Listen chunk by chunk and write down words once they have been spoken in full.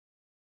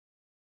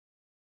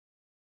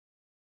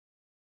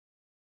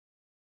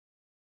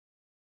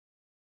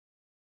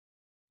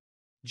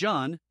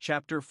John,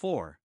 chapter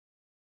 4.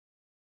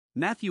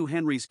 Matthew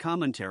Henry's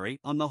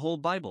Commentary on the Whole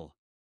Bible.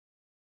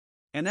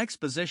 An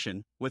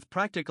exposition, with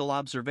practical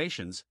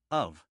observations,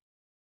 of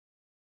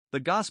the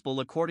Gospel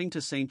according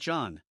to St.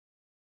 John.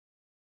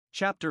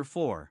 Chapter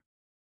 4.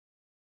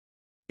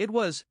 It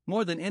was,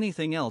 more than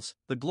anything else,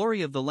 the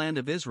glory of the land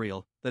of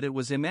Israel, that it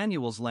was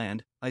Emmanuel's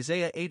land,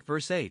 Isaiah 8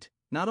 verse 8,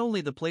 not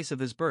only the place of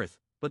his birth,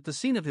 but the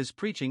scene of his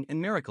preaching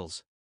and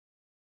miracles.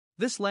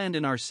 This land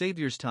in our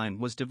Saviour's time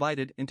was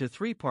divided into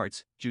three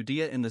parts: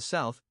 Judea in the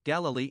south,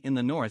 Galilee in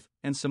the north,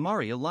 and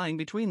Samaria lying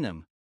between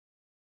them.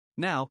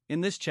 Now, in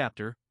this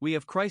chapter, we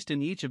have Christ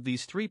in each of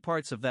these three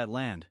parts of that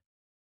land.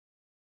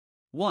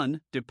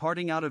 1.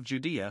 Departing out of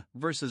Judea,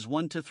 verses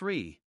 1 to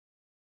 3.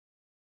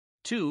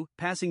 2.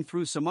 Passing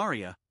through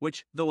Samaria,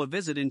 which, though a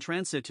visit in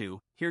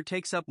transitu, here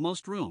takes up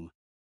most room.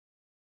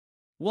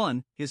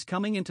 1. His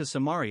coming into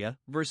Samaria,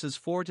 verses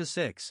 4 to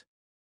 6.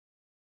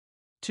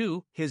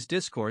 2. His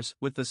discourse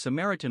with the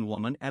Samaritan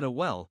woman at a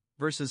well,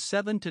 verses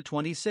 7 to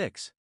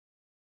 26.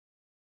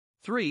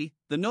 3.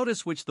 The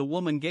notice which the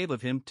woman gave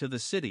of him to the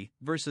city,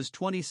 verses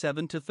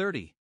 27 to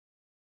 30.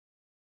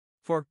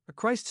 4.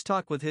 Christ's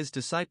talk with his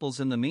disciples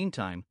in the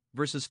meantime,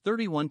 verses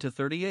 31 to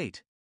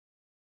 38.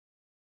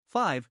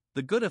 5.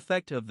 The good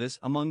effect of this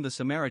among the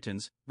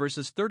Samaritans,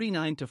 verses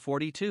 39 to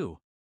 42.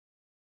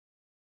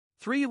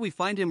 3. We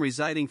find him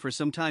residing for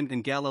some time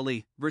in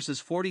Galilee, verses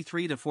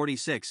 43 to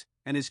 46,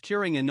 and is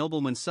curing a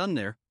nobleman's son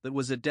there, that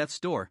was at death's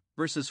door,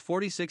 verses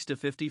 46 to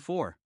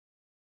 54.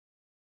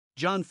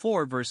 John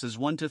 4 verses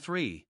 1 to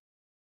 3.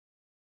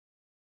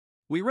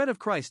 We read of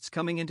Christ's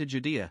coming into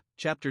Judea,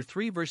 chapter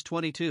 3 verse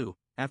 22,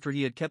 after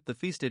he had kept the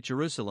feast at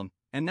Jerusalem,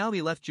 and now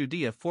he left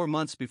Judea 4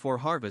 months before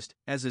harvest,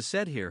 as is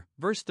said here,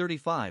 verse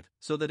 35,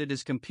 so that it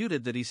is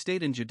computed that he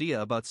stayed in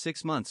Judea about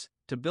 6 months,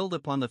 to build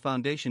upon the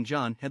foundation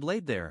John had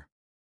laid there.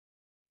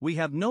 We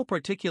have no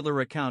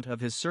particular account of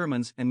his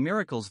sermons and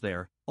miracles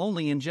there,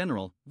 only in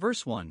general,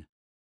 verse 1.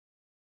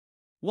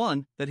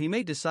 1. That he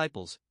made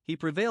disciples, he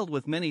prevailed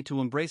with many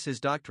to embrace his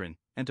doctrine,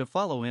 and to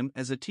follow him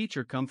as a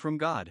teacher come from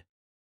God.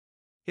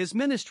 His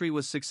ministry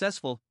was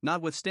successful,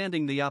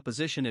 notwithstanding the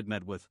opposition it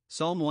met with.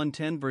 Psalm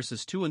 110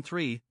 verses 2 and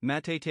 3,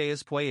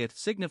 Mateteus poiet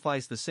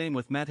signifies the same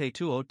with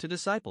Matetuo to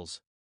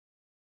disciples.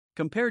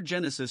 Compare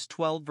Genesis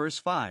 12 verse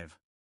 5.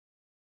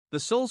 The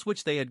souls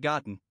which they had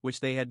gotten, which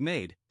they had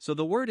made, so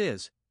the word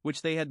is,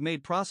 which they had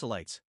made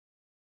proselytes.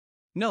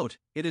 Note,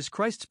 it is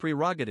Christ's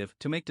prerogative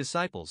to make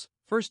disciples,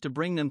 first to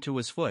bring them to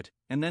his foot,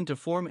 and then to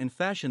form and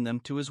fashion them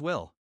to his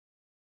will.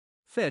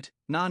 Fit,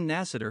 non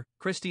nascitur,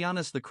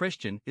 Christianus the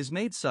Christian is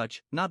made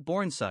such, not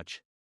born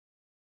such.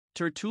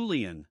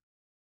 Tertullian.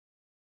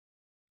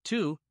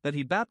 2. That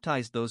he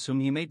baptized those whom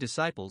he made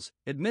disciples,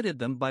 admitted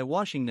them by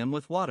washing them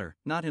with water,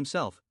 not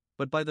himself,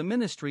 but by the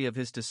ministry of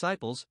his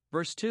disciples,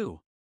 verse 2.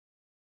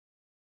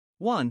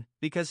 1.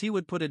 Because he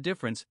would put a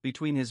difference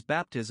between his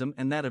baptism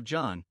and that of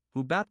John,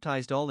 who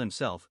baptized all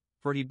himself,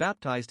 for he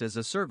baptized as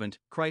a servant,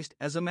 Christ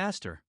as a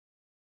master.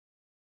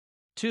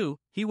 2.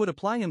 He would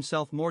apply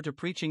himself more to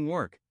preaching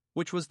work,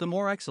 which was the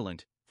more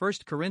excellent, 1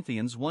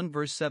 Corinthians 1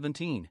 verse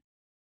 17.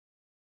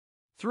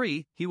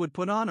 3. He would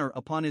put honor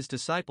upon his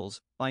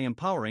disciples, by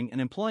empowering and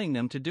employing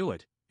them to do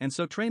it, and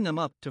so train them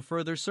up to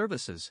further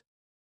services.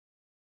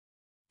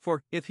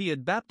 For, if he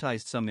had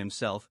baptized some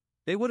himself,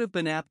 they would have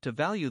been apt to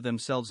value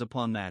themselves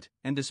upon that,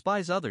 and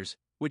despise others,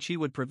 which he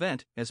would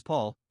prevent, as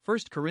Paul, 1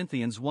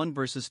 Corinthians 1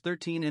 verses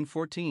 13 and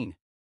 14.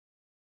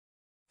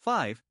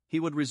 5. He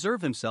would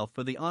reserve himself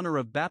for the honor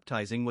of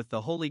baptizing with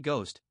the Holy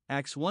Ghost,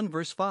 Acts 1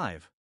 verse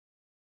 5.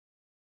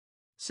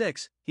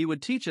 6. He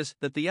would teach us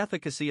that the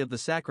efficacy of the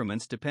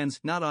sacraments depends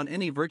not on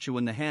any virtue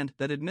in the hand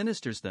that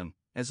administers them,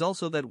 as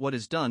also that what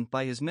is done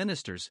by his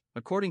ministers,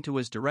 according to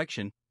his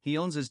direction, he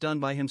owns is done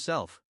by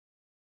himself.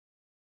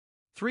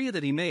 3.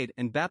 That he made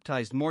and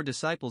baptized more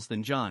disciples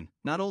than John,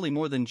 not only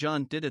more than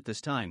John did at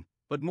this time,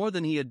 but more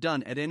than he had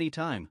done at any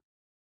time.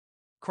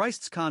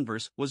 Christ's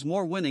converse was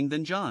more winning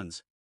than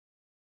John's.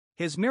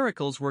 His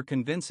miracles were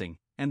convincing,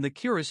 and the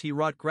cures he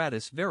wrought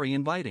gratis very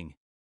inviting.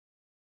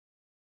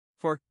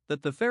 For,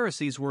 that the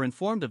Pharisees were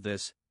informed of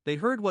this, they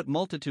heard what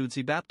multitudes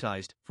he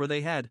baptized, for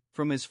they had,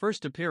 from his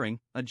first appearing,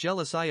 a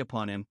jealous eye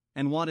upon him,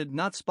 and wanted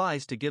not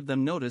spies to give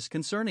them notice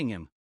concerning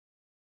him.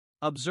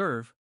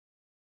 Observe.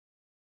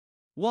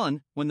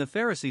 1. When the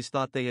Pharisees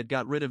thought they had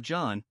got rid of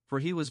John, for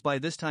he was by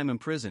this time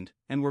imprisoned,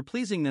 and were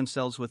pleasing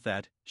themselves with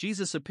that,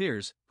 Jesus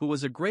appears, who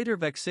was a greater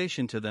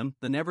vexation to them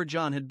than ever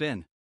John had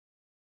been.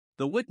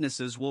 The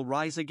witnesses will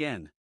rise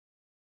again.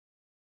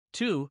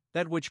 2.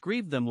 That which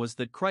grieved them was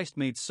that Christ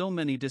made so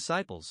many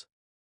disciples.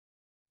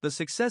 The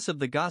success of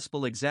the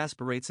gospel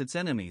exasperates its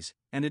enemies,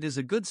 and it is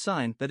a good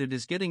sign that it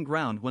is getting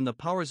ground when the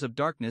powers of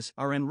darkness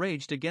are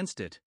enraged against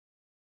it.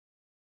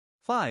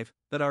 5.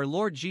 That our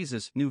Lord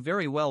Jesus knew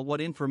very well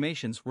what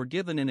informations were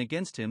given in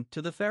against him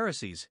to the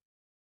Pharisees.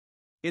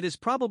 It is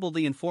probable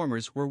the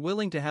informers were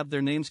willing to have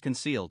their names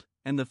concealed,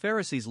 and the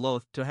Pharisees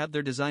loath to have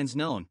their designs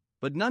known,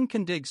 but none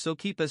can dig so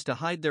deep as to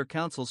hide their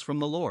counsels from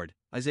the Lord,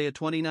 Isaiah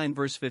 29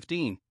 verse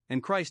 15,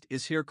 and Christ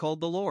is here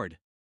called the Lord.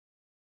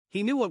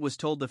 He knew what was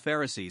told the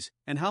Pharisees,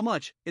 and how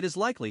much, it is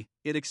likely,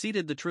 it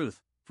exceeded the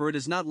truth, for it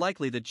is not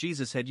likely that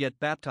Jesus had yet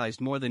baptized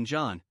more than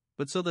John,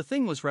 but so the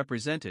thing was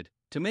represented,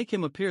 to make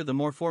him appear the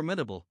more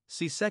formidable.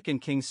 See 2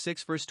 Kings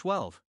 6 verse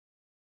 12.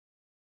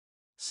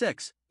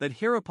 6. That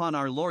hereupon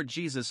our Lord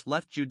Jesus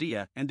left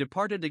Judea and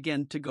departed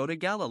again to go to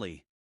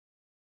Galilee.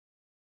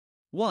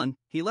 1.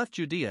 He left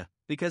Judea,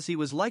 because he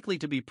was likely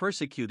to be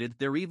persecuted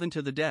there even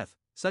to the death,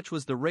 such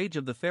was the rage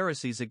of the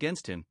Pharisees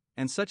against him,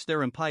 and such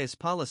their impious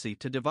policy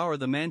to devour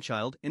the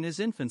man-child in his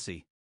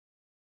infancy.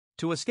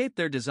 To escape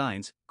their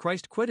designs,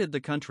 Christ quitted the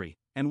country,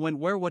 and went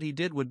where what he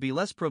did would be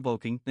less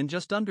provoking than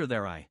just under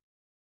their eye.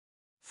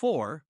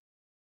 4.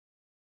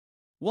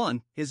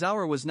 1. His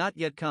hour was not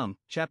yet come,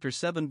 chapter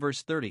 7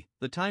 verse 30,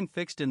 the time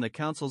fixed in the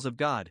counsels of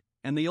God,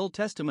 and the Old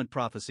Testament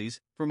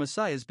prophecies, for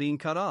Messiah's being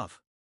cut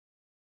off.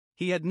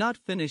 He had not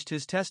finished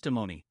his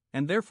testimony,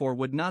 and therefore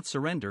would not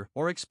surrender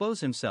or expose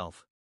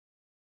himself.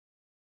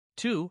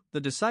 2. The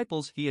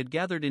disciples he had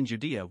gathered in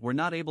Judea were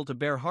not able to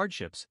bear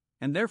hardships,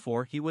 and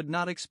therefore he would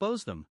not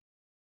expose them.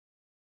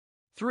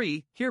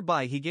 3.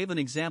 Hereby he gave an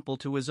example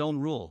to his own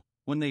rule: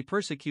 when they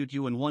persecute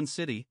you in one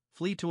city,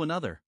 flee to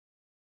another.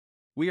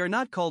 We are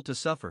not called to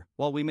suffer,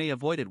 while we may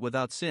avoid it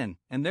without sin,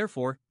 and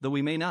therefore, though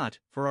we may not,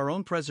 for our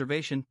own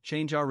preservation,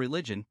 change our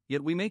religion,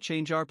 yet we may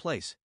change our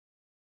place.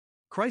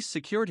 Christ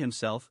secured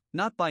himself,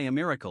 not by a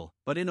miracle,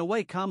 but in a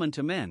way common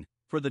to men,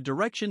 for the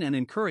direction and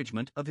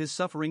encouragement of his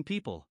suffering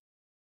people.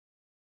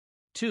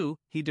 2.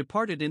 He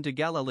departed into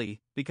Galilee,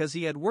 because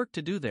he had work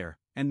to do there,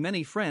 and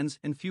many friends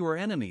and fewer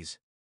enemies.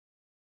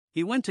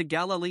 He went to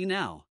Galilee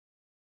now.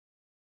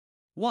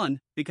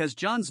 1. Because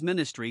John's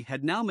ministry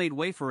had now made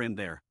way for him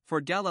there,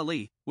 for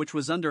Galilee, which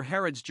was under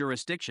Herod's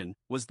jurisdiction,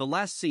 was the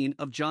last scene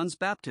of John's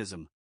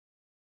baptism.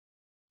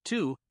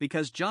 2.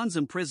 Because John's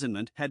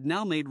imprisonment had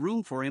now made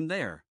room for him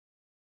there.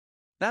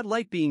 That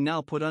light being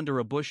now put under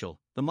a bushel,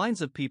 the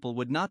minds of people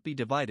would not be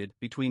divided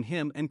between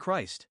him and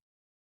Christ.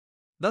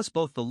 Thus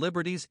both the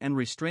liberties and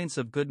restraints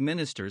of good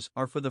ministers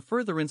are for the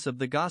furtherance of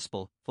the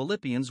gospel,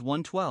 Philippians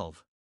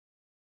 1:12.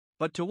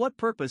 But to what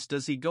purpose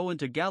does he go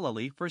into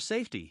Galilee for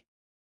safety?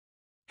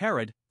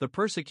 Herod, the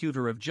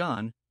persecutor of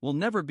John, will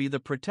never be the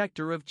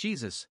protector of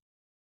Jesus.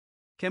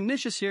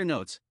 Chemnitius here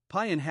notes,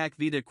 Pian hac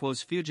vita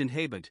quos fugent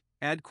habent,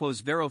 ad quos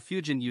vero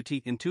fugent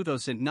ut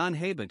intuitos int non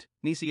habent,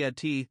 nisi ad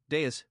te,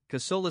 Deus, que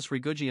solus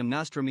refugium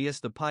nostrum is.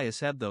 The pious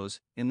have those,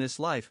 in this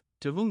life,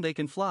 to whom they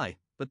can fly,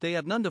 but they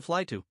have none to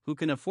fly to, who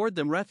can afford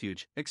them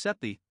refuge,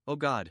 except thee, O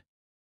God.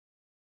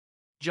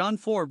 John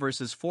 4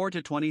 verses 4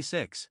 to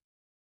 26.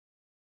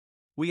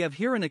 We have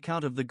here an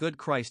account of the good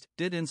Christ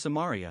did in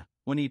Samaria,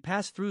 when he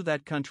passed through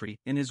that country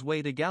in his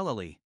way to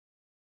Galilee.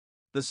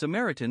 The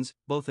Samaritans,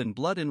 both in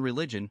blood and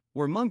religion,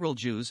 were mongrel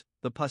Jews,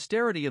 the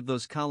posterity of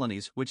those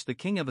colonies which the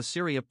king of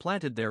Assyria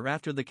planted there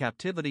after the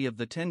captivity of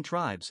the 10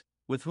 tribes,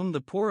 with whom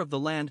the poor of the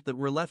land that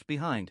were left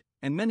behind,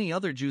 and many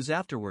other Jews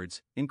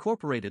afterwards,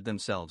 incorporated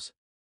themselves.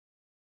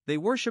 They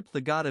worshipped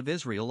the God of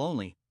Israel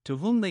only, to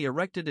whom they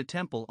erected a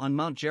temple on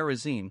Mount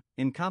Gerizim,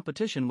 in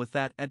competition with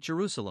that at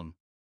Jerusalem.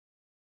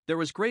 There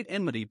was great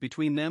enmity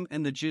between them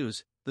and the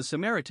Jews. The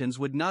Samaritans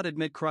would not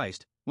admit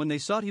Christ. When they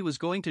sought he was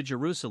going to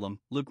Jerusalem,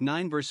 Luke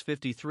 9 verse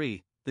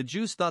 53, the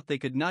Jews thought they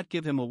could not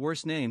give him a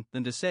worse name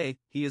than to say,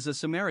 he is a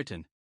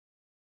Samaritan.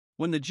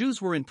 When the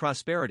Jews were in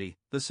prosperity,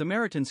 the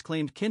Samaritans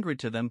claimed kindred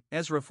to them,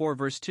 Ezra 4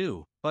 verse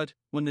 2, but,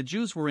 when the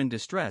Jews were in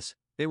distress,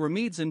 they were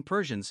Medes and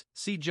Persians,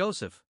 see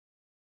Joseph.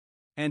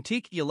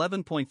 Antique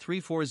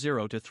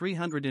 11.340 to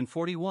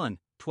 341,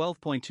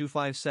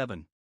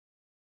 12.257.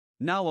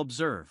 Now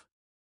observe.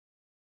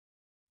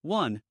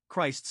 1.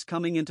 Christ's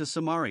coming into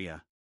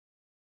Samaria.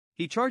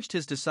 He charged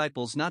his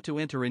disciples not to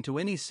enter into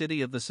any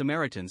city of the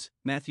Samaritans,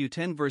 Matthew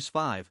 10 verse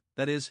 5,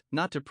 that is,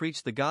 not to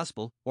preach the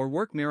gospel, or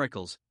work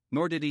miracles,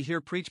 nor did he here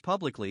preach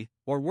publicly,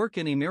 or work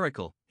any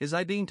miracle, his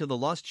eye being to the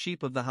lost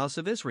sheep of the house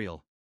of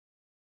Israel.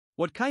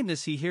 What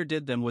kindness he here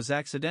did them was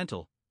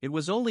accidental, it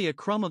was only a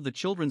crumb of the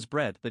children's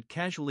bread that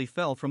casually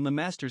fell from the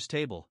Master's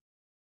table.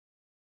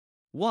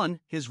 1.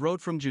 His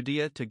road from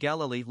Judea to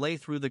Galilee lay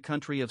through the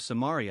country of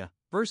Samaria,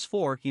 verse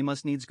 4 he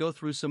must needs go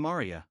through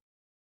Samaria.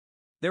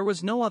 There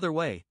was no other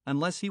way,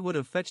 unless he would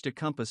have fetched a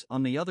compass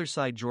on the other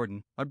side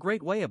Jordan, a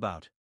great way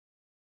about.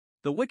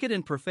 The wicked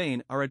and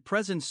profane are at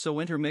present so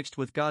intermixed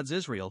with God's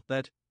Israel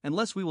that,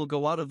 unless we will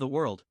go out of the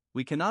world,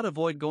 we cannot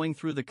avoid going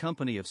through the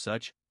company of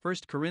such, 1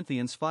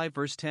 Corinthians 5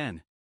 verse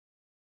 10.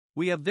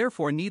 We have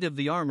therefore need of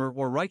the armor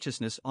or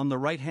righteousness on the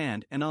right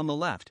hand and on the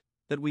left,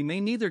 that we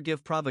may neither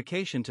give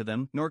provocation to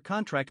them nor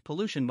contract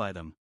pollution by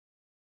them.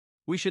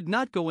 We should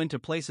not go into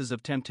places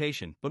of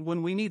temptation but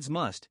when we needs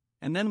must,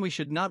 and then we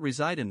should not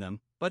reside in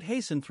them, but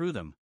hasten through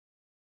them.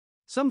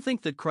 Some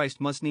think that Christ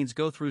must needs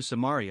go through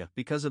Samaria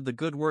because of the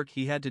good work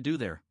he had to do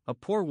there, a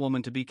poor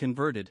woman to be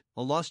converted,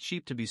 a lost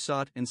sheep to be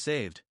sought and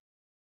saved.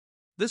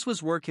 This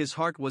was work his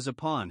heart was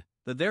upon,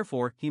 that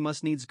therefore he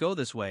must needs go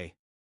this way.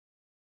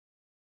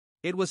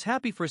 It was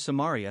happy for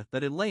Samaria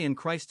that it lay in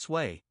Christ's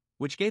way,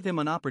 which gave him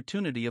an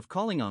opportunity of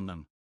calling on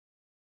them.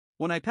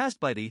 When I passed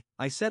by thee,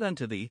 I said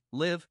unto thee,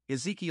 live,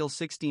 Ezekiel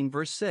 16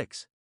 verse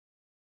 6.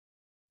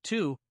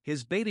 2.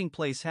 His baiting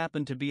place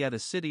happened to be at a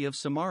city of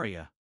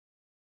Samaria.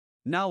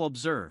 Now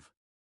observe.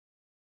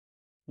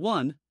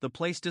 1. The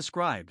place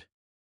described.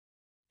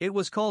 It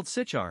was called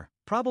Sychar,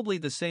 probably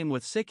the same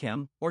with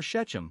Sichem or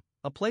Shechem,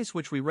 a place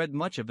which we read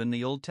much of in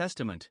the Old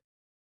Testament.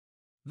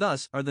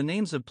 Thus are the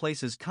names of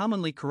places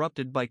commonly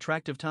corrupted by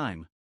tract of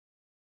time.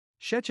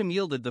 Shechem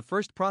yielded the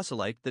first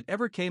proselyte that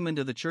ever came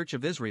into the Church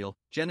of Israel,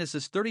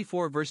 Genesis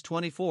 34 verse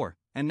 24,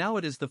 and now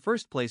it is the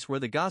first place where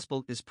the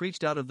gospel is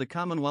preached out of the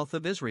commonwealth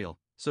of Israel,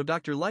 so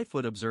Dr.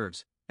 Lightfoot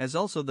observes, as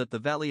also that the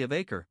valley of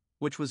Acre,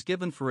 which was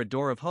given for a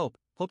door of hope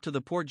to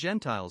the poor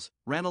Gentiles,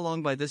 ran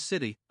along by this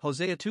city,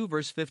 Hosea 2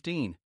 verse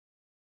 15.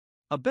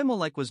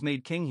 Abimelech was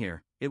made king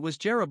here. It was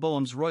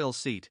Jeroboam's royal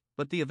seat,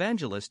 but the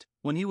evangelist,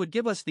 when he would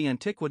give us the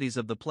antiquities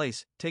of the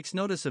place, takes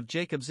notice of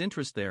Jacob's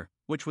interest there,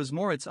 which was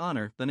more its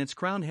honor than its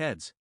crowned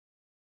heads.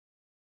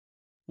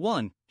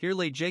 1. Here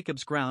lay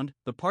Jacob's ground,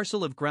 the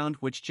parcel of ground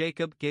which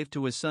Jacob gave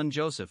to his son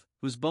Joseph,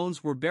 whose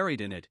bones were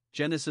buried in it,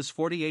 Genesis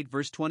 48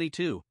 verse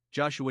 22,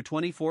 Joshua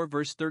 24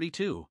 verse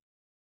 32.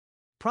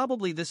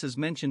 Probably this is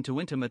mentioned to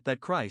intimate that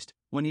Christ,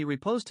 when he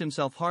reposed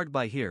himself hard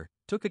by here,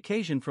 took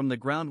occasion from the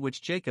ground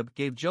which Jacob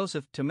gave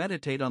Joseph to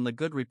meditate on the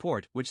good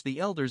report which the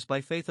elders by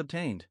faith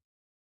obtained.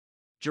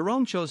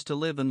 Jerome chose to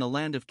live in the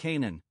land of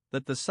Canaan,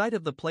 that the sight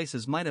of the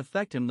places might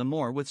affect him the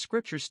more with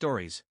scripture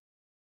stories.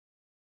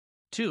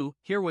 2.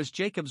 Here was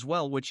Jacob's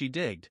well which he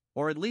digged,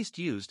 or at least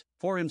used,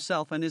 for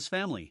himself and his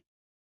family.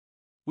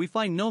 We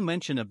find no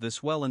mention of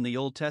this well in the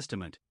Old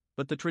Testament,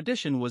 but the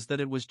tradition was that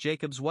it was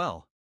Jacob's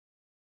well.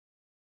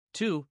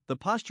 2. The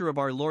posture of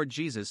our Lord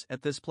Jesus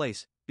at this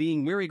place,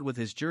 being wearied with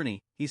his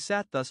journey, he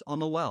sat thus on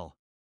the well.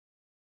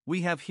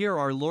 We have here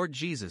our Lord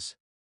Jesus.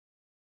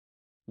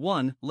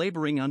 1.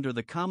 Laboring under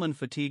the common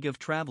fatigue of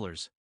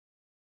travelers.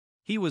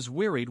 He was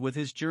wearied with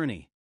his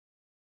journey.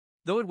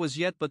 Though it was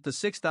yet but the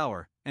 6th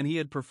hour, and he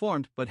had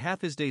performed but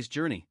half his day's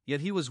journey,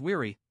 yet he was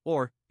weary,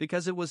 or,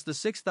 because it was the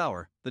 6th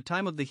hour, the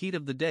time of the heat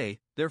of the day,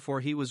 therefore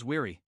he was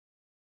weary.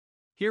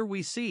 Here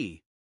we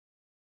see,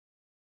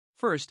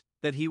 first,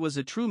 that he was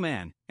a true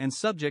man, and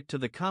subject to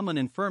the common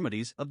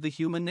infirmities of the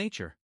human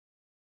nature.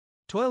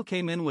 Toil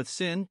came in with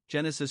sin,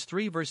 Genesis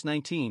 3 verse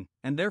 19,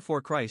 and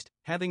therefore Christ,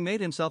 having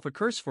made himself a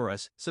curse for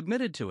us,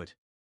 submitted to it.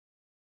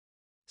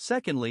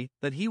 Secondly,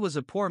 that he was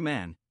a poor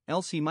man,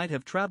 else he might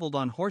have traveled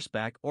on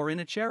horseback or in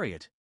a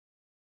chariot.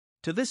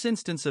 To this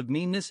instance of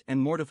meanness and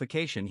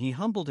mortification he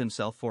humbled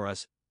himself for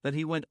us, that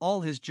he went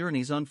all his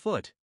journeys on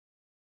foot.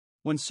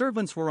 When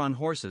servants were on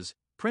horses,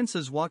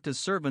 princes walked as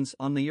servants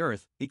on the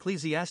earth,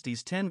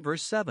 Ecclesiastes 10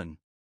 verse 7.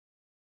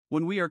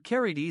 When we are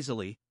carried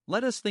easily,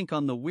 let us think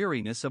on the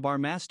weariness of our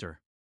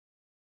Master.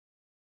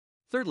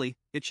 Thirdly,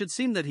 it should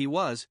seem that he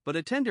was but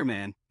a tender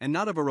man, and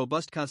not of a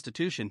robust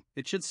constitution.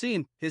 It should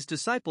seem his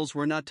disciples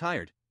were not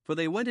tired, for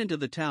they went into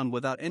the town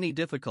without any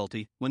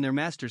difficulty when their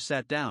master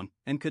sat down,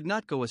 and could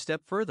not go a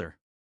step further.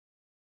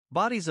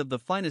 Bodies of the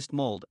finest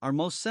mold are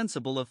most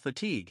sensible of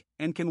fatigue,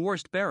 and can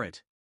worst bear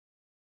it.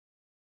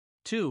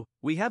 2.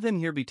 We have him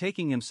here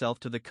betaking himself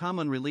to the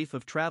common relief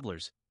of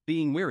travelers.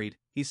 Being wearied,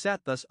 he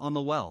sat thus on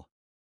the well.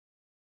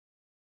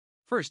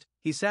 First,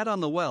 he sat on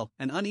the well,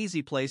 an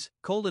uneasy place,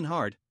 cold and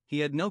hard.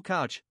 He had no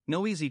couch,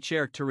 no easy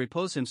chair to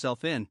repose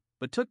himself in,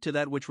 but took to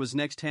that which was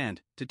next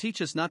hand, to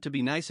teach us not to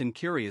be nice and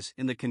curious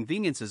in the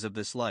conveniences of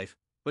this life,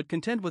 but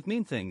content with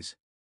mean things.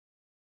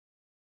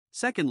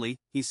 Secondly,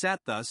 he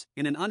sat thus,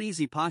 in an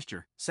uneasy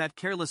posture, sat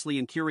carelessly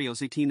in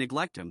curiosity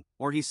neglectum,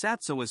 or he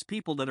sat so as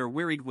people that are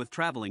wearied with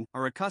traveling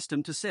are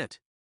accustomed to sit.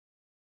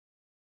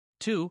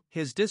 2.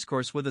 His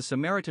discourse with a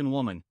Samaritan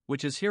woman,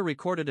 which is here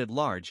recorded at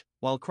large,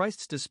 while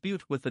Christ's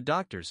dispute with the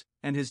doctors,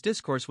 and his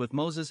discourse with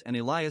Moses and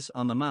Elias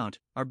on the mount,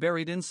 are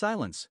buried in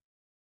silence.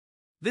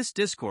 This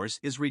discourse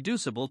is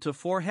reducible to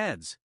 4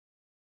 heads.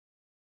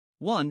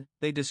 1.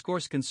 They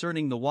discourse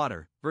concerning the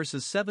water,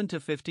 verses 7 to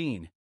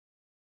 15.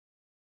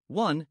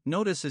 1.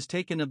 Notice is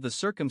taken of the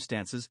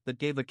circumstances that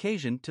gave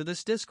occasion to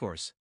this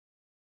discourse.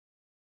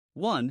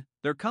 1.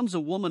 There comes a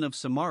woman of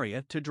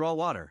Samaria to draw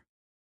water.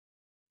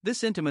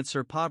 This intimates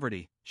her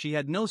poverty. She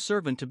had no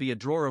servant to be a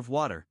drawer of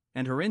water,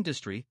 and her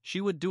industry,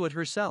 she would do it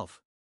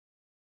herself.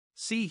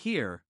 See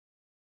here.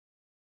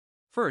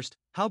 First,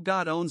 how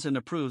God owns and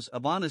approves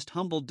of honest,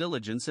 humble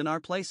diligence in our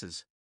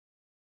places.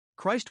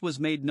 Christ was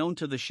made known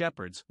to the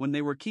shepherds when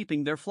they were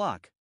keeping their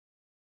flock.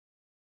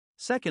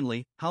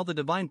 Secondly, how the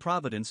divine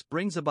providence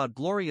brings about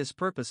glorious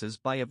purposes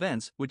by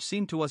events which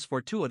seem to us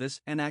fortuitous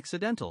and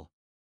accidental.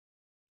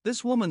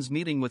 This woman's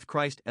meeting with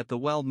Christ at the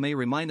well may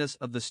remind us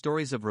of the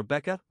stories of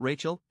Rebekah,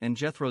 Rachel, and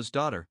Jethro's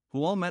daughter,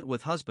 who all met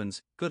with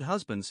husbands, good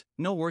husbands,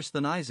 no worse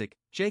than Isaac,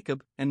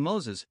 Jacob, and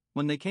Moses,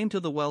 when they came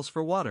to the wells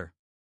for water.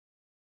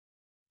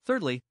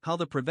 Thirdly, how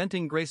the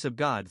preventing grace of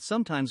God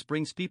sometimes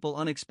brings people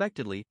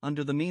unexpectedly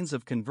under the means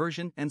of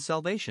conversion and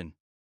salvation.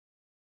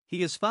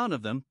 He is found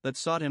of them that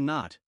sought him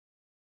not.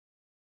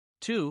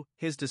 2.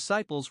 His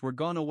disciples were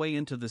gone away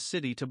into the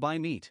city to buy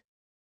meat.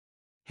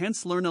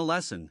 Hence learn a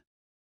lesson.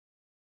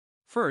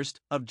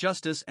 First, of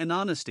justice and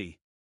honesty.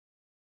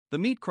 The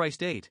meat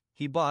Christ ate,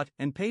 he bought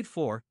and paid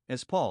for,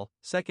 as Paul,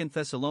 2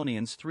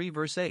 Thessalonians 3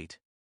 verse 8.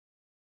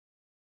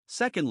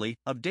 Secondly,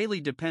 of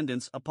daily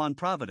dependence upon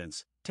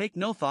providence, take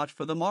no thought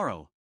for the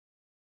morrow.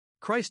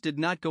 Christ did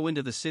not go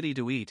into the city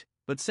to eat,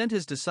 but sent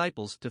his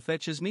disciples to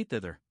fetch his meat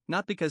thither,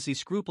 not because he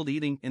scrupled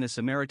eating in a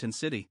Samaritan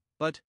city,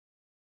 but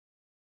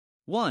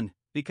 1.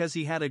 Because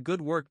he had a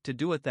good work to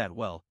do at that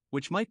well,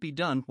 which might be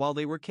done while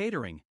they were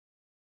catering.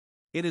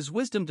 It is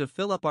wisdom to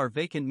fill up our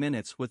vacant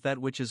minutes with that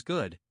which is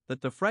good,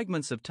 that the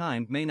fragments of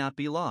time may not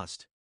be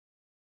lost.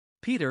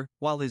 Peter,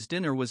 while his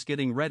dinner was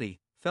getting ready,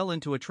 fell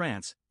into a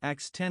trance,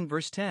 Acts 10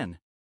 verse 10.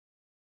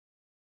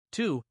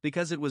 2.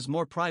 Because it was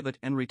more private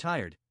and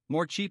retired,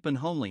 more cheap and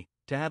homely,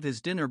 to have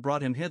his dinner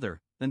brought him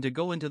hither, than to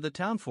go into the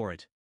town for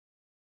it.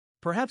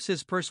 Perhaps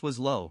his purse was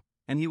low,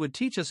 and he would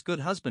teach us good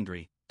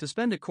husbandry, to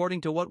spend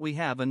according to what we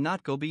have and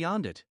not go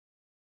beyond it.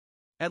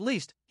 At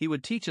least, he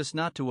would teach us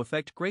not to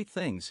affect great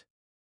things.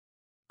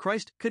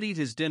 Christ could eat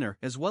his dinner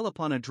as well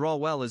upon a draw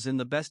well as in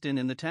the best inn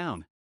in the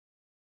town.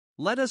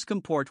 Let us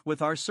comport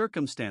with our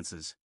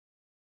circumstances.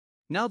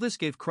 Now this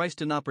gave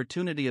Christ an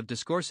opportunity of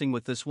discoursing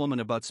with this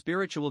woman about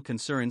spiritual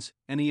concerns,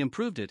 and he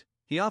improved it.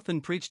 He often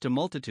preached to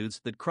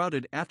multitudes that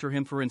crowded after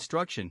him for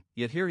instruction,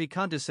 yet here he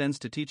condescends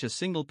to teach a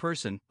single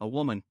person, a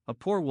woman, a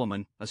poor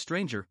woman, a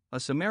stranger, a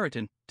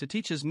Samaritan, to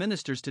teach his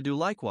ministers to do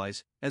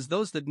likewise, as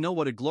those that know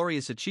what a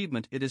glorious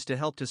achievement it is to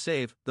help to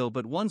save, though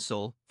but one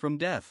soul, from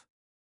death.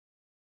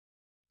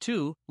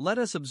 2. Let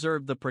us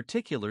observe the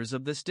particulars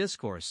of this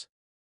discourse.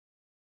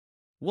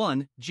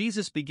 1.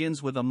 Jesus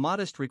begins with a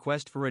modest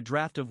request for a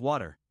draught of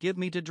water, "Give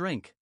me to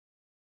drink."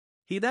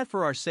 He that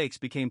for our sakes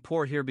became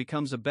poor here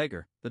becomes a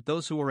beggar, that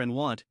those who are in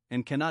want,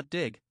 and cannot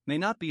dig, may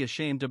not be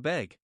ashamed to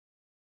beg.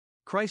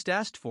 Christ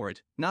asked for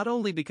it, not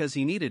only because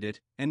he needed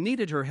it, and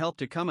needed her help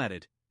to come at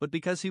it, but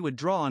because he would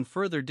draw on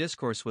further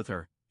discourse with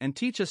her, and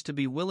teach us to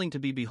be willing to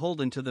be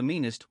beholden to the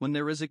meanest when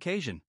there is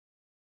occasion.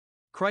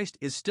 Christ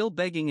is still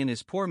begging in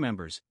his poor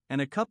members,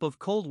 and a cup of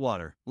cold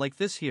water, like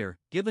this here,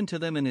 given to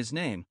them in his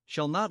name,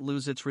 shall not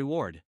lose its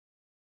reward.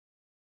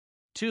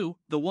 2.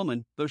 The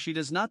woman, though she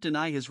does not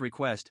deny his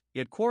request,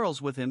 yet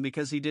quarrels with him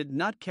because he did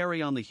not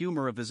carry on the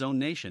humor of his own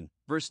nation.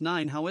 Verse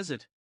 9. How is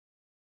it?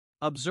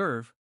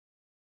 Observe.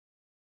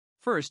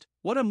 First,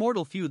 what a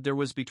mortal feud there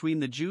was between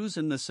the Jews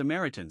and the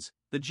Samaritans.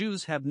 The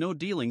Jews have no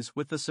dealings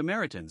with the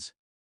Samaritans.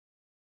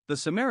 The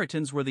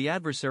Samaritans were the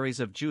adversaries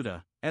of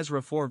Judah,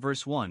 Ezra 4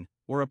 verse 1,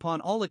 were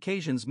upon all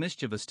occasions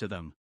mischievous to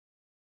them.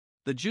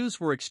 The Jews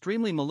were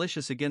extremely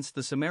malicious against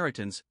the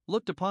Samaritans,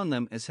 looked upon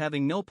them as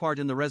having no part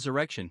in the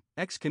resurrection,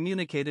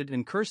 excommunicated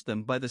and cursed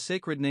them by the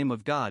sacred name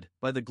of God,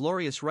 by the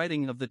glorious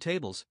writing of the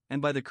tables,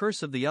 and by the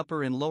curse of the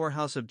upper and lower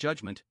house of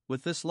judgment,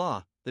 with this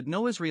law, that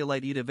no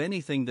Israelite eat of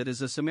anything that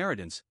is a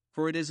Samaritan's,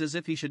 for it is as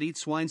if he should eat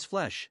swine's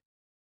flesh.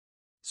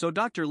 So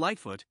Dr.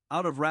 Lightfoot,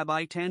 out of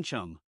Rabbi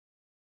Tanchum.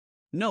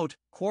 Note,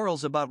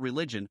 quarrels about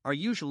religion are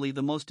usually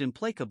the most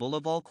implacable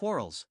of all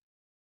quarrels.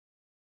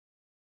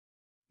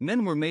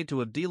 Men were made to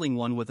have dealing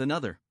one with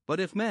another, but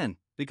if men,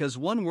 because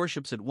one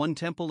worships at one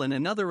temple and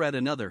another at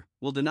another,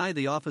 will deny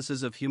the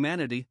offices of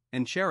humanity,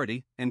 and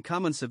charity, and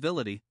common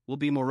civility, will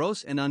be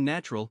morose and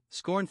unnatural,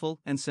 scornful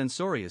and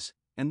censorious,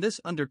 and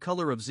this under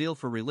color of zeal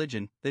for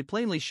religion, they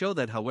plainly show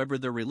that however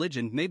their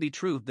religion may be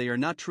true they are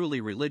not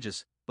truly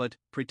religious, but,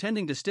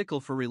 pretending to stickle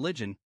for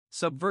religion,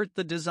 subvert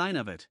the design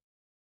of it.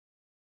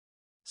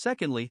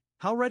 Secondly,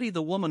 how ready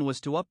the woman was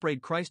to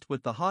upbraid Christ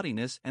with the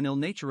haughtiness and ill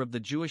nature of the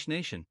Jewish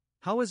nation.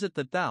 How is it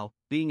that thou,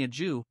 being a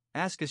Jew,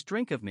 askest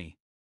drink of me?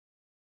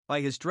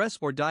 By his dress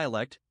or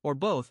dialect, or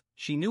both,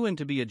 she knew him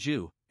to be a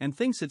Jew, and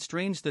thinks it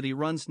strange that he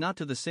runs not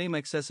to the same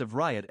excess of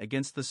riot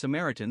against the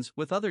Samaritans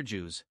with other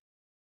Jews.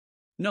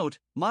 Note,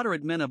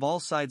 moderate men of all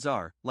sides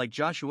are, like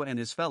Joshua and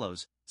his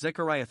fellows,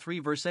 Zechariah 3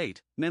 verse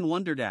 8, men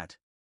wondered at.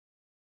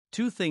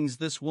 2 things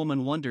this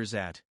woman wonders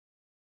at.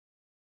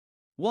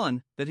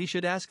 1. That he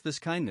should ask this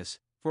kindness,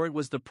 for it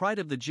was the pride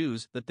of the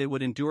Jews that they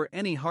would endure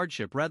any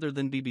hardship rather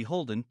than be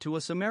beholden to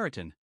a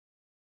Samaritan.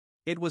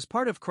 It was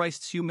part of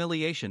Christ's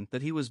humiliation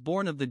that he was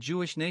born of the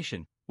Jewish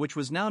nation, which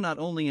was now not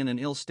only in an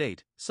ill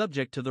state,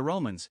 subject to the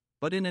Romans,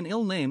 but in an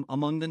ill name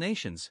among the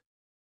nations.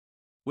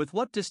 With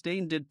what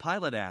disdain did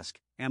Pilate ask,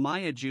 "Am I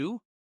a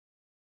Jew?"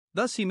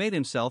 Thus he made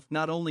himself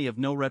not only of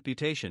no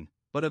reputation,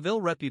 but of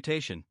ill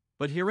reputation,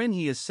 but herein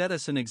he has set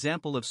us an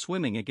example of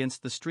swimming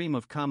against the stream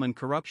of common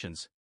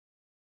corruptions.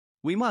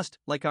 We must,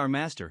 like our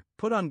Master,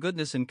 put on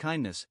goodness and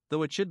kindness,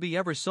 though it should be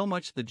ever so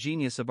much the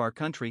genius of our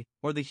country,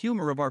 or the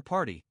humor of our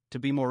party, to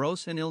be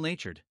morose and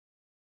ill-natured.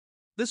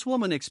 This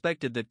woman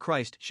expected that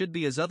Christ should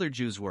be as other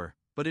Jews were,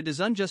 but it is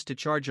unjust to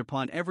charge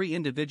upon every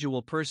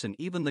individual person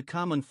even the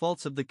common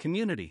faults of the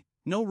community.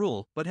 No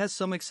rule, but has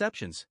some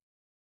exceptions.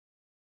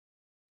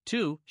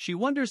 2. She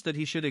wonders that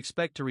he should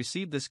expect to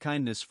receive this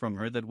kindness from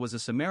her that was a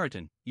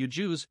Samaritan. You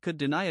Jews could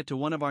deny it to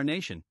one of our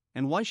nation,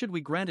 and why should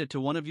we grant it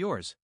to one of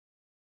yours?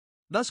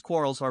 Thus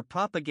quarrels are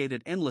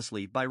propagated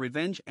endlessly by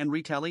revenge and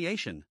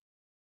retaliation.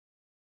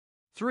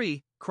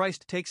 3.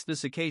 Christ takes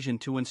this occasion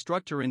to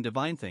instruct her in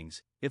divine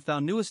things. If thou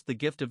knewest the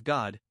gift of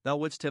God, thou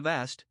wouldst have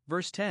asked,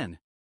 verse 10.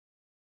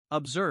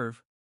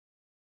 Observe.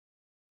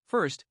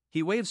 First,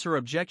 he waives her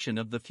objection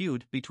of the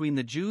feud between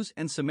the Jews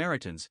and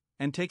Samaritans,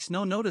 and takes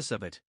no notice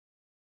of it.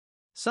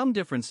 Some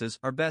differences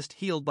are best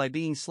healed by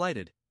being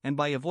slighted, and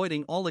by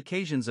avoiding all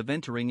occasions of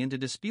entering into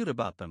dispute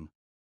about them.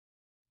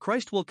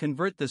 Christ will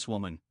convert this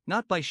woman,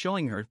 not by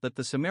showing her that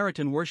the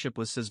Samaritan worship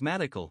was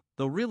schismatical,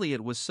 though really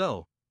it was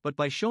so, but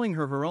by showing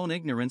her her own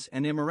ignorance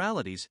and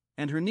immoralities,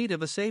 and her need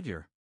of a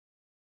Savior.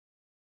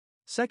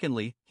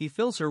 Secondly, he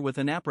fills her with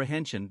an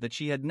apprehension that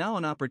she had now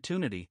an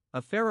opportunity,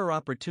 a fairer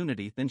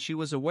opportunity than she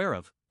was aware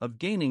of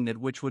gaining that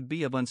which would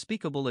be of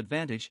unspeakable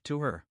advantage to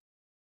her.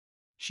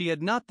 She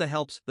had not the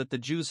helps that the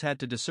Jews had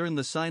to discern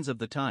the signs of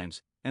the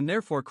times, and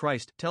therefore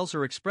Christ tells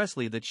her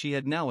expressly that she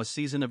had now a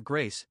season of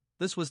grace.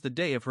 This was the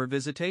day of her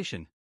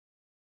visitation.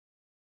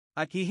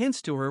 He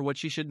hints to her what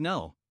she should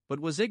know, but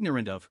was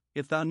ignorant of.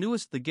 If thou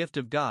knewest the gift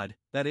of God,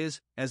 that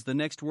is, as the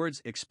next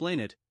words explain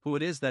it, who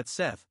it is that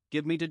saith,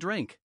 Give me to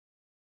drink.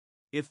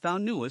 If thou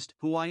knewest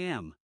who I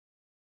am.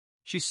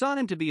 She saw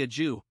him to be a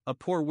Jew, a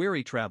poor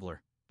weary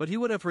traveler, but he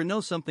would have her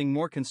know something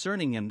more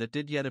concerning him that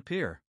did yet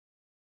appear.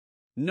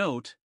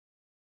 Note.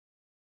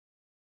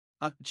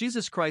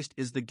 Jesus Christ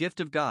is the gift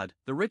of God,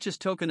 the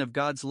richest token of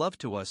God's love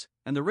to us,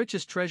 and the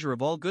richest treasure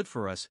of all good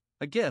for us,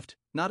 a gift,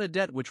 not a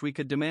debt which we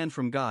could demand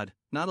from God,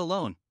 not a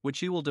loan, which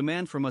He will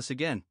demand from us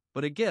again,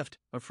 but a gift,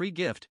 a free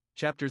gift,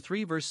 chapter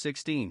 3 verse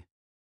 16.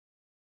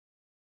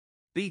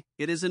 B.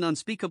 It is an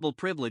unspeakable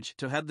privilege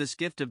to have this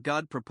gift of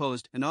God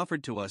proposed and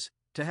offered to us,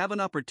 to have an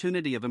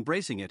opportunity of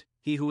embracing it.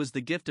 He who is the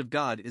gift of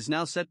God is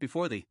now set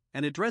before thee,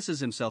 and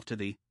addresses himself to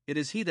thee. It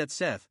is he that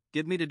saith,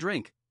 Give me to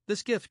drink.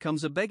 This gift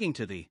comes a begging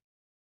to thee.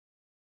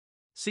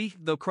 See,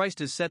 though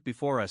Christ is set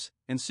before us,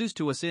 and sues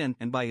to us in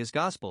and by his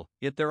gospel,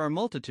 yet there are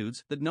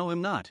multitudes that know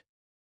him not.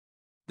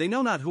 They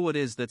know not who it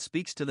is that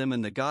speaks to them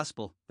in the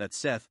gospel, that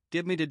saith,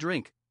 Give me to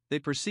drink. They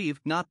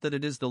perceive not that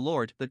it is the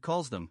Lord that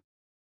calls them.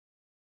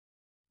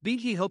 B.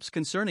 He hopes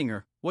concerning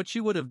her, what she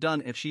would have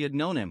done if she had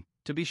known him.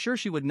 To be sure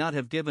she would not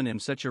have given him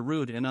such a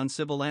rude and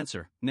uncivil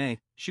answer, nay,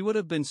 she would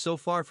have been so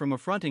far from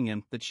affronting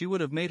him that she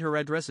would have made her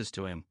addresses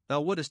to him,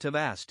 Thou wouldst have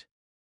asked.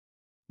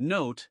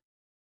 Note.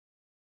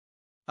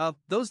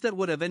 Those that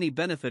would have any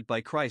benefit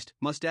by Christ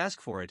must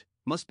ask for it,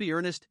 must be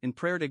earnest in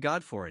prayer to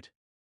God for it.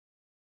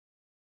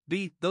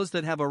 B. Those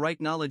that have a right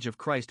knowledge of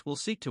Christ will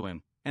seek to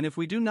him, and if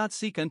we do not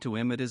seek unto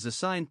him it is a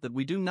sign that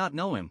we do not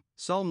know him.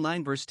 Psalm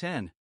 9 verse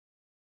 10.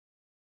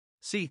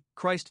 C.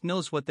 Christ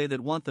knows what they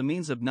that want the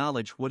means of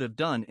knowledge would have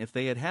done if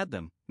they had had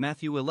them.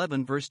 Matthew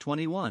 11 verse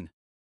 21.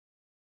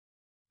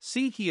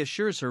 C. He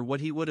assures her what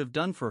he would have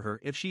done for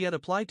her if she had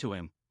applied to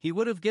him. He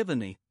would have given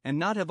thee, and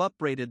not have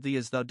upbraided thee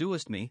as thou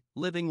doest me,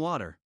 living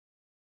water.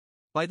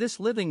 By this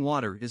living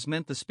water is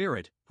meant the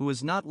Spirit, who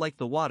is not like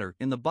the water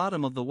in the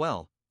bottom of the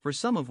well, for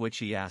some of which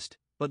he asked,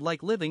 but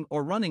like living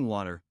or running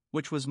water,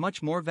 which was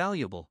much more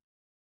valuable.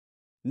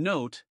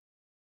 Note.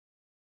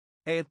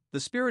 A. The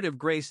Spirit of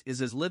grace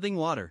is as living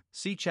water,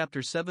 see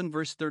chapter 7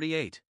 verse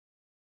 38.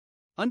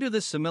 Under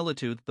this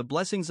similitude the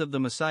blessings of the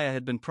Messiah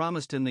had been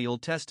promised in the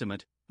Old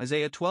Testament,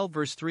 Isaiah 12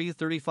 verse 3,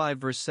 35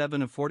 verse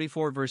 7 of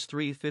 44 verse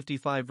 3,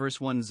 55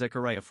 verse 1,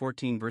 Zechariah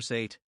 14 verse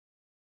 8.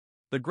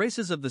 The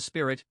graces of the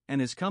Spirit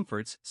and his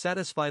comforts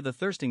satisfy the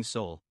thirsting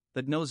soul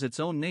that knows its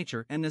own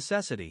nature and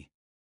necessity.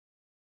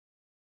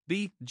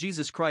 B.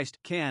 Jesus Christ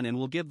can and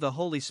will give the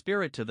Holy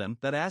Spirit to them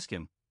that ask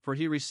him, for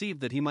he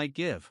received that he might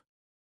give.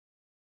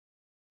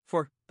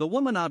 For, the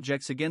woman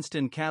objects against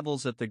and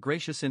cavils at the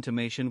gracious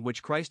intimation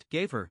which Christ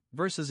gave her,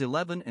 verses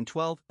 11 and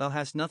 12, Thou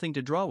hast nothing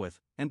to draw with,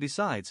 and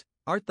besides,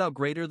 art thou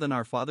greater than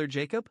our father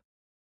Jacob?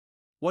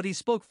 What he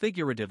spoke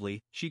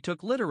figuratively, she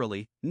took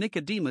literally.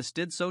 Nicodemus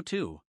did so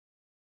too.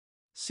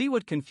 See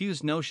what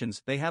confused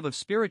notions they have of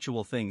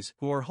spiritual things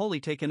who are wholly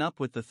taken up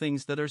with the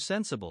things that are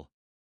sensible.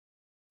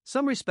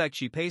 Some respect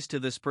she pays to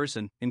this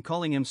person, in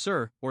calling him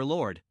Sir, or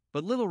Lord,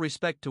 but little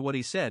respect to what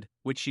he said,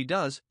 which she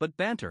does, but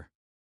banter.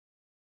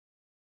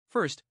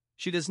 First,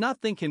 she does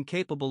not think him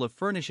capable of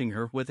furnishing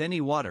her with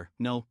any water,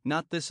 no,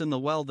 not this in the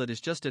well that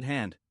is just at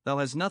hand, thou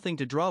hast nothing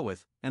to draw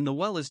with, and the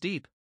well is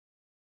deep.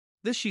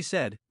 This she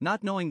said,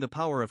 not knowing the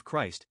power of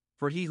Christ,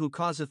 for he who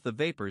causeth the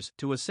vapors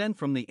to ascend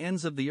from the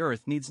ends of the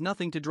earth needs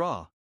nothing to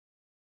draw.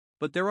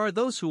 But there are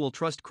those who will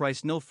trust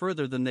Christ no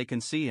further than they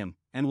can see him,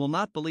 and will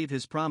not believe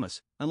his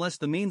promise, unless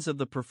the means of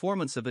the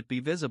performance of it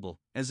be visible,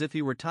 as if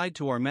he were tied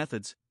to our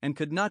methods, and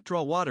could not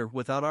draw water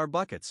without our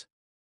buckets.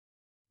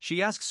 She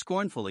asks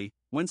scornfully,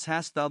 Whence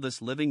hast thou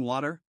this living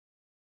water?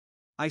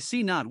 I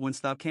see not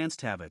whence thou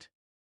canst have it.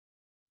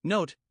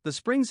 Note, the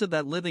springs of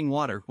that living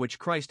water which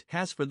Christ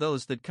has for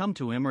those that come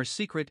to him are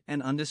secret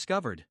and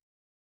undiscovered.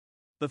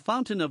 The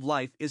fountain of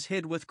life is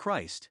hid with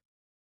Christ.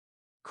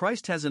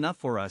 Christ has enough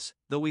for us,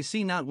 though we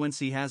see not whence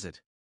he has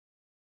it.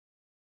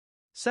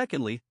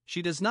 Secondly,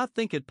 she does not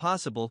think it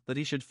possible that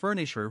he should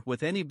furnish her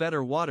with any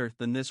better water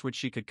than this which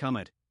she could come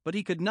at, but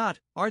he could not.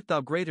 Art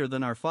thou greater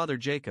than our father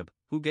Jacob,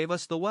 who gave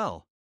us the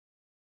well?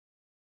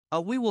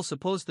 We will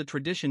suppose the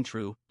tradition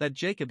true, that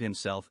Jacob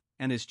himself,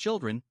 and his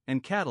children,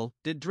 and cattle,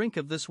 did drink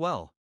of this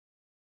well.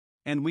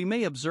 And we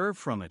may observe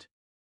from it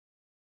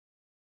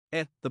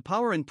The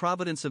power and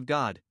providence of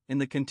God, in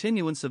the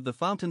continuance of the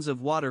fountains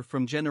of water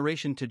from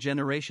generation to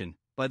generation,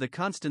 by the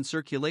constant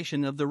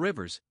circulation of the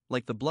rivers,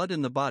 like the blood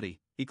in the body,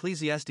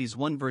 Ecclesiastes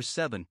 1 verse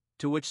 7,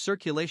 to which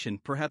circulation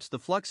perhaps the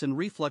flux and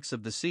reflux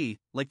of the sea,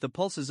 like the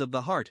pulses of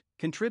the heart,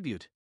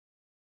 contribute.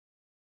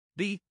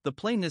 B. The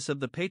plainness of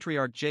the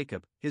patriarch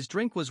Jacob, his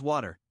drink was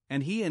water,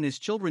 and he and his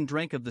children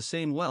drank of the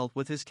same well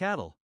with his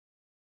cattle.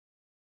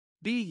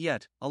 B.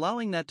 Yet,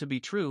 allowing that to be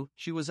true,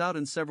 she was out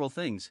in several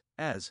things,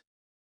 as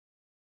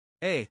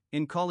A.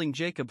 In calling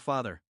Jacob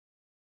father.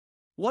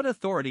 What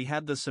authority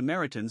had the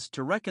Samaritans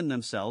to reckon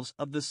themselves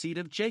of the seed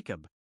of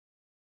Jacob?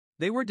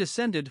 They were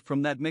descended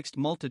from that mixed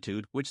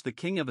multitude which the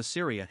king of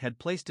Assyria had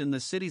placed in the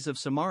cities of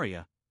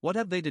Samaria. What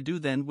have they to do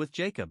then with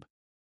Jacob?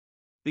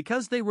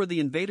 Because they were the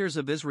invaders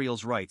of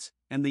Israel's rights,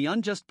 and the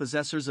unjust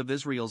possessors of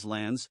Israel's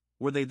lands,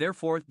 were they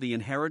therefore the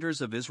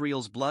inheritors of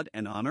Israel's blood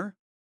and honor?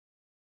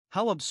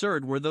 How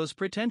absurd were those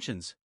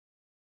pretensions!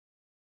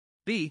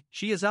 B.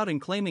 She is out in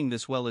claiming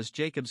this well as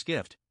Jacob's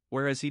gift,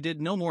 whereas he did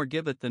no more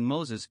give it than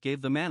Moses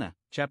gave the manna,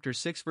 chapter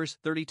 6 verse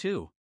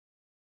 32.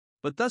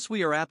 But thus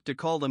we are apt to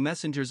call the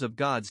messengers of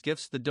God's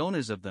gifts the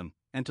donors of them,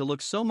 and to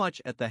look so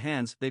much at the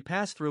hands they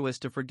pass through as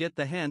to forget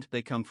the hand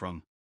they come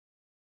from.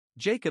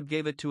 Jacob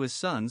gave it to his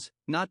sons,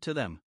 not to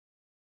them.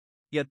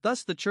 Yet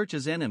thus the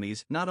church's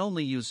enemies not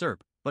only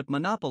usurp, but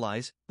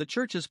monopolize, the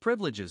church's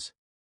privileges.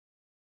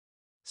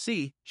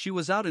 C. She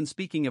was out in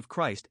speaking of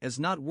Christ as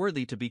not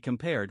worthy to be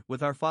compared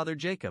with our father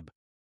Jacob.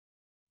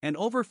 An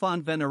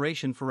overfond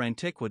veneration for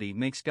antiquity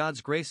makes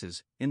God's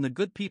graces, in the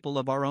good people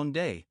of our own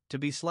day, to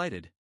be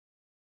slighted.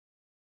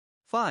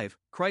 5.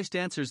 Christ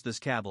answers this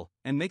cavil,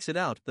 and makes it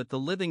out that the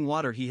living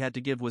water he had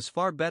to give was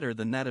far better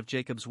than that of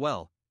Jacob's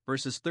well,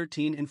 verses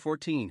 13 and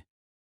 14.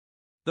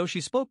 Though she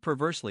spoke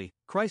perversely,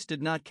 Christ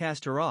did not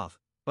cast her off,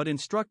 but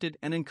instructed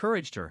and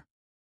encouraged her.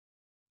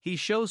 He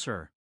shows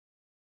her,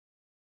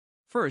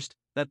 first,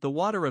 that the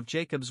water of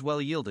Jacob's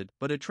well yielded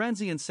but a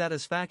transient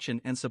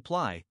satisfaction and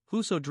supply.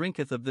 Whoso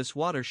drinketh of this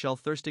water shall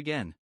thirst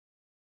again.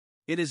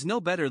 It is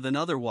no better than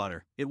other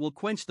water, it will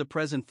quench the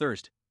present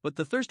thirst, but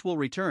the thirst will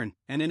return,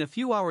 and in a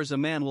few hours a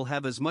man will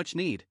have as much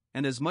need,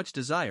 and as much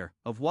desire,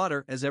 of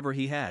water as ever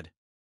he had.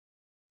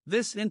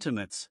 This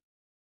intimates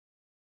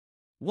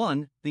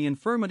 1. The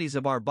infirmities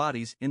of our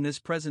bodies in this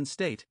present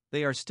state,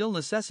 they are still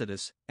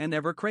necessitous, and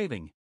ever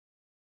craving.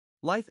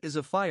 Life is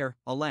a fire,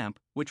 a lamp,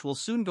 which will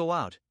soon go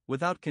out,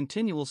 without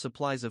continual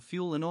supplies of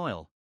fuel and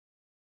oil.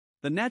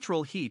 The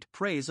natural heat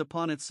preys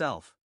upon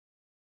itself.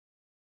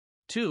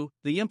 2.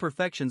 The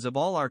imperfections of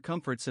all our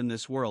comforts in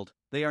this world,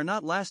 they are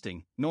not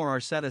lasting, nor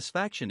our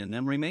satisfaction in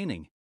them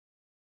remaining.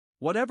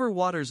 Whatever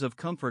waters of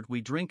comfort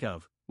we drink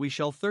of, we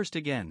shall thirst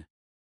again.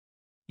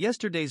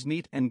 Yesterday's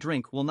meat and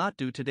drink will not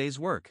do today's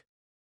work.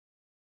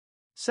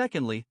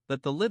 Secondly,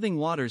 that the living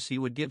waters he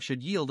would give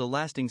should yield a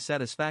lasting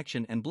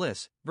satisfaction and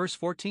bliss, verse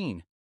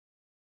 14.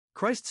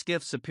 Christ's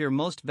gifts appear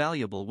most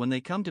valuable when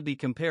they come to be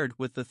compared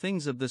with the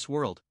things of this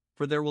world,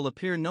 for there will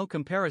appear no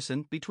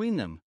comparison between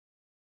them.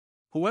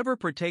 Whoever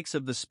partakes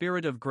of the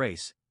Spirit of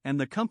grace, and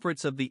the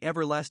comforts of the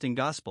everlasting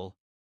gospel,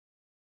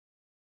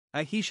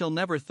 he shall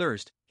never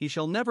thirst, he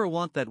shall never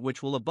want that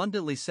which will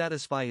abundantly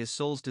satisfy his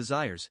soul's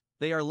desires.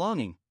 They are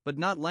longing, but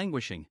not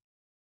languishing.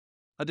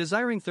 A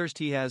desiring thirst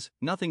he has,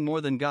 nothing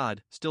more than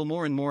God, still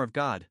more and more of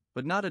God,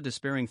 but not a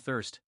despairing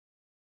thirst.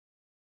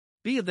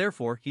 B.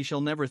 Therefore he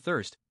shall never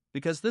thirst,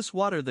 because this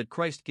water that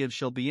Christ gives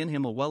shall be in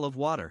him a well of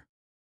water.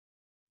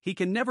 He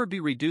can never be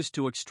reduced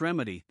to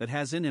extremity that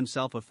has in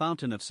himself a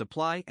fountain of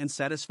supply and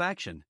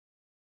satisfaction.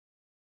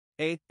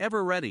 A.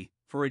 Ever ready,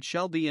 for it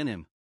shall be in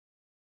him.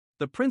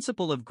 The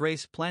principle of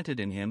grace planted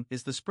in him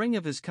is the spring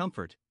of his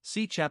comfort,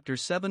 see chapter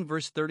 7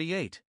 verse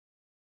 38.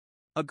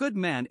 A good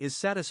man is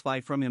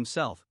satisfied from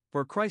himself,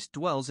 for Christ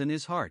dwells in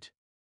his heart.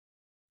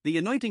 The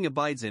anointing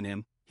abides in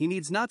him, he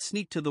needs not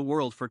sneak to the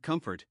world for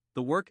comfort.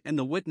 The work and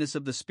the witness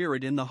of the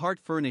Spirit in the heart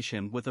furnish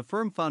him with a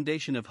firm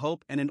foundation of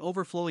hope and an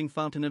overflowing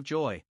fountain of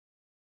joy.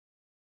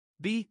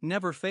 B.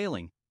 Never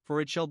failing, for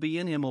it shall be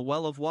in him a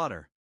well of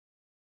water.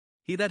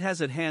 He that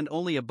has at hand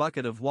only a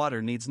bucket of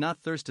water needs not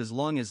thirst as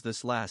long as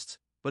this lasts,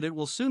 but it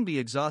will soon be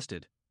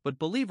exhausted. But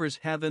believers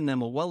have in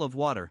them a well of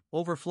water,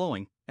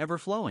 overflowing, ever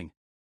flowing.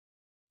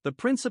 The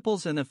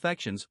principles and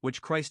affections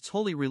which Christ's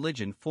holy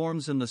religion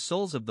forms in the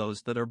souls of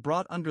those that are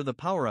brought under the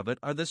power of it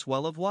are this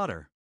well of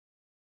water.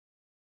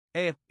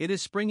 A. It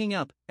is springing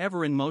up,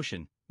 ever in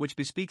motion, which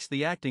bespeaks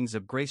the actings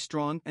of grace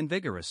strong and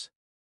vigorous.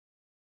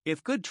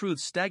 If good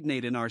truths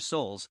stagnate in our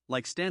souls,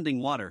 like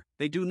standing water,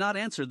 they do not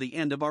answer the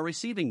end of our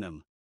receiving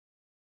them.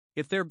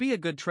 If there be a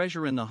good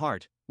treasure in the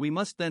heart, we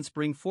must thence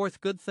bring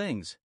forth good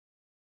things.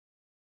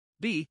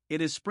 B. It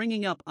is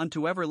springing up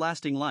unto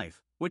everlasting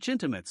life, which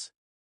intimates,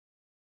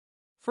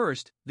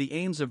 first, the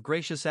aims of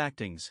gracious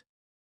actings.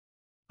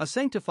 A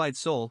sanctified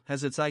soul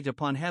has its eye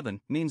upon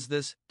heaven, means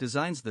this,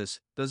 designs this,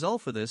 does all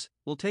for this,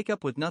 will take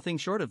up with nothing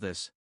short of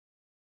this.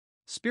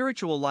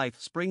 Spiritual life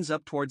springs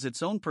up towards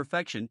its own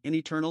perfection in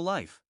eternal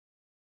life.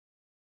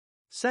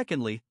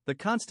 Secondly, the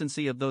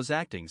constancy of those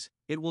actings,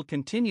 it will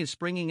continue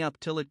springing up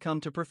till it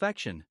come to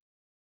perfection.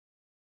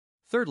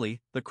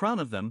 Thirdly, the crown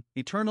of them,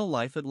 eternal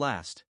life at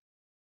last.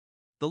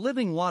 The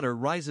living water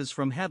rises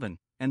from heaven,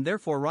 and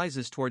therefore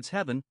rises towards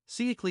heaven,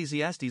 see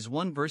Ecclesiastes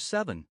 1 verse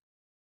 7.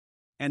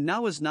 And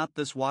now is not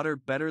this water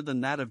better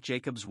than that of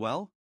Jacob's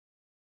well?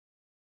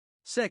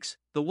 6.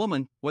 The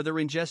woman, whether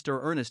in jest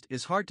or earnest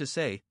is hard to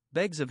say,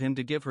 begs of him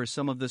to give her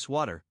some of this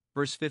water.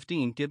 Verse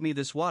 15, give me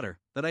this water,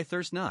 that I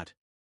thirst not.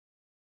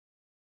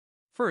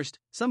 First,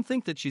 some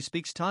think that she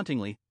speaks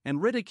tauntingly,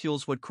 and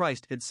ridicules what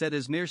Christ had said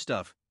as mere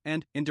stuff,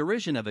 and, in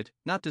derision of it,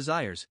 not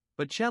desires,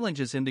 but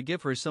challenges him to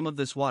give her some of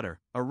this water,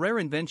 a rare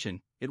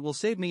invention. It will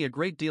save me a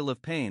great deal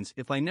of pains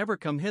if I never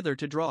come hither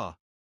to draw.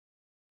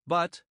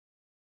 But,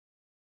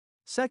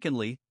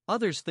 secondly,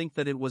 others think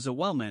that it was a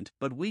well-meant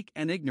but weak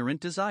and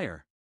ignorant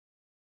desire.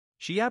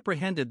 She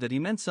apprehended that he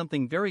meant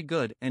something very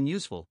good and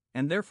useful,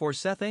 and therefore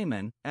saith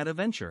Amen, at a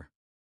venture.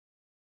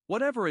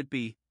 Whatever it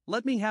be,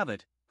 let me have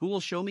it, who will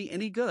show me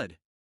any good?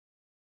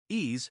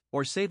 Ease,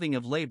 or saving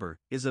of labor,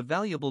 is a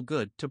valuable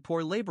good to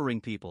poor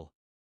laboring people.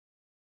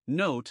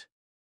 Note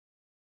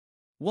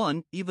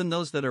 1. Even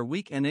those that are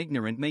weak and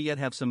ignorant may yet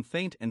have some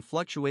faint and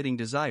fluctuating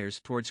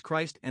desires towards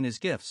Christ and his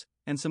gifts,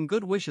 and some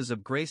good wishes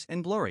of grace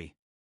and glory.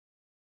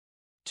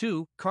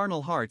 2.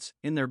 Carnal hearts,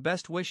 in their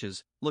best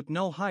wishes, look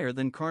no higher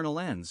than carnal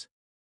ends.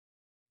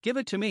 Give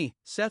it to me,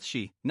 saith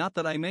she, not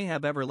that I may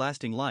have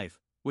everlasting life,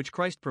 which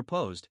Christ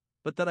proposed,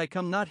 but that I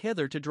come not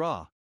hither to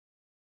draw.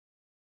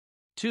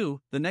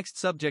 2. The next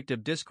subject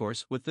of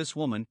discourse with this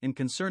woman in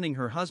concerning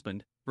her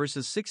husband,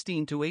 verses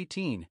 16 to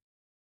 18.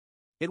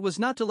 It was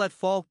not to let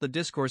fall the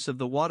discourse of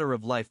the water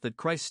of life that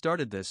Christ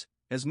started this,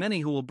 as many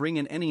who will bring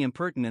in any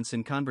impertinence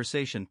in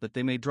conversation that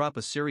they may drop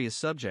a serious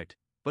subject,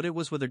 but it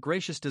was with a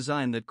gracious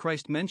design that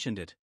Christ mentioned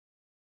it.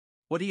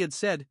 What he had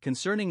said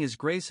concerning his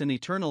grace and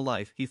eternal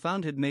life he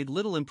found had made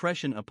little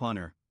impression upon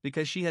her,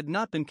 because she had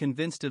not been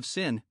convinced of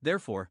sin.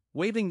 Therefore,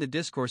 waiving the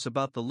discourse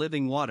about the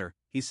living water,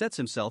 he sets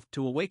himself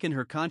to awaken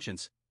her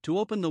conscience, to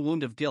open the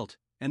wound of guilt,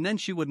 and then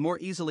she would more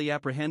easily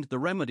apprehend the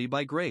remedy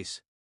by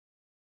grace.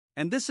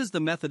 And this is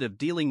the method of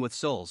dealing with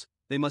souls.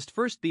 They must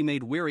first be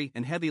made weary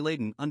and heavy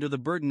laden under the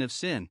burden of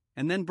sin,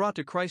 and then brought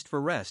to Christ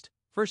for rest,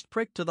 first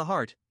pricked to the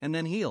heart, and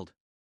then healed.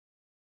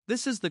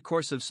 This is the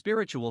course of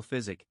spiritual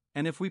physic,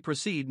 and if we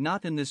proceed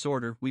not in this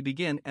order, we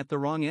begin at the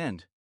wrong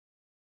end.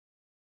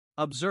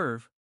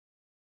 Observe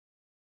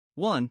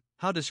 1.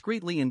 How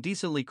discreetly and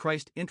decently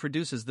Christ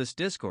introduces this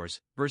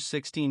discourse. Verse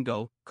 16,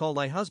 go, call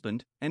thy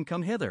husband, and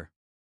come hither.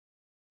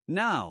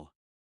 Now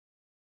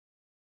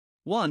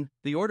 1.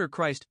 The order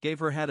Christ gave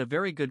her had a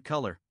very good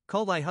color.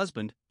 Call thy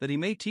husband, that he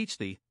may teach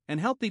thee, and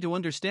help thee to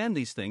understand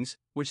these things,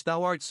 which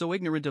thou art so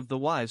ignorant of. The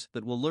wives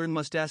that will learn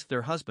must ask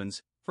their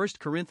husbands, 1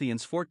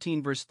 Corinthians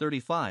 14 verse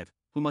 35,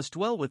 who must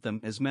dwell with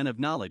them as men of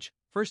knowledge,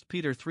 1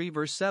 Peter 3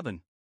 verse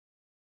 7.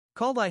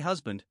 Call thy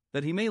husband,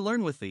 that he may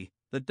learn with thee,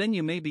 that then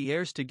you may be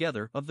heirs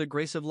together of the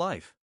grace of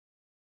life.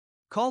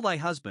 Call thy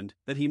husband,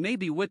 that he may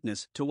be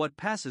witness to what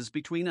passes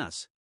between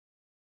us.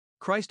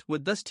 Christ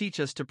would thus teach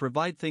us to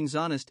provide things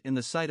honest in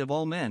the sight of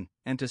all men,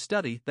 and to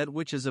study that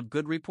which is of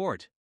good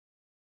report.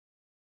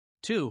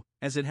 2.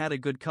 As it had a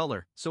good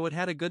color, so it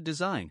had a good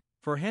design,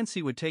 for hence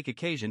he would take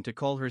occasion to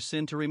call her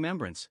sin to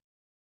remembrance.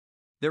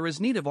 There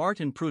is need of art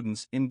and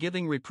prudence in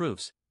giving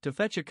reproofs, to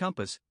fetch a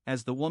compass,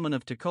 as the woman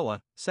of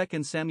Tekoa,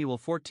 2 Samuel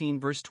 14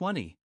 verse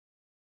 20.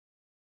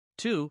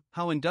 2.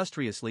 How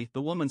industriously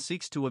the woman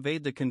seeks to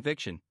evade the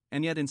conviction,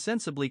 and yet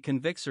insensibly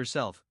convicts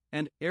herself,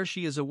 and, ere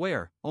she is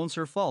aware, owns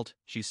her fault.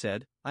 She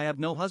said, I have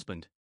no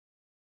husband.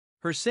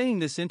 Her saying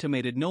this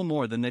intimated no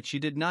more than that she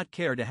did not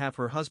care to have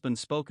her husband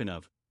spoken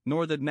of,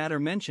 nor that matter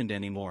mentioned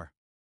any more.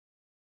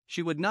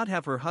 She would not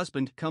have her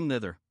husband come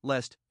thither,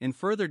 lest, in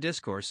further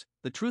discourse,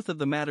 the truth of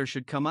the matter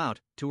should come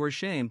out, to her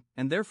shame,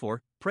 and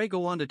therefore, pray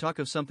go on to talk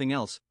of something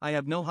else. I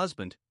have no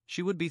husband.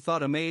 She would be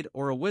thought a maid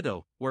or a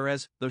widow,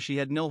 whereas, though she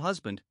had no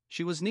husband,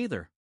 she was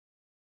neither.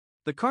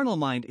 The carnal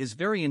mind is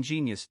very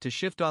ingenious to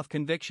shift off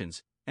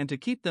convictions, and to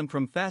keep them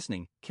from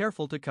fastening,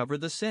 careful to cover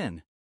the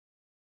sin.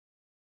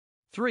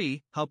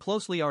 3. How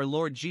closely our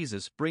Lord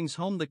Jesus brings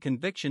home the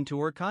conviction to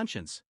her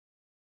conscience.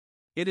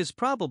 It is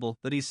probable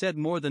that he said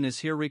more than is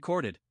here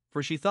recorded,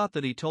 for she thought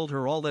that he told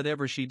her all that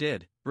ever she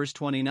did, verse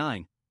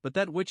 29, but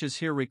that which is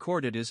here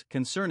recorded is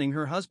concerning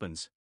her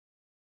husbands.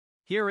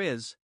 Here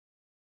is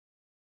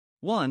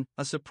 1.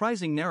 A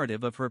surprising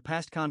narrative of her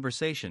past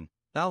conversation.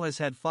 Thou hast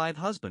had 5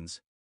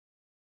 husbands.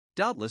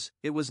 Doubtless,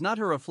 it was not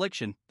her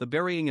affliction, the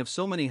burying of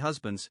so many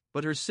husbands,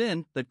 but her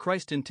sin, that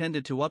Christ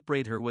intended to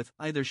upbraid her with.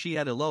 Either she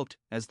had eloped,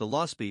 as the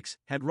law speaks,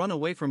 had run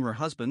away from her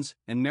husbands,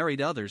 and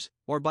married others,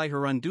 or by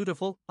her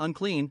undutiful,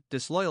 unclean,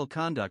 disloyal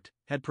conduct,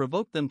 had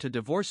provoked them to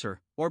divorce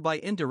her, or by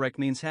indirect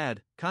means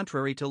had,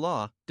 contrary to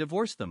law,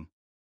 divorced them.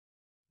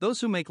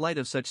 Those who make light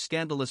of such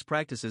scandalous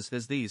practices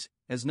as these,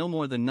 as no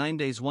more than 9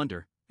 days'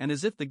 wonder, and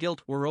as if the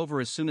guilt were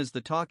over as soon as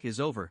the talk is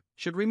over,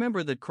 should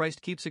remember that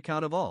Christ keeps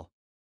account of all.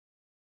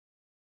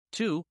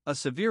 2. A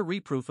severe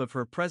reproof of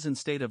her present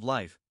state of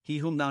life. He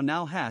whom thou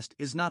now hast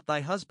is not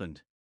thy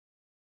husband.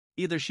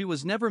 Either she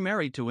was never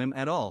married to him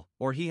at all,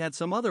 or he had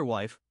some other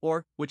wife,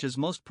 or, which is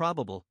most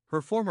probable,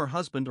 her former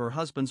husband or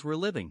husbands were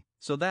living,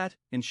 so that,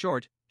 in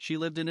short, she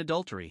lived in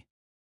adultery.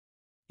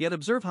 Yet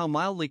observe how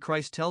mildly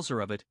Christ tells her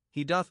of it.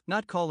 He doth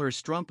not call her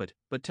strumpet,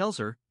 but tells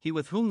her, He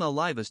with whom thou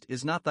livest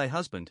is not thy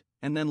husband,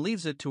 and then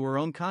leaves it to her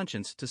own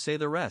conscience to say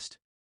the rest.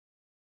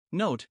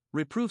 Note,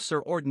 reproofs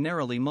are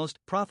ordinarily most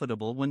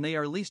profitable when they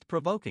are least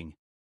provoking.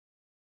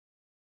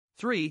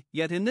 3.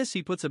 Yet in this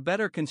he puts a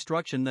better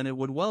construction than it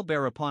would well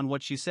bear upon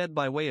what she said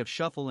by way of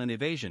shuffle and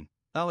evasion.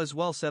 Thou as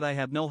well said I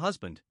have no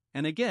husband,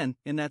 and again,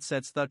 in that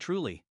saidst thou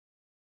truly.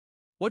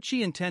 What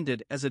she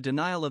intended as a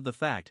denial of the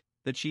fact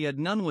that she had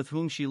none with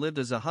whom she lived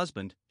as a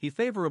husband, he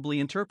favorably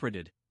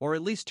interpreted, or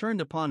at least turned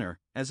upon her,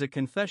 as a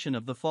confession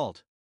of the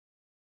fault.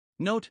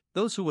 Note,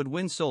 those who would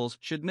win souls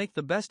should make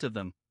the best of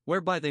them,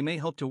 whereby they may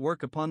hope to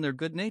work upon their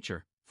good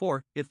nature,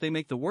 for, if they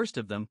make the worst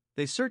of them,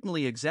 they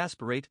certainly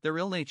exasperate their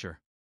ill nature.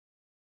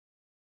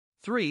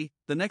 3.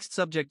 The next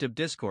subject of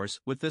discourse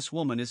with this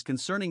woman is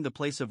concerning the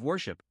place of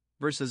worship,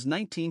 verses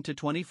 19 to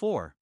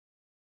 24.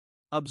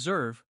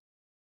 Observe.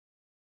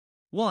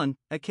 1.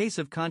 A case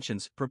of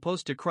conscience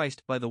proposed to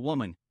Christ by the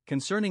woman,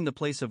 concerning the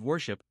place of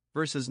worship,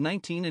 verses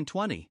 19 and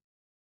 20.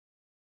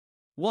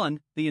 1.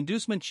 The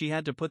inducement she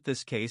had to put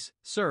this case,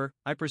 Sir,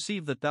 I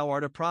perceive that thou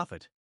art a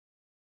prophet.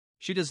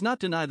 She does not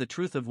deny the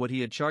truth of what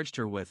he had charged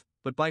her with,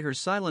 but by her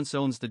silence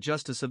owns the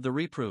justice of the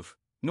reproof,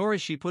 nor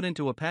is she put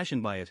into a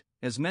passion by it,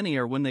 as many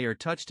are when they are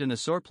touched in a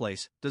sore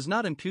place, does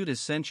not impute his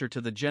censure to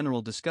the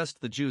general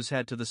disgust the Jews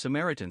had to the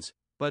Samaritans,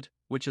 but,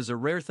 which is a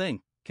rare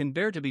thing, can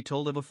bear to be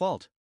told of a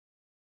fault.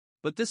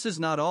 But this is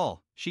not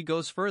all, she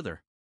goes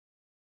further.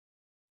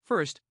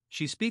 First,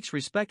 she speaks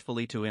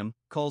respectfully to him,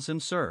 calls him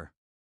Sir.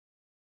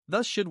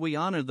 Thus should we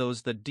honor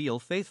those that deal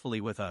faithfully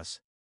with us.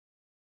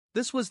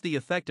 This was the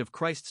effect of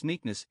Christ's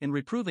meekness in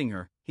reproving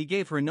her. He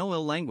gave her no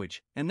ill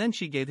language, and then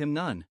she gave him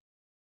none.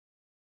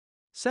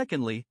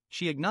 Secondly,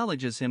 she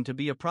acknowledges him to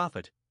be a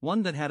prophet,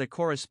 one that had a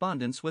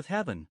correspondence with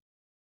heaven.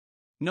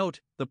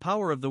 Note, the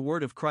power of the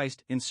word of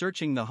Christ in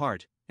searching the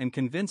heart and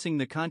convincing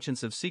the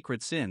conscience of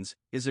secret sins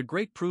is a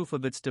great proof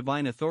of its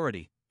divine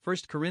authority. 1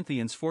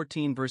 Corinthians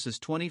 14 verses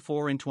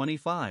 24 and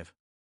 25.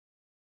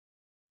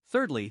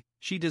 Thirdly,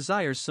 she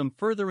desires some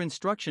further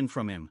instruction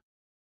from him.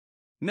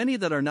 Many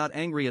that are not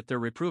angry at their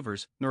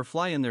reprovers, nor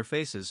fly in their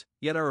faces,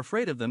 yet are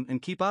afraid of them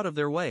and keep out of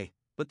their way,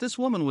 but this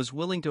woman was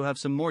willing to have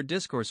some more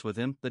discourse with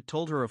him that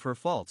told her of her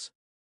faults.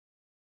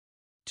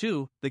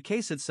 2. The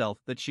case itself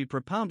that she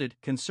propounded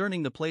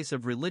concerning the place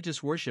of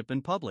religious worship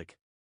in public.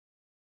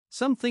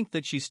 Some think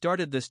that she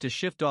started this to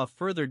shift off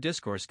further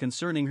discourse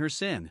concerning her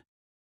sin.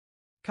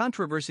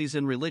 Controversies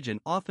in religion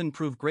often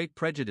prove great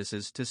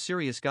prejudices to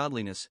serious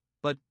godliness,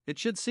 but, it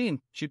should seem,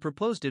 she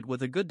proposed it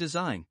with a good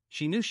design.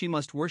 She knew she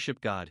must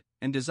worship God,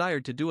 and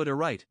desired to do it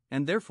aright,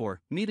 and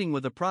therefore, meeting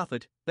with a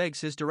prophet,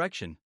 begs his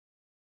direction.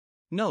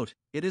 Note,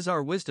 it is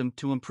our wisdom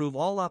to improve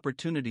all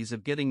opportunities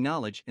of getting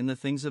knowledge in the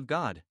things of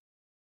God.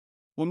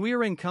 When we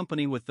are in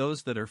company with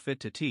those that are fit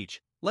to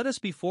teach, let us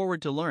be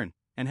forward to learn,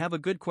 and have a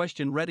good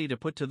question ready to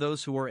put to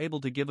those who are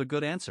able to give a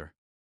good answer.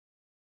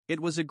 It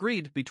was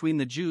agreed between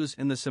the Jews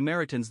and the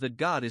Samaritans that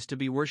God is to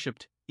be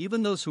worshipped.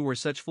 Even those who were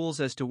such fools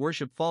as to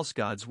worship false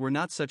gods were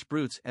not such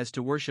brutes as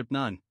to worship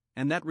none,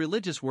 and that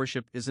religious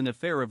worship is an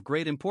affair of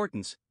great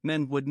importance.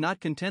 Men would not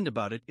contend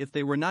about it if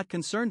they were not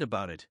concerned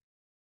about it.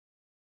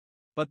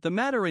 But the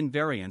matter in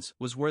variance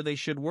was where they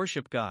should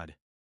worship God.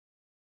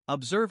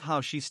 Observe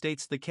how she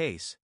states the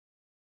case.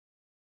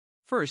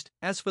 First,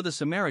 as for the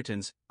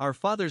Samaritans, our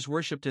fathers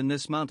worshipped in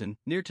this mountain,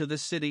 near to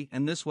this city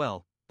and this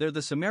well. There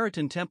the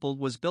Samaritan temple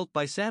was built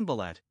by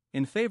Sanballat,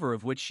 in favor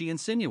of which she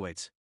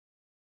insinuates.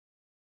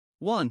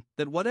 1.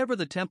 That whatever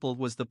the temple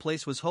was, the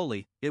place was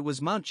holy. It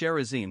was Mount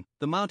Gerizim,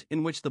 the mount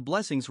in which the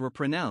blessings were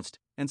pronounced,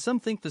 and some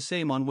think the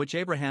same on which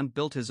Abraham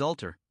built his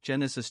altar,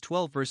 Genesis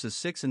 12 verses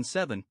 6 and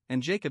 7,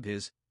 and Jacob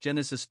his,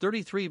 Genesis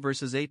 33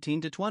 verses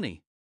 18 to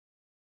 20.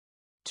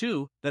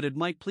 2. That it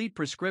might plead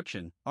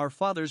prescription, our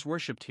fathers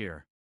worshipped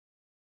here.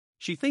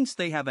 She thinks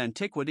they have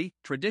antiquity,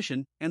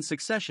 tradition, and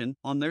succession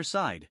on their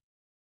side.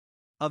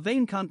 A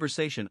vain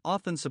conversation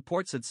often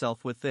supports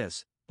itself with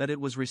this, that it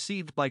was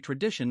received by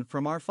tradition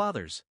from our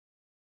fathers.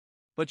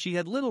 But she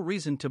had little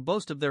reason to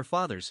boast of their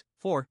fathers,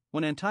 for,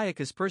 when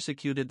Antiochus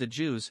persecuted the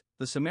Jews,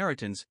 the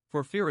Samaritans,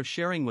 for fear of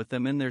sharing with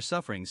them in their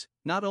sufferings,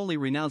 not only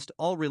renounced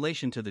all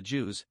relation to the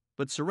Jews,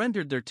 but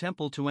surrendered their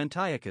temple to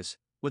Antiochus,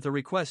 with a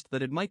request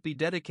that it might be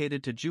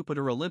dedicated to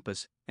Jupiter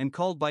Olympus, and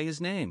called by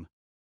his name.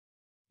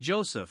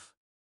 Joseph.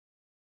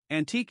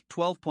 Antique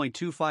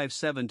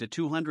 12.257 to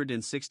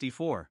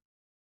 264.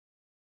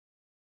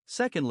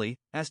 Secondly,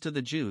 as to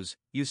the Jews,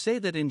 you say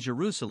that in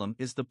Jerusalem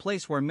is the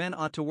place where men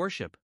ought to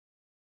worship.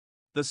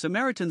 The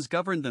Samaritans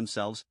governed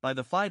themselves by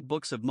the 5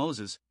 books of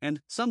Moses,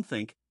 and, some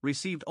think,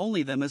 received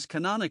only them as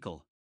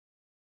canonical.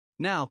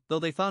 Now, though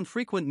they found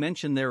frequent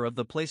mention there of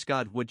the place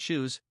God would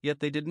choose, yet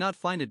they did not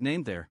find it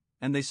named there,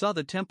 and they saw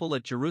the temple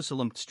at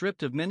Jerusalem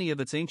stripped of many of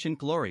its ancient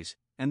glories,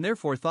 and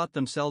therefore thought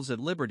themselves at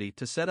liberty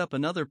to set up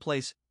another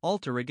place,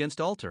 altar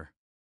against altar.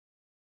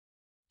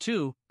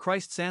 2.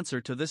 Christ's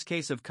answer to this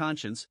case of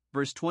conscience,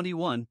 verse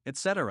 21,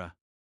 etc.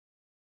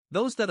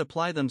 Those that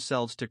apply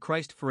themselves to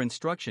Christ for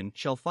instruction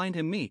shall find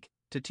him meek,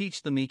 to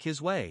teach the meek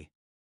his way.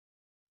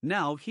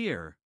 Now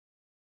here.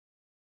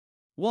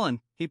 1.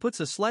 He puts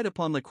a slight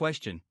upon the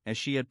question, as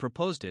she had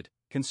proposed it,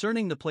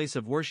 concerning the place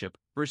of worship,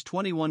 verse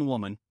 21.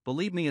 Woman,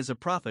 believe me as a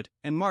prophet,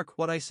 and mark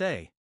what I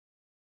say.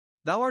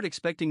 Thou art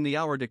expecting the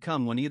hour to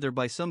come when either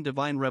by some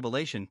divine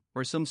revelation,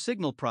 or some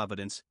signal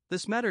providence,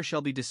 this matter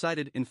shall be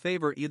decided in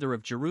favor either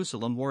of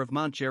Jerusalem or of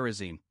Mount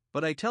Gerizim.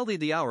 But I tell thee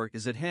the hour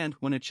is at hand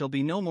when it shall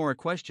be no more a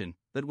question,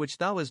 that which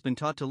thou hast been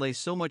taught to lay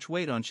so much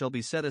weight on shall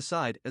be set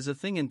aside as a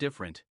thing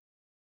indifferent.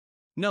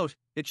 Note,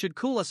 it should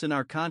cool us in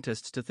our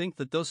contests to think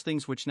that those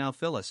things which now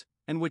fill us,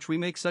 and which we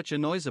make such a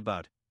noise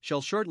about,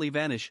 shall shortly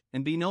vanish,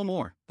 and be no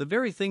more. The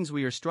very things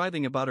we are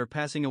striving about are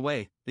passing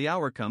away. The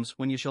hour comes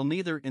when ye shall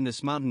neither in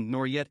this mountain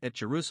nor yet at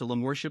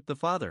Jerusalem worship the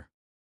Father.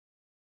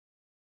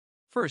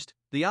 First,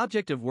 the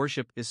object of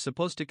worship is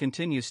supposed to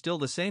continue still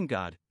the same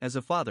God, as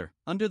a Father.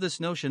 Under this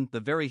notion, the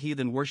very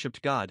heathen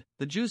worshipped God,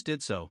 the Jews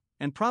did so,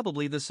 and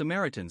probably the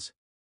Samaritans.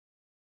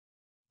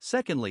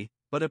 Secondly,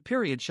 but a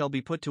period shall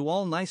be put to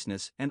all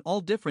niceness and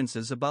all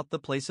differences about the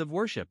place of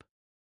worship.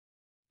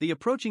 The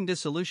approaching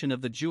dissolution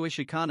of the Jewish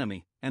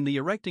economy, and the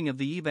erecting of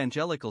the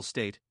evangelical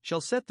state,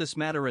 shall set this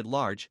matter at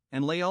large,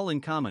 and lay all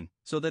in common,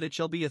 so that it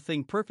shall be a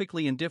thing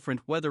perfectly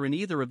indifferent whether in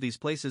either of these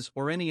places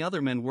or any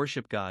other men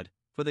worship God,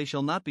 for they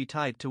shall not be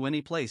tied to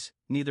any place,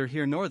 neither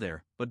here nor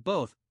there, but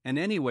both, and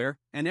anywhere,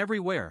 and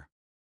everywhere.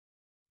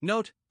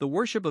 Note, the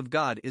worship of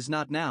God is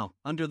not now,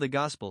 under the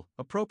gospel,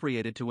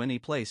 appropriated to any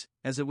place,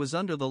 as it was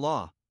under the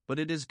law, but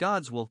it is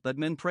God's will that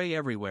men pray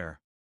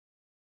everywhere.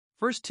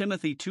 1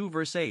 Timothy 2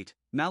 verse 8,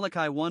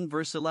 Malachi 1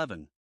 verse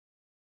 11.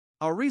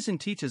 Our reason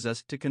teaches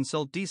us to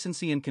consult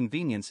decency and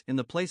convenience in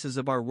the places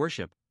of our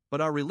worship, but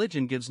our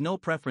religion gives no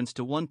preference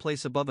to one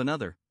place above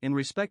another, in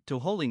respect to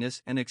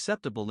holiness and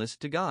acceptableness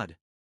to God.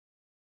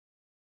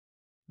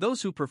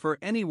 Those who prefer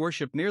any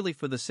worship merely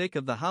for the sake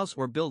of the house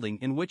or building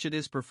in which it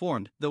is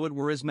performed, though it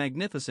were as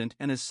magnificent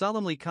and as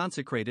solemnly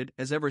consecrated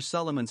as ever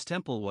Solomon's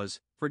temple was,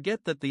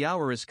 forget that the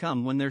hour is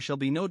come when there shall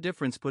be no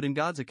difference put in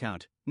God's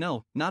account,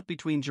 no, not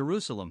between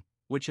Jerusalem,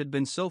 which had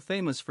been so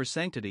famous for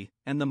sanctity,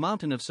 and the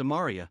mountain of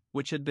Samaria,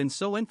 which had been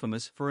so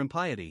infamous for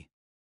impiety.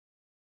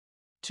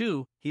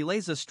 2. He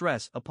lays a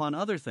stress upon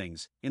other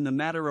things, in the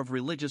matter of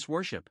religious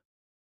worship.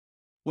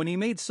 When he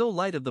made so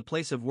light of the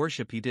place of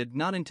worship, he did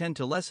not intend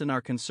to lessen our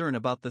concern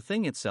about the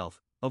thing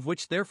itself, of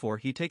which therefore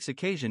he takes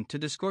occasion to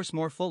discourse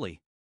more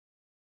fully.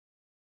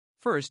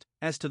 First,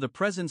 as to the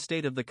present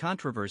state of the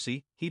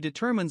controversy, he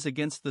determines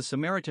against the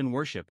Samaritan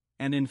worship,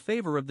 and in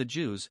favor of the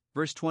Jews,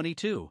 verse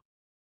 22.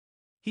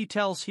 He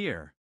tells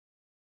here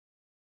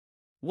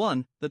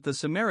 1. That the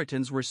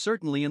Samaritans were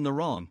certainly in the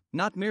wrong,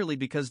 not merely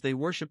because they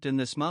worshipped in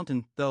this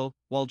mountain, though,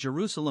 while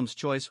Jerusalem's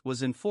choice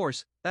was in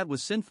force, that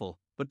was sinful,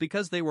 but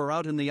because they were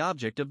out in the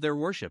object of their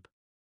worship.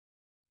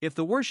 If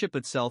the worship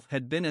itself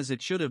had been as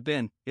it should have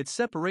been, its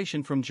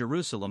separation from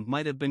Jerusalem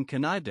might have been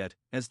connived at,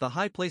 as the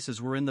high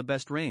places were in the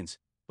best reigns.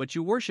 But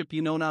you worship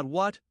you know not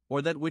what,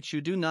 or that which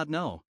you do not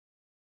know.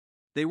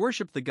 They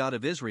worshipped the God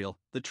of Israel,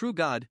 the true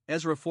God,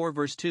 Ezra 4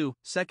 verse 2,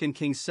 2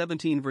 Kings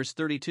 17 verse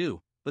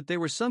 32, but they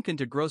were sunk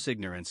into gross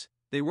ignorance.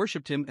 They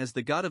worshipped him as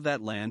the God of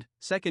that land,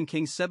 2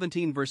 Kings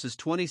 17 verses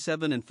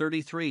 27 and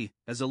 33,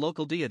 as a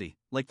local deity,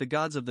 like the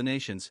gods of the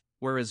nations,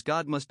 whereas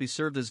God must be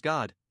served as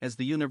God, as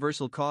the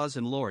universal cause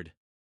and Lord.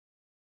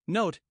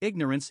 Note,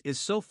 ignorance is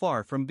so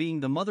far from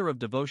being the mother of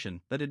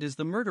devotion that it is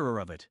the murderer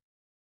of it.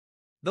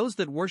 Those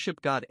that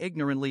worship God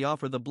ignorantly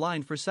offer the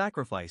blind for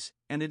sacrifice,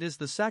 and it is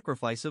the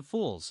sacrifice of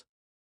fools.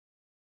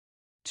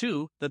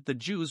 2. That the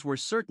Jews were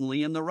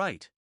certainly in the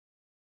right.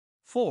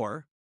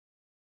 4.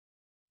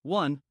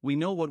 1. We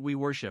know what we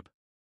worship.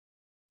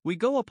 We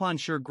go upon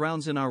sure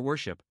grounds in our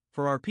worship,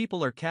 for our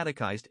people are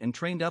catechized and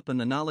trained up in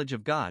the knowledge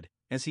of God,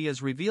 as he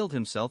has revealed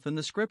himself in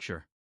the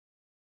Scripture.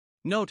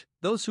 Note,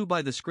 those who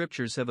by the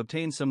Scriptures have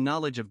obtained some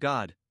knowledge of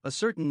God, a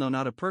certain though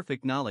not a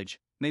perfect knowledge,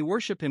 may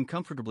worship him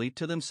comfortably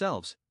to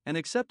themselves, and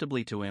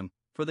acceptably to him,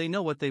 for they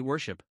know what they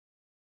worship.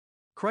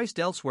 Christ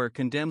elsewhere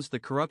condemns the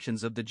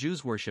corruptions of the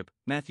Jews' worship,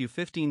 Matthew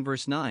 15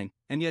 verse 9,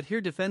 and yet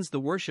here defends the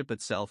worship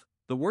itself.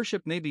 The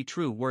worship may be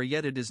true where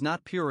yet it is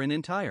not pure and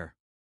entire.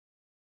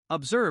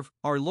 Observe,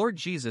 our Lord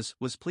Jesus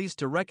was pleased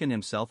to reckon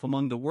himself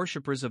among the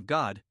worshippers of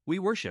God, we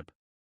worship.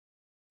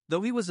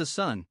 Though he was a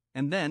son,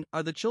 and then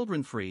are the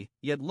children free,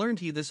 yet learned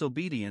he this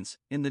obedience,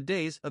 in the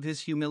days of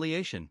his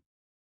humiliation.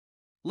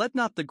 Let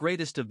not the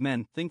greatest of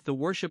men think the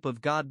worship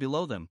of God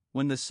below them,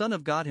 when the Son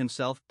of God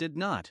himself did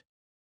not.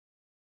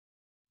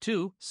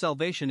 2.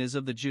 Salvation is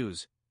of the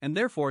Jews, and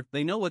therefore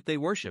they know what they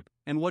worship,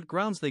 and what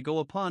grounds they go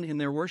upon in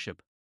their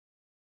worship.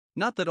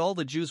 Not that all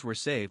the Jews were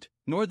saved,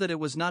 nor that it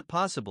was not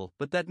possible,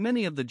 but that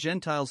many of the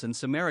Gentiles and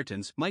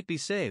Samaritans might be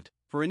saved,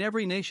 for in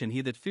every nation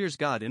he that fears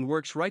God and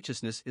works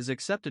righteousness is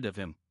accepted of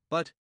him.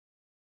 But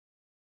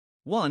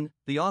 1.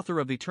 The author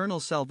of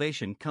eternal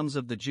salvation comes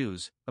of the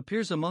Jews,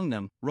 appears among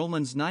them,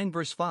 Romans 9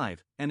 verse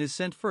 5, and is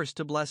sent first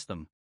to bless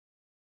them.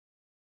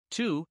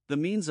 2. The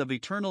means of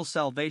eternal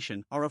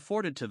salvation are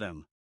afforded to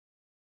them.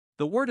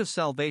 The word of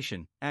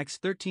salvation, Acts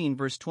 13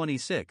 verse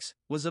 26,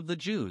 was of the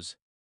Jews.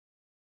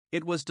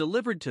 It was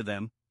delivered to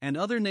them, and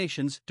other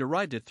nations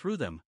derived it through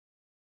them.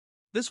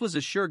 This was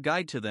a sure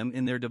guide to them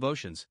in their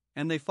devotions,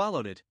 and they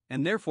followed it,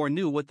 and therefore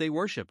knew what they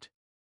worshipped.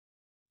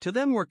 To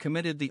them were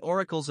committed the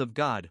oracles of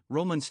God,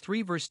 Romans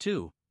 3 verse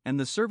 2, and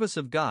the service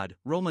of God,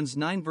 Romans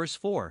 9 verse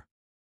 4.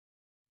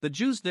 The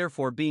Jews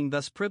therefore being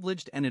thus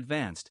privileged and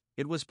advanced,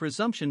 it was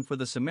presumption for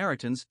the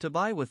Samaritans to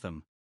vie with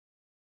them.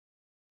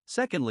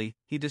 Secondly,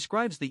 he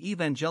describes the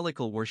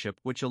evangelical worship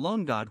which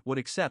alone God would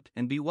accept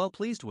and be well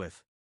pleased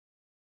with.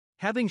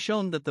 Having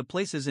shown that the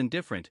place is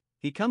indifferent,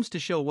 he comes to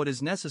show what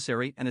is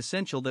necessary and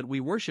essential, that we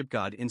worship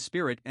God in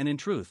spirit and in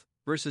truth,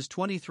 verses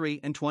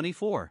 23 and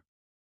 24.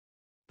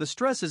 The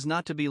stress is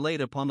not to be laid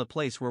upon the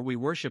place where we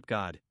worship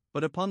God,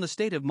 but upon the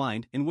state of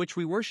mind in which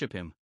we worship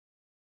Him.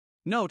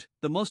 Note,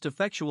 the most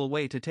effectual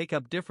way to take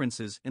up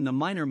differences in the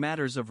minor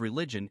matters of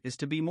religion is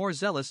to be more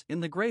zealous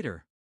in the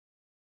greater.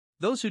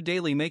 Those who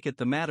daily make it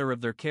the matter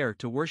of their care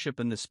to worship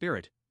in the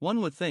Spirit,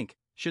 one would think,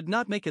 should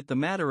not make it the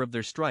matter of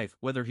their strife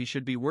whether He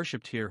should be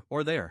worshipped here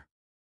or there.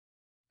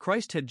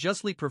 Christ had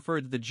justly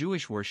preferred the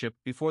Jewish worship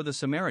before the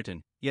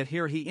Samaritan, yet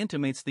here he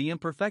intimates the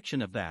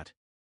imperfection of that.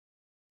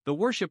 The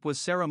worship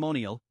was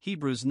ceremonial,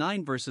 Hebrews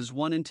 9 verses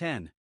 1 and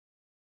 10.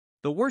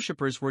 The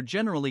worshippers were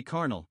generally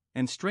carnal,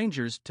 and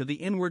strangers to the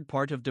inward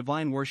part of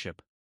divine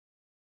worship.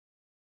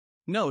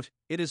 Note,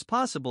 it is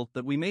possible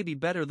that we may be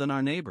better than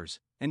our neighbors,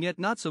 and yet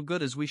not so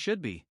good as we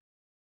should be.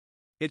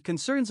 It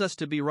concerns us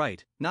to be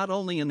right, not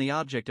only in the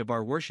object of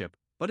our worship,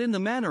 but in the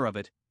manner of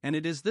it, and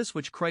it is this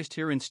which Christ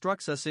here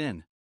instructs us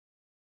in.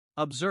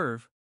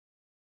 Observe.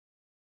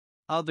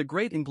 The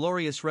great and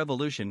glorious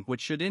revolution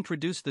which should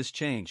introduce this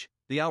change,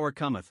 the hour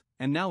cometh,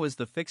 and now is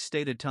the fixed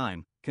stated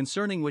time,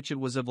 concerning which it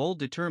was of old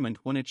determined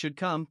when it should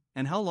come,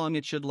 and how long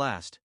it should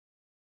last.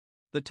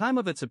 The time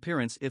of its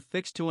appearance if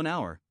fixed to an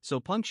hour, so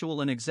punctual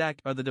and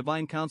exact are the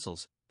divine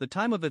counsels, the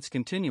time of its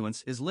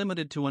continuance is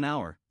limited to an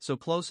hour, so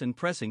close and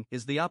pressing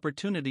is the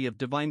opportunity of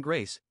divine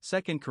grace,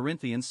 2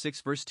 Corinthians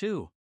 6 verse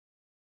 2.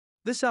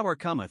 This hour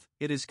cometh,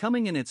 it is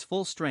coming in its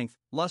full strength,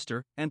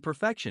 luster, and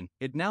perfection,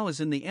 it now is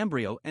in the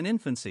embryo and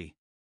infancy.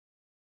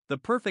 The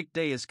perfect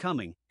day is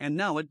coming, and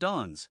now it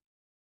dawns.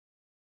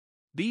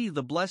 B.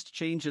 The blessed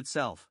change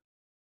itself.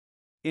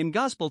 In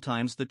gospel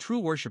times the true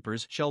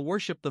worshippers shall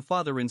worship the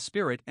Father in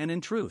spirit and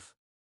in truth.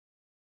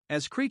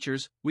 As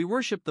creatures, we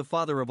worship the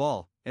Father of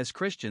all; as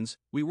Christians,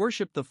 we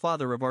worship the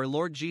Father of our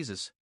Lord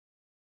Jesus.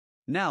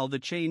 Now the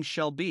change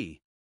shall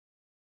be.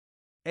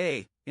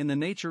 A. In the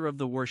nature of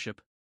the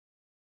worship.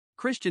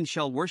 Christians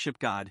shall worship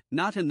God,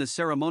 not in the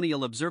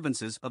ceremonial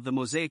observances of the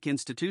Mosaic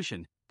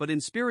institution, but in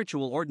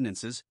spiritual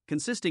ordinances,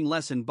 consisting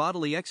less in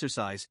bodily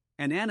exercise,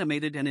 and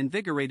animated and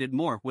invigorated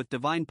more with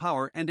divine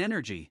power and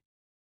energy.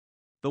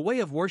 The way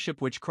of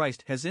worship which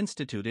Christ has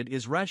instituted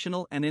is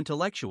rational and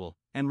intellectual,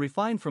 and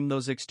refined from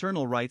those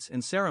external rites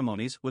and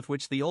ceremonies with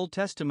which the Old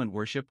Testament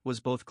worship was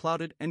both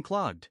clouded and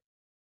clogged.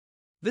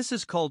 This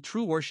is called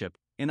true worship,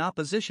 in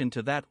opposition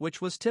to that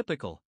which was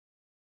typical.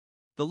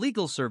 The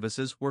legal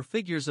services were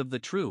figures of the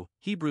true,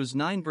 Hebrews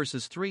 9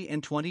 verses 3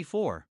 and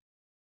 24.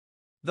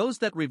 Those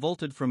that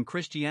revolted from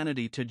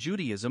Christianity to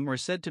Judaism are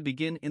said to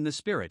begin in the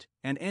spirit,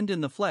 and end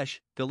in the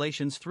flesh,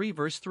 Galatians 3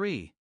 verse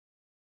 3.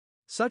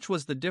 Such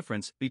was the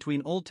difference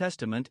between Old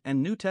Testament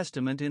and New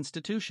Testament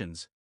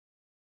institutions.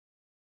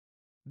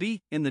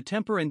 B. In the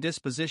temper and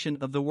disposition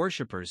of the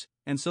worshippers,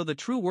 and so the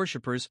true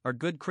worshippers are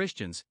good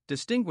Christians,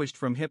 distinguished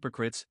from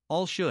hypocrites,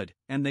 all should,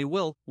 and they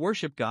will,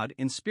 worship God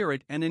in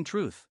spirit and in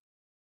truth.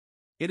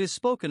 It is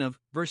spoken of,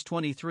 verse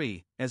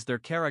 23, as their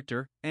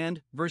character,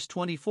 and, verse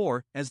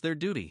 24, as their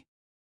duty.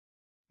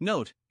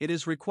 Note, it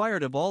is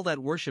required of all that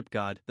worship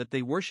God that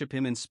they worship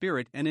Him in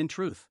spirit and in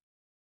truth.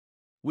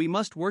 We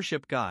must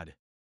worship God.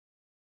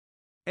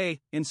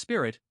 A. In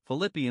spirit,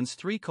 Philippians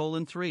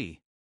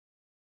 3:3.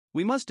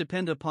 We must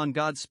depend upon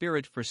God's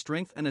Spirit for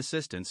strength and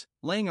assistance,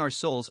 laying our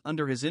souls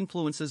under His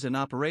influences and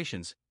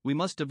operations. We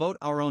must devote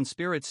our own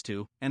spirits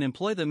to, and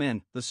employ them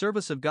in, the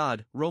service of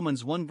God,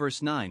 Romans 1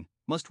 verse 9,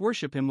 must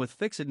worship Him with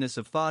fixedness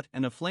of thought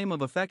and a flame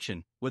of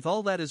affection, with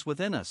all that is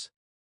within us.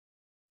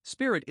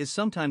 Spirit is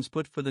sometimes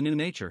put for the new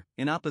nature,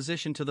 in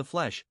opposition to the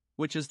flesh,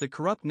 which is the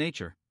corrupt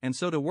nature, and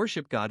so to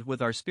worship God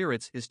with our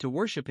spirits is to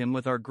worship Him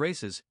with our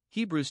graces,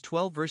 Hebrews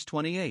 12 verse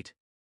 28.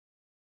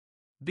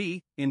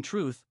 B. In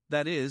truth,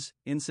 that is,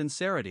 in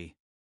sincerity.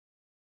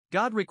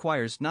 God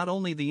requires not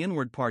only the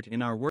inward part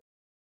in our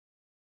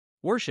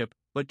worship,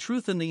 but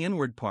truth in the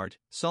inward part,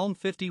 Psalm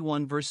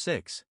 51 verse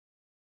 6.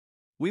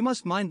 We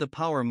must mind the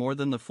power more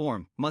than the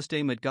form, must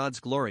aim at God's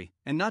glory,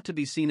 and not to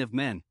be seen of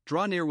men,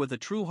 draw near with a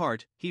true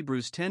heart,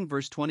 Hebrews 10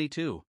 verse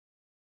 22.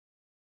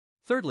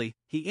 Thirdly,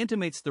 he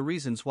intimates the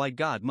reasons why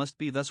God must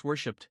be thus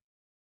worshipped.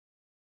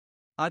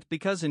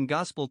 Because in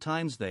gospel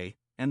times they,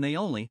 and they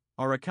only,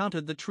 are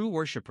accounted the true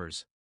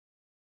worshippers.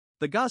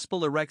 The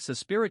gospel erects a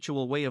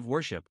spiritual way of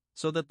worship,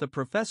 so that the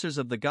professors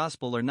of the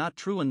gospel are not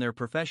true in their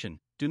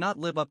profession, do not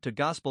live up to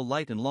gospel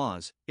light and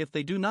laws, if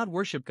they do not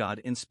worship God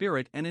in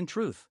spirit and in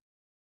truth.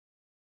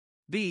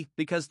 B.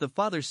 Because the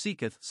Father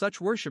seeketh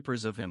such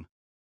worshippers of him.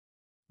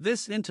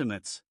 This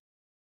intimates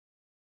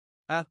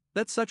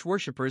that such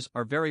worshippers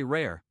are very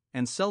rare,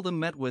 and seldom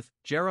met with.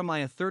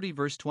 Jeremiah 30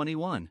 verse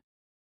 21.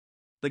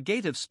 The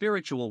gate of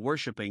spiritual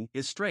worshipping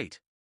is strait.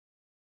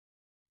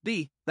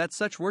 B. That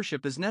such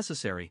worship is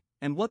necessary,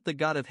 and what the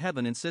God of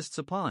heaven insists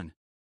upon.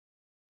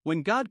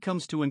 When God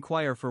comes to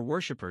inquire for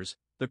worshippers,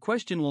 the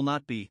question will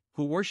not be,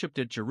 who worshipped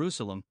at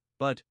Jerusalem,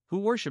 but, who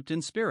worshipped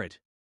in spirit.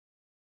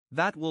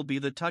 That will be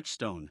the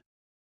touchstone.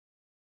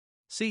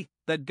 C.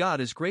 That God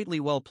is greatly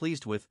well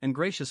pleased with and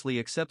graciously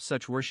accepts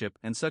such worship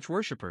and such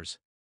worshippers.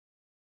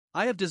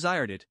 I have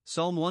desired it,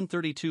 Psalm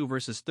 132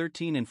 verses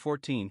 13 and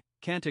 14,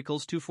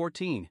 Canticles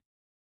 2:14.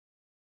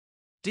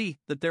 D.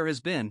 That there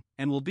has been,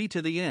 and will be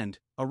to the end,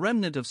 a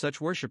remnant of such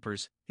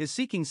worshippers. His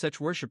seeking such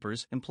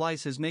worshippers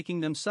implies his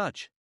making them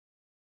such.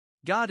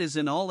 God is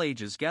in all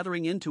ages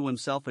gathering into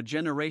himself a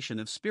generation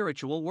of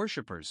spiritual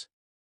worshippers.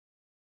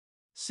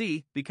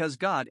 C. Because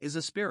God is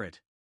a spirit.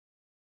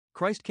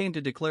 Christ came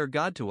to declare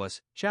God to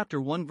us, chapter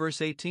 1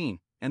 verse 18,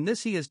 and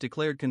this he has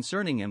declared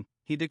concerning him.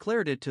 He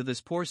declared it to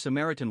this poor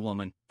Samaritan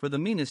woman, for the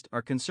meanest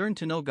are concerned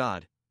to know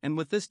God, and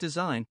with this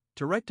design,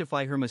 to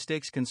rectify her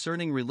mistakes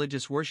concerning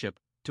religious worship,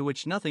 to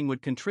which nothing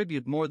would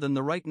contribute more than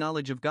the right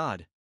knowledge of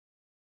God.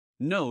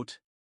 Note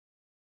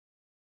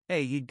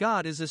A.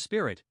 God is a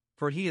spirit,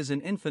 for he is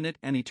an infinite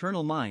and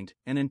eternal mind,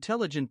 an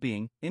intelligent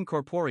being,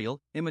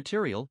 incorporeal,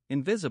 immaterial,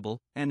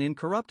 invisible, and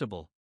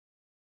incorruptible.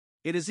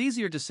 It is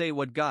easier to say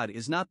what God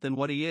is not than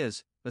what he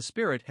is. A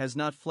spirit has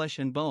not flesh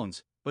and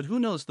bones, but who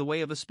knows the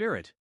way of a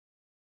spirit?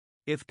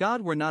 If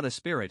God were not a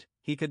spirit,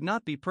 he could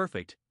not be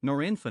perfect,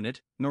 nor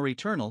infinite, nor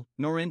eternal,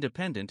 nor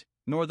independent,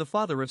 nor the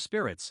Father of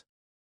spirits.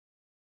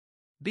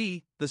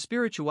 B. The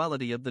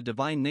spirituality of the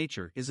divine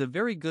nature is a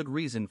very good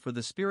reason for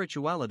the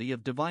spirituality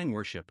of divine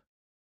worship.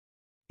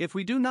 If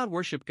we do not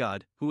worship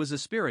God, who is a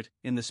spirit,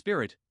 in the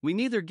spirit, we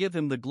neither give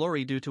him the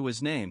glory due to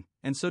his name,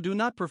 and so do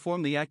not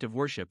perform the act of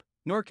worship,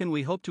 nor can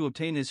we hope to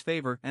obtain his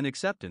favor and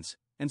acceptance,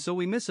 and so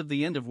we miss of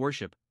the end of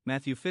worship.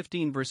 Matthew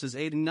 15 verses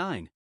 8 and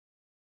 9.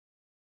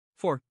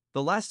 4.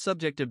 The last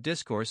subject of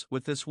discourse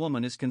with this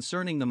woman is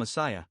concerning the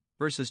Messiah,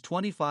 verses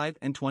 25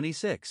 and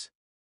 26.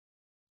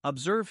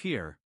 Observe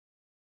here.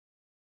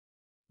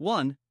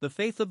 1. The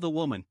faith of the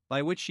woman,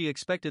 by which she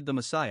expected the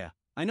Messiah.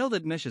 I know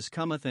that Messiah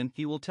cometh and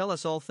he will tell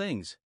us all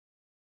things.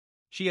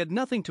 She had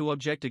nothing to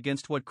object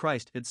against what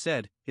Christ had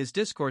said. His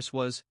discourse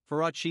was,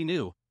 for aught she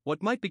knew,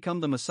 what might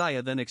become the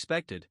Messiah then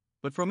expected,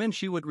 but from him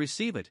she would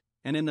receive it,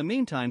 and in the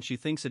meantime she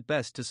thinks it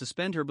best to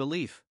suspend her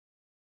belief.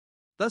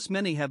 Thus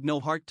many have no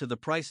heart to the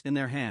price in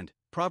their hand,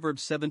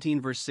 Proverbs 17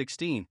 verse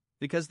 16,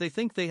 because they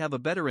think they have a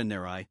better in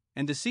their eye,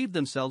 and deceive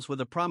themselves with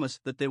a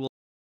promise that they will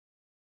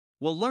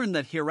learn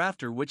that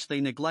hereafter which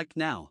they neglect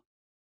now.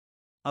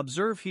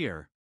 Observe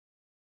here.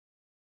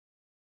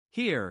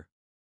 Here.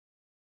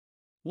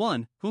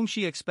 1. Whom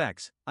she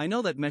expects. I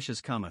know that Messiah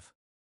cometh.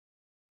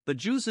 The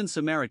Jews and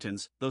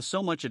Samaritans, though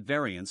so much at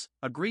variance,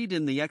 agreed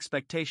in the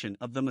expectation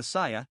of the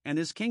Messiah and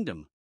his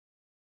kingdom.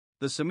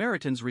 The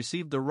Samaritans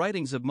received the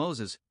writings of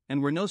Moses,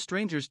 and were no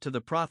strangers to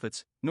the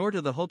prophets, nor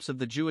to the hopes of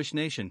the Jewish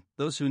nation.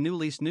 Those who knew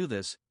least knew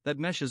this, that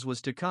Messiah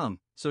was to come,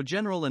 so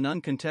general and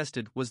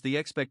uncontested was the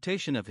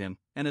expectation of him,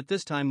 and at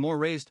this time more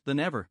raised than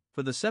ever,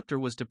 for the scepter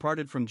was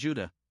departed from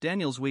Judah.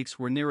 Daniel's weeks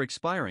were near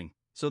expiring,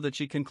 so that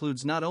she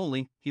concludes not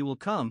only, he will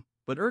come,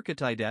 but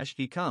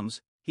he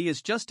comes, he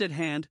is just at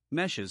hand,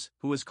 Messiah,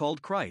 who is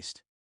called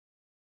Christ.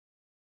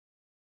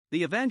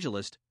 The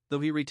evangelist,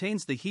 though he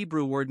retains the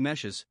Hebrew word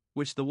Messiah,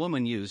 which the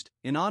woman used,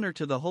 in honor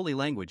to the holy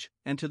language,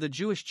 and to the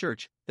Jewish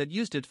church, that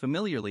used it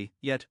familiarly,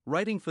 yet,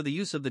 writing for the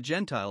use of the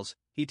Gentiles,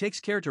 he takes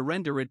care to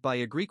render it by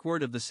a Greek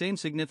word of the same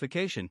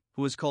signification,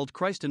 who is called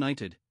Christ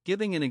anointed,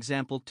 giving an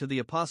example to the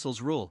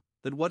apostles' rule,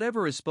 that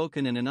whatever is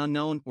spoken in an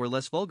unknown or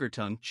less vulgar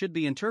tongue should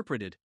be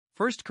interpreted.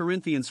 1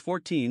 Corinthians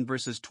 14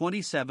 verses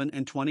 27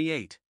 and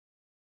 28.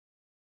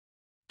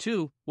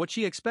 2. What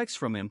she expects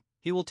from him.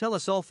 He will tell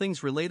us all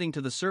things relating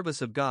to the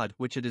service of God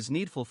which it is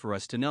needful for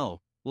us to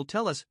know, will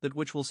tell us that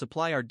which will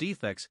supply our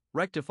defects,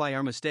 rectify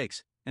our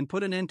mistakes, and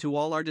put an end to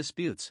all our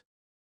disputes.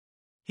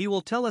 He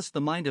will tell us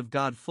the mind of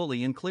God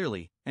fully and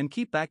clearly, and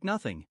keep back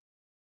nothing.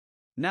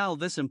 Now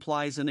this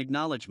implies an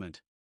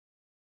acknowledgement.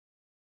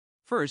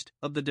 First,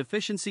 of the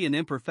deficiency and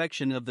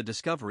imperfection of the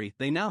discovery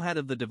they now had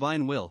of the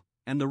divine will,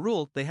 and the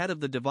rule they had of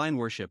the divine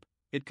worship.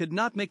 It could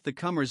not make the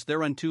comers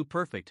thereunto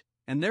perfect,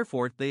 and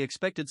therefore they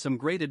expected some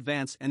great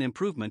advance and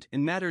improvement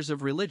in matters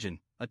of religion,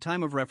 a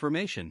time of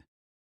reformation.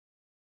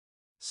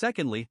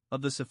 Secondly,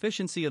 of the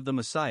sufficiency of the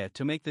Messiah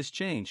to make this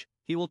change.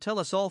 He will tell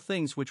us all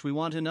things which we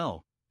want to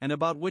know, and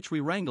about which we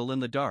wrangle in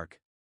the dark.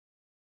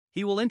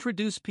 He will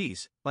introduce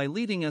peace, by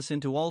leading us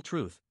into all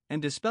truth,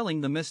 and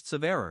dispelling the mists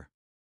of error.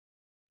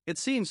 It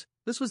seems,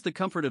 this was the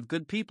comfort of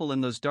good people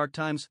in those dark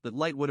times, that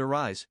light would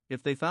arise,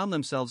 if they found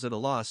themselves at a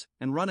loss,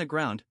 and run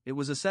aground. It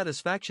was a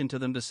satisfaction to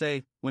them to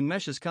say, when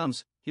Messiah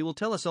comes, he will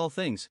tell us all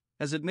things,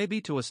 as it may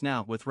be to us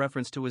now with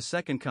reference to his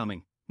second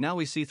coming. Now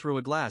we see through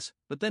a glass,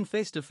 but then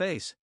face to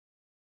face.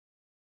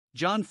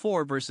 John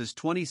 4 verses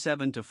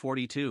 27 to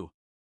 42.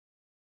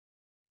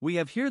 We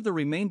have here the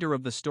remainder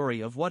of the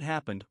story of what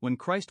happened when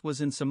Christ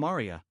was in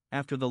Samaria,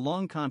 after the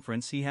long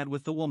conference he had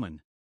with the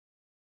woman.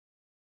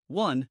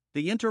 1.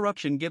 The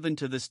interruption given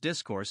to this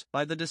discourse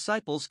by the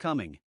disciples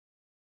coming.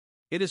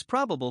 It is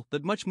probable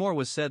that much more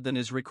was said than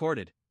is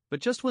recorded, but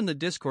just when the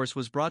discourse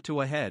was brought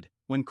to a head,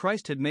 when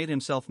Christ had made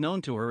himself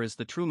known to her as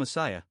the true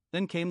Messiah,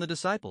 then came the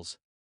disciples.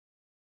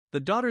 The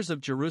daughters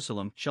of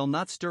Jerusalem shall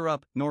not stir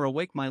up nor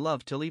awake my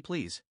love till he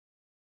please.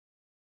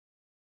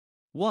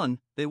 1.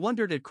 They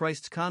wondered at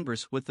Christ's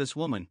converse with this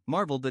woman,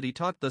 marveled that he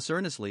talked thus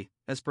earnestly,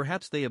 as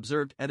perhaps they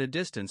observed at a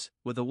distance,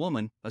 with a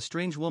woman, a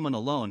strange woman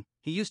alone,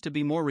 he used to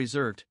be more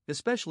reserved,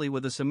 especially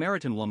with a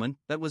Samaritan woman,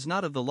 that was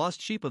not of the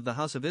lost sheep of the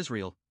house of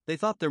Israel. They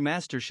thought their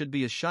master should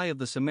be as shy of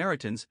the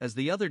Samaritans as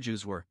the other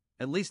Jews were,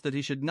 at least that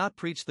he should not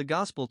preach the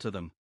gospel to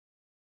them.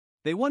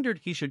 They wondered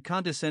he should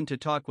condescend to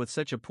talk with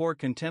such a poor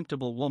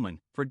contemptible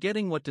woman,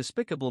 forgetting what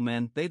despicable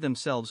men they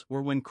themselves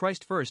were when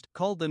Christ first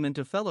called them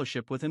into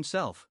fellowship with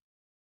himself.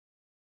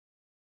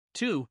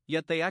 2.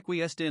 Yet they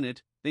acquiesced in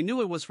it. They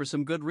knew it was for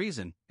some good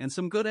reason, and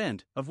some good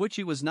end, of which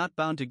he was not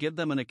bound to give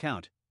them an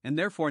account, and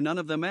therefore none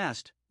of them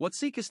asked, What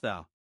seekest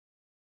thou?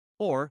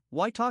 Or,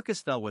 Why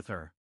talkest thou with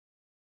her?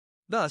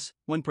 Thus,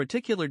 when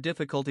particular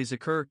difficulties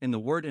occur in the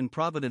word and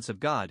providence of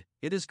God,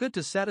 it is good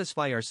to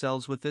satisfy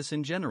ourselves with this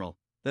in general,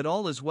 that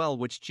all is well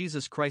which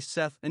Jesus Christ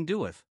saith and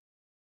doeth.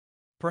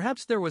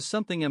 Perhaps there was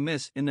something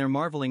amiss in their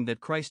marveling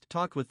that Christ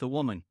talked with the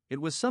woman. It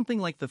was something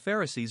like the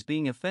Pharisees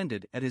being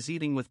offended at his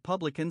eating with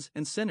publicans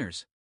and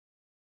sinners.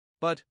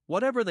 But,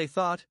 whatever they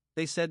thought,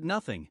 they said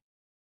nothing.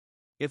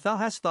 If thou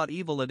hast thought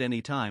evil at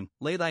any time,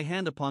 lay thy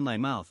hand upon thy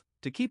mouth,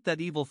 to keep that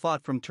evil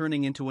thought from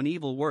turning into an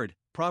evil word.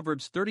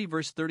 Proverbs 30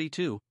 verse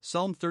 32,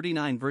 Psalm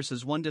 39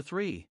 verses 1 to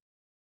 3.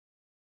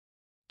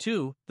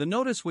 2. The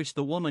notice which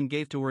the woman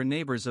gave to her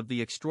neighbors of the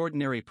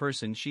extraordinary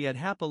person she had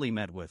happily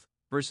met with.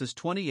 Verses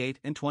 28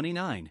 and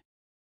 29.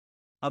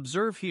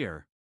 Observe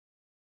here.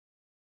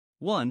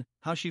 1.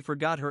 How she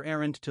forgot her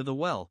errand to the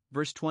well,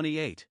 verse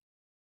 28.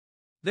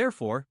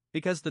 Therefore,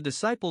 because the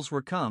disciples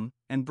were come,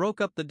 and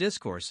broke up the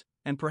discourse,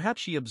 and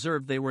perhaps she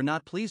observed they were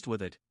not pleased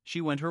with it, she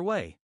went her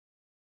way.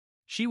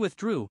 She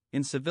withdrew,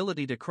 in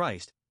civility to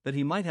Christ, that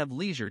he might have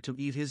leisure to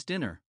eat his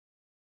dinner.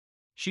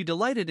 She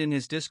delighted in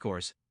his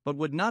discourse, but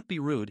would not be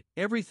rude.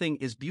 Everything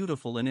is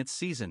beautiful in its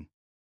season.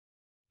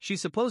 She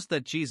supposed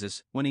that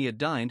Jesus, when he had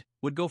dined,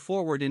 would go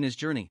forward in his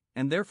journey,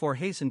 and therefore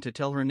hastened to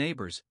tell her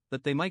neighbors,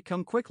 that they might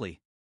come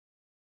quickly.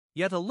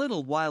 Yet a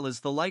little while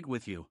is the light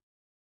with you.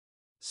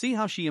 See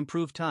how she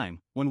improved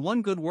time. When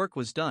one good work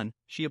was done,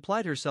 she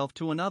applied herself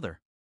to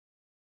another.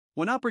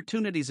 When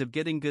opportunities of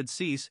getting good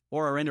cease,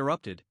 or are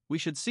interrupted, we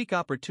should seek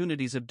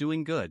opportunities of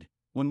doing good.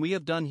 When we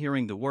have done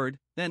hearing the word,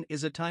 then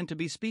is a time to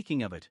be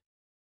speaking of it.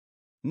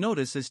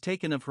 Notice is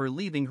taken of her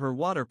leaving her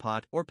water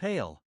pot or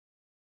pail.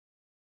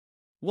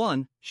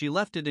 1. She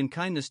left it in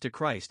kindness to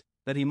Christ,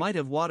 that he might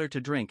have water to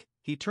drink.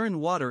 He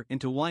turned water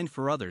into wine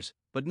for others,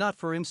 but not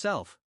for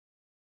himself.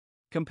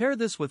 Compare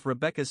this with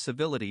Rebekah's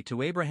civility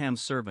to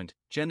Abraham's servant,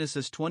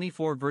 Genesis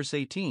 24 verse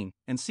 18,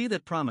 and see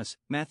that promise,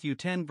 Matthew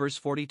 10 verse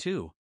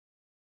 42.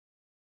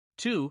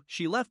 2.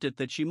 She left it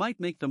that she might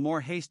make the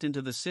more haste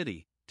into the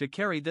city, to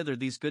carry thither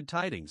these good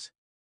tidings.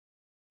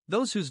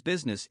 Those whose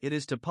business it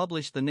is to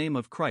publish the name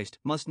of Christ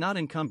must not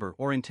encumber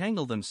or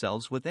entangle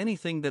themselves with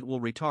anything that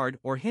will retard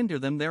or hinder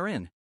them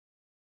therein.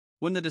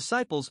 When the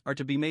disciples are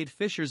to be made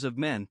fishers of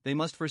men, they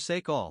must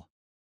forsake all.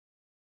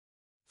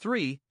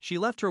 3. She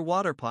left her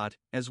water pot,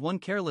 as one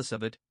careless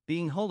of it,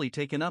 being wholly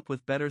taken up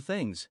with better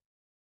things.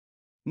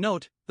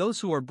 Note, those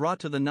who are brought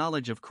to the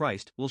knowledge of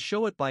Christ will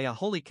show it by a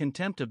holy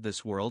contempt of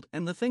this world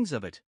and the things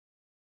of it.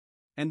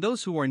 And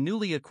those who are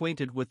newly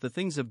acquainted with the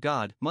things of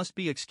God must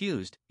be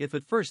excused, if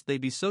at first they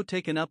be so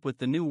taken up with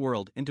the new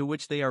world into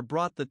which they are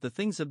brought that the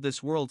things of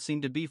this world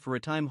seem to be for a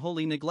time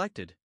wholly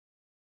neglected.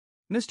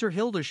 Mr.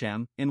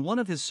 Hildesham, in one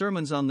of his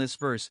sermons on this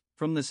verse,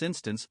 from this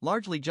instance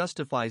largely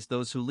justifies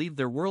those who leave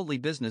their worldly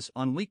business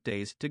on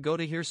weekdays to go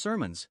to hear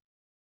sermons.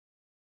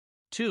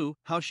 2.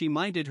 How she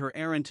minded her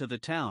errand to the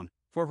town,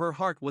 for her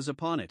heart was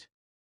upon it.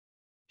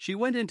 She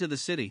went into the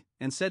city,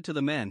 and said to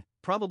the men,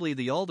 probably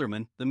the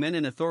aldermen, the men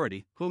in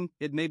authority, whom,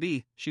 it may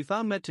be, she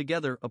found met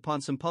together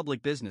upon some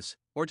public business,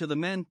 or to the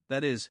men,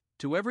 that is,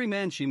 to every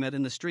man she met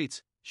in the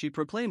streets, she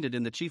proclaimed it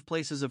in the chief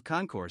places of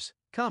concourse,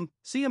 Come,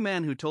 see a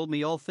man who told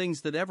me all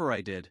things that ever I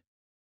did.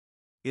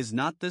 Is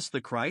not this the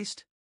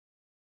Christ?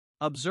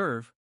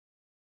 Observe.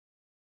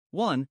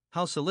 1.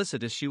 How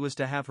solicitous she was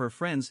to have her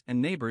friends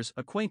and neighbors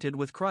acquainted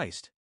with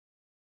Christ.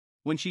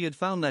 When she had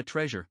found that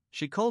treasure,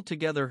 she called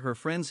together her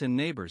friends and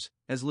neighbors,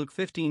 as Luke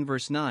 15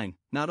 verse 9,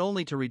 not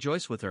only to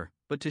rejoice with her,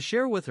 but to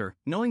share with her,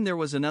 knowing there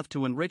was enough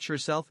to enrich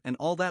herself and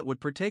all that would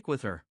partake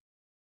with her.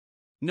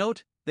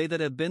 Note, they that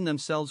have been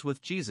themselves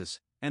with Jesus,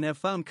 and have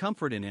found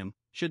comfort in him,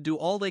 should do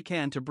all they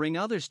can to bring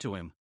others to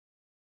him.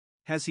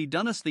 Has he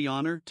done us the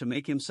honor to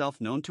make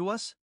himself known to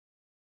us?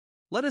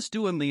 Let us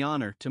do him the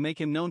honor to make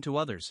him known to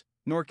others,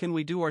 nor can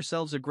we do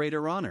ourselves a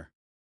greater honor.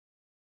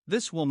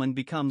 This woman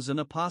becomes an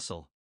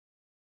apostle.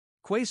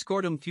 Quae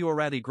scordum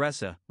fuerat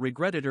egressa,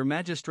 regreditor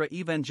magistra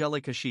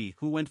evangelica. She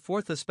who went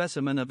forth a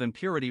specimen of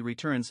impurity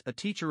returns a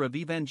teacher of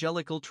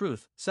evangelical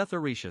truth, saith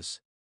Oretius.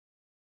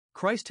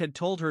 Christ had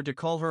told her to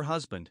call her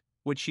husband,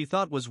 which she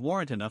thought was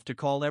warrant enough to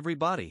call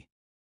everybody.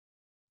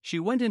 She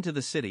went into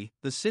the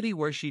city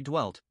where she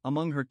dwelt,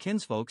 among her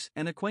kinsfolks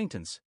and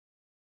acquaintance.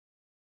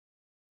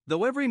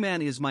 Though every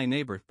man is my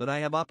neighbor that I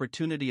have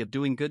opportunity of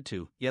doing good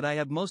to, yet I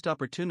have most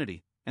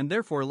opportunity, and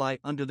therefore lie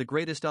under the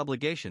greatest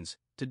obligations,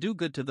 to do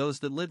good to those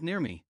that live near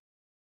me.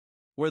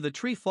 Where the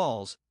tree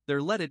falls,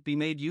 there let it be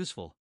made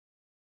useful.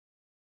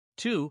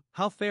 2.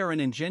 How fair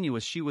and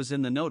ingenuous she was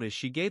in the notice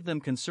she gave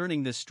them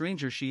concerning this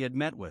stranger she had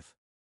met with.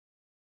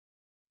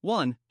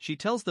 1. She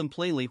tells them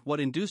plainly what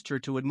induced her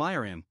to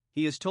admire him.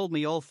 He has told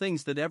me all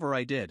things that ever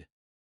I did.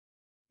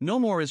 No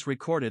more is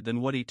recorded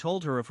than what he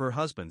told her of her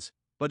husbands,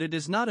 but it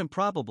is not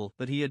improbable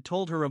that he had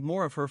told her of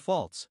more of her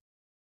faults.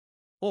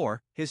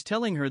 Or, his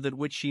telling her that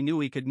which she knew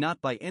he could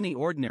not by any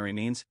ordinary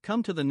means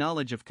come to the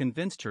knowledge of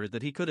convinced her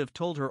that he could have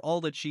told her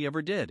all that she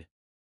ever did.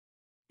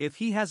 If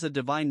he has a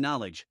divine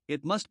knowledge,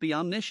 it must be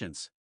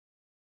omniscience.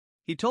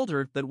 He told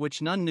her that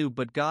which none knew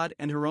but God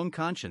and her own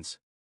conscience.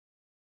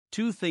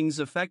 2 things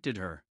affected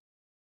her.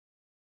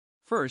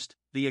 First,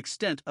 the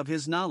extent of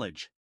his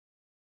knowledge.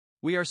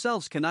 We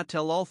ourselves cannot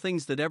tell all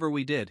things that ever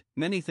we did,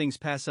 many things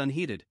pass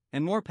unheeded,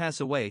 and more pass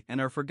away and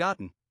are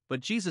forgotten. But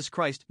Jesus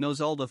Christ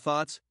knows all the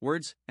thoughts,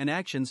 words, and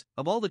actions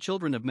of all the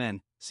children of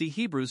men. See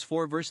Hebrews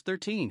 4 verse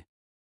 13.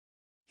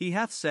 He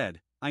hath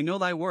said, I know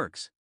thy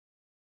works.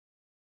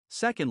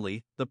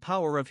 Secondly, the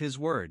power of his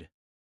word.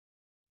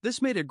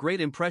 This made a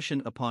great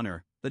impression upon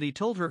her, that he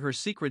told her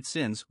secret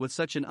sins with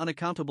such an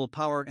unaccountable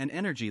power and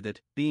energy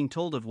that, being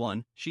told of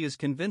one, she is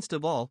convinced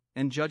of all,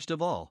 and judged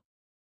of all.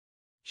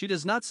 She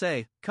does not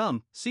say,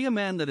 Come, see a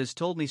man that has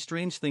told me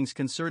strange things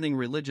concerning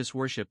religious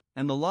worship,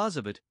 and the laws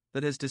of it,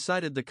 that has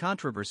decided the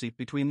controversy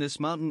between this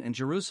mountain and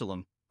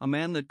Jerusalem, a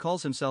man that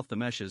calls himself the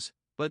Meshes,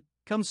 but,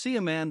 Come see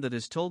a man that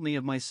has told me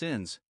of my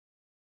sins.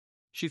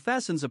 She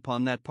fastens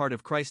upon that part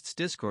of Christ's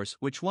discourse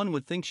which one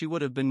would think she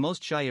would have been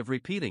most shy of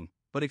repeating,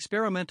 but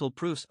experimental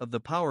proofs of the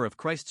power of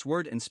Christ's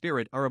word and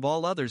spirit are of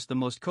all others the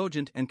most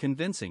cogent and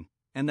convincing,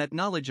 and that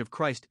knowledge of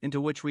Christ into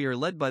which we are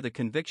led by the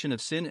conviction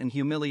of sin and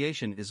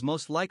humiliation is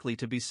most likely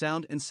to be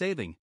sound and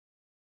saving.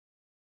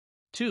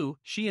 2.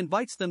 She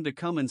invites them to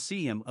come and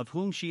see him of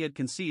whom she had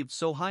conceived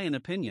so high an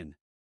opinion.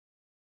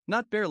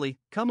 Not barely,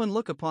 come and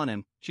look upon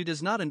him, she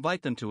does not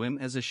invite them to him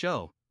as a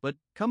show, but,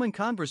 come and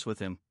converse with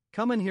him,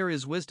 come and hear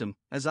his wisdom,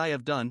 as I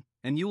have done,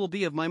 and you will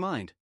be of my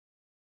mind.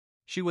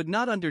 She would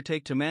not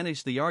undertake to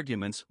manage the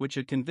arguments which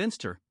had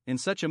convinced her, in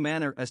such a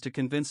manner as to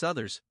convince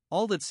others.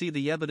 All that see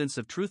the evidence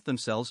of truth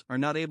themselves are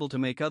not able to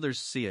make others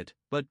see it,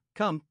 but,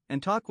 come,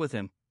 and talk with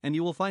him, and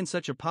you will find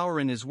such a power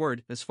in his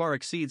word as far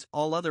exceeds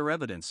all other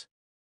evidence.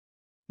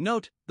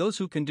 Note, those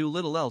who can do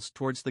little else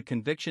towards the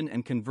conviction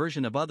and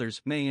conversion of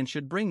others may and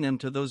should bring them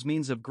to those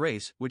means of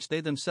grace which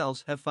they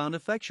themselves have found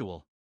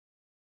effectual.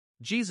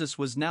 Jesus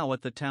was now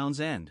at the town's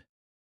end.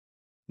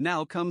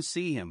 Now come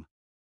see him.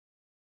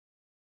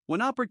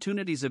 When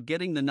opportunities of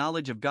getting the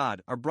knowledge of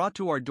God are brought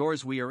to our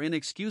doors, we are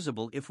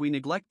inexcusable if we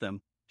neglect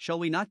them. Shall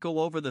we not go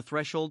over the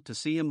threshold to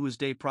see him whose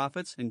day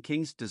prophets and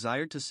kings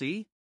desired to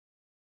see?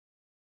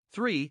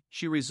 3.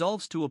 She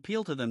resolves to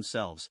appeal to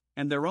themselves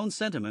and their own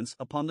sentiments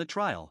upon the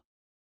trial.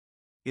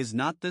 Is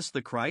not this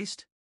the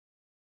Christ?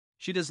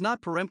 She does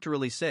not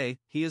peremptorily say,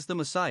 He is the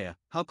Messiah,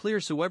 how clear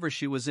soever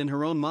she was in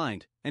her own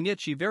mind, and yet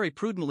she very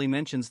prudently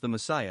mentions the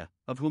Messiah,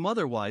 of whom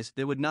otherwise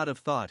they would not have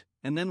thought,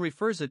 and then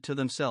refers it to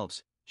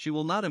themselves. She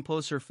will not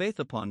impose her faith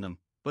upon them,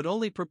 but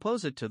only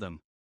propose it to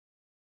them.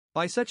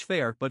 By such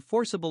fair but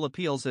forcible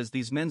appeals as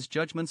these men's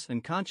judgments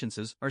and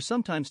consciences are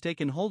sometimes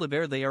taken hold of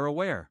ere they are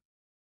aware.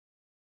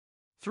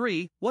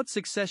 3. What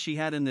success she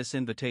had in this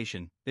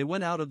invitation, they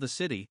went out of the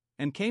city,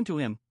 and came to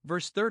him,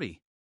 verse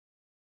 30.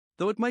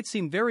 Though it might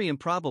seem very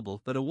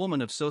improbable that a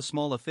woman of so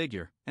small a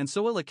figure, and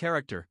so ill a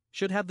character,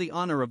 should have the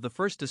honor of the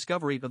first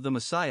discovery of the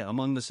Messiah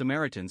among the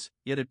Samaritans,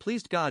 yet it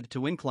pleased God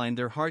to incline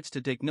their hearts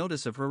to take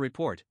notice of her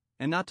report,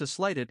 and not to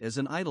slight it as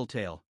an idle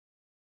tale.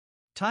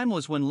 Time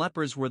was when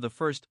lepers were the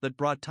first that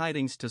brought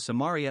tidings to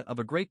Samaria of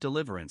a great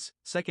deliverance,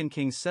 2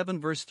 Kings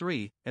 7 verse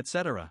 3,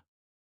 etc.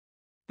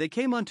 They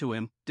came unto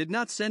him, did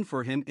not send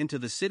for him into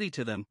the city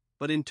to them,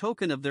 but in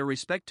token of their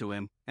respect to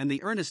him, and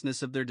the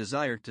earnestness of their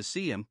desire to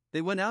see him,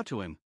 they went out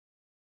to him.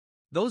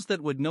 Those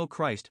that would know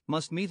Christ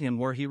must meet him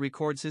where he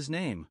records his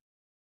name.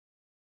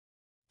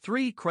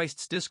 3.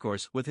 Christ's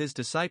discourse with his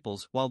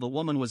disciples while the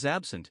woman was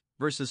absent,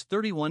 verses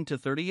 31 to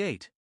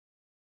 38.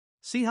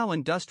 See how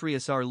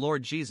industrious our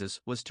Lord Jesus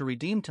was to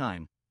redeem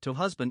time, to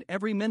husband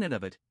every minute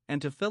of it,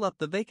 and to fill up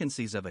the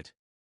vacancies of it.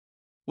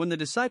 When the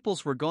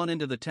disciples were gone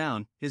into the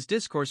town, his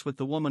discourse with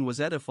the woman was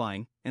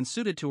edifying, and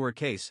suited to her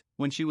case.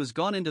 When she was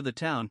gone into the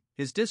town,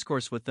 his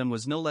discourse with them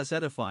was no less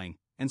edifying,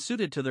 and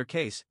suited to their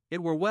case.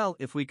 It were well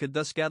if we could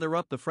thus gather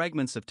up the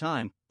fragments of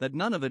time, that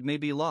none of it may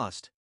be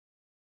lost.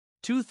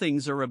 Two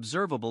things are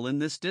observable in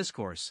this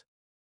discourse.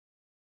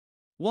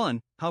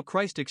 1. How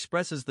Christ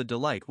expresses the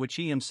delight which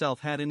he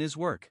himself had in his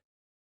work.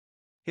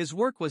 His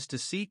work was to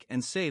seek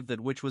and save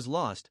that which was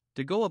lost,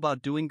 to go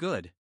about doing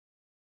good.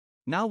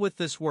 Now with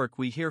this work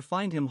we here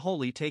find him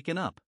wholly taken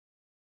up.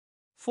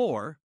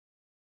 4.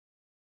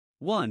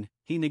 1.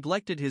 He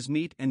neglected his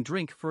meat and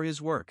drink for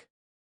his work.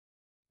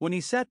 When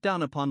he sat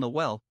down upon the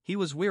well, he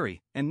was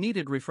weary, and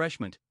needed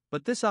refreshment,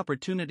 but this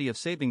opportunity of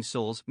saving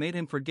souls made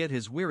him forget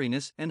his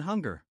weariness and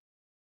hunger.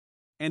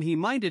 And he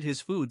minded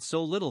his food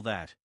so little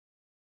that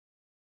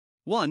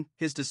 1.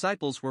 His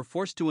disciples were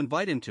forced to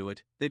invite him to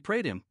it. They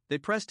prayed him, they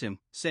pressed him,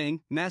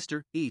 saying,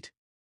 Master, eat.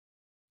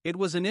 It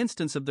was an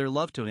instance of their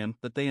love to him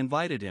that they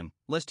invited him,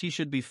 lest he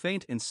should be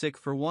faint and sick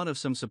for want of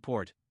some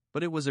support,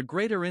 but it was a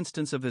greater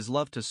instance of his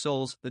love to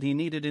souls that he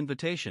needed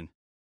invitation.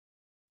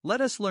 Let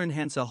us learn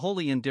hence a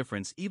holy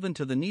indifference even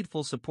to the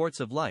needful supports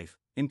of life,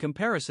 in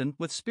comparison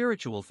with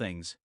spiritual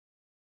things.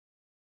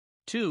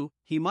 2.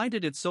 He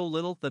minded it so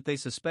little that they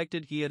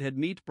suspected he had had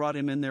meat brought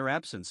him in their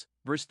absence.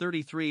 Verse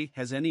 33.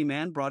 Has any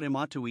man brought him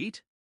aught to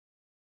eat?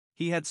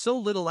 He had so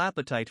little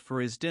appetite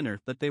for his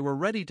dinner that they were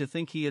ready to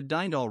think he had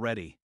dined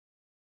already.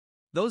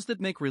 Those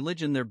that make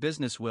religion their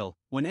business will,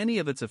 when any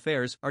of its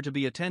affairs are to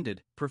be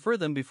attended, prefer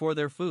them before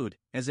their food,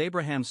 as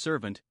Abraham's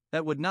servant,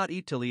 that would not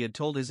eat till he had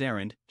told his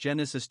errand,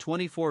 Genesis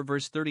 24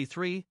 verse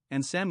 33,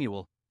 and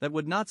Samuel, that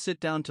would not sit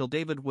down till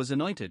David was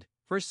anointed,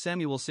 1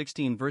 Samuel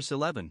 16 verse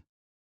 11.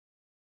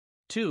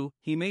 2.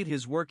 He made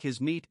his work his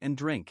meat and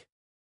drink.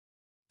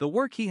 The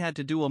work he had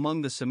to do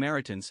among the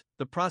Samaritans,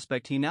 the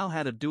prospect he now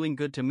had of doing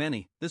good to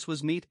many, this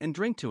was meat and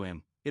drink to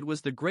him. It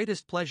was the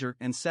greatest pleasure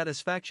and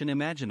satisfaction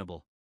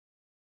imaginable.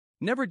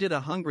 Never did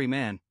a hungry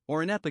man,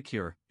 or an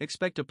epicure,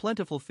 expect a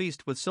plentiful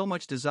feast with so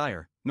much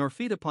desire, nor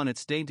feed upon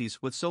its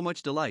dainties with so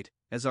much delight,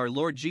 as our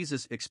Lord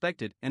Jesus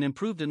expected and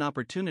improved an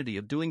opportunity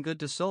of doing good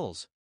to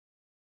souls.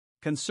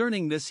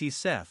 Concerning this he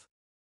saith,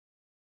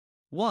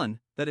 1.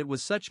 That it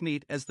was such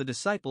meat as the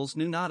disciples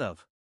knew not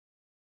of.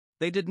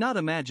 They did not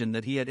imagine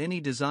that he had any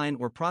design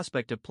or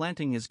prospect of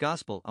planting his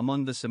gospel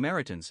among the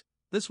Samaritans.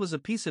 This was a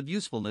piece of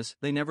usefulness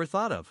they never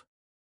thought of.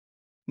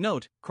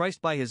 Note,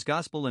 Christ by his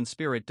gospel and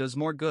spirit does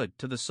more good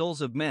to the souls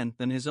of men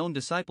than his own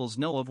disciples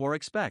know of or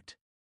expect.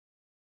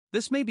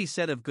 This may be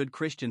said of good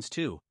Christians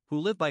too, who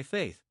live by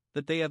faith,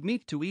 that they have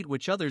meat to eat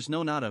which others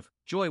know not of,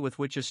 joy with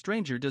which a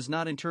stranger does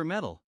not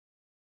intermeddle.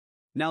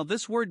 Now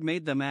this word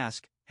made them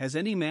ask, Has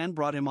any man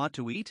brought him aught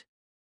to eat?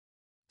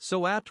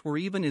 So apt were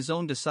even his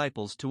own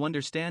disciples to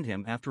understand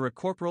him after a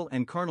corporal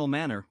and carnal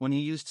manner when he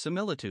used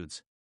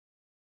similitudes.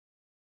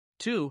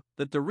 2.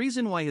 That the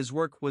reason why his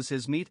work was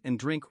his meat and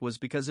drink was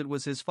because it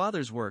was his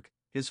Father's work,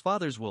 his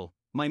Father's will.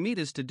 My meat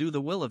is to do the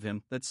will of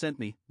him that sent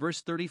me.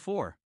 Verse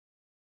 34.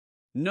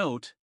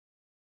 Note,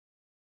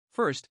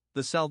 first,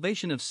 the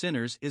salvation of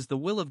sinners is the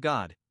will of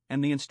God,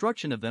 and the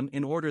instruction of them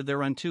in order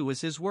thereunto is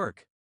his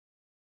work.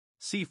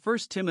 See 1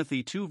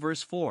 Timothy 2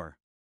 verse 4.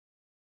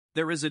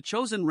 There is a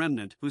chosen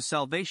remnant whose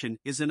salvation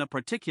is in a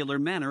particular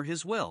manner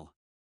his will.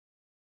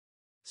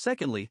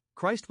 Secondly,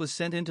 Christ was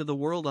sent into the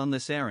world on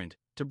this errand,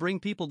 to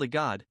bring people to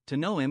God, to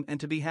know him and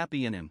to be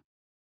happy in him.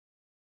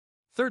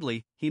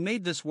 Thirdly, he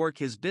made this work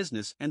his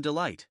business and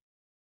delight.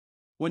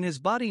 When his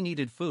body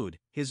needed food,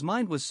 his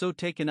mind was so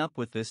taken up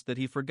with this that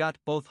he forgot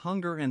both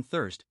hunger and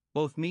thirst,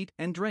 both meat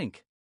and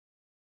drink.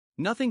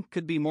 Nothing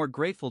could be more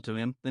grateful to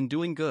him than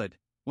doing good.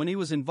 When he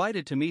was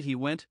invited to meat he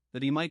went,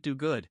 that he might do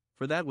good,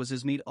 for that was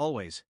his meat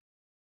always.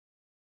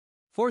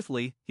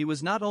 Fourthly, he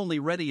was not only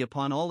ready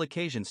upon all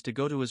occasions to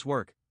go to his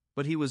work,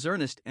 but he was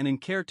earnest and in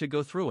care to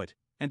go through it,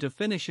 and to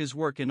finish his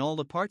work in all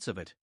the parts of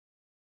it.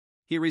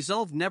 He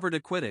resolved never to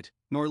quit it,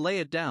 nor lay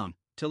it down,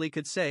 till he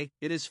could say,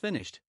 It is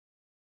finished.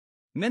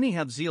 Many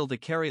have zeal to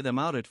carry them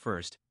out at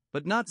first,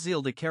 but not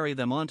zeal to carry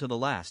them on to the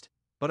last,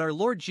 but our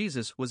Lord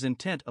Jesus was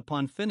intent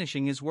upon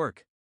finishing his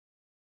work.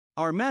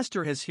 Our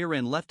Master has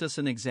herein left us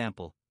an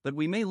example, that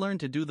we may learn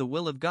to do the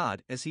will of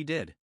God as he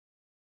did.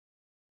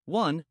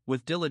 1.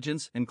 With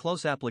diligence and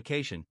close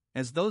application,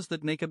 as those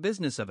that make a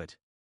business of it.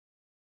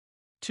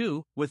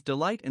 2. With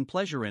delight and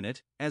pleasure in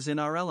it, as in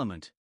our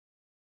element.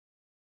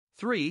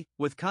 3.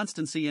 With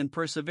constancy and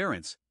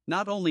perseverance,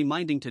 not only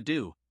minding to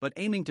do, but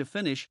aiming to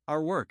finish,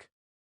 our work.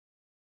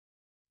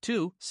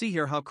 2. See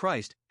here how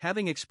Christ,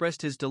 having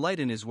expressed his delight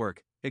in his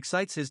work,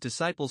 excites his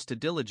disciples to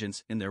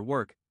diligence in their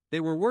work. They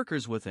were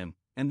workers with him,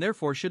 and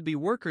therefore should be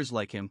workers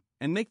like him,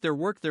 and make their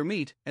work their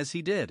meat, as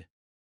he did.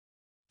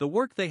 The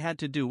work they had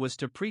to do was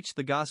to preach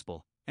the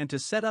gospel, and to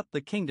set up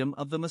the kingdom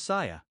of the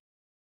Messiah.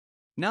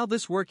 Now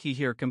this work he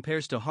here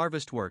compares to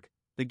harvest work,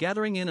 the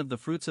gathering in of the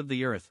fruits of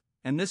the earth,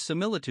 and this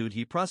similitude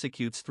he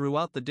prosecutes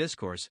throughout the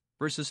discourse,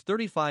 verses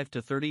 35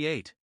 to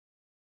 38.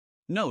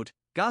 Note,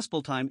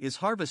 gospel time is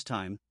harvest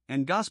time,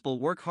 and gospel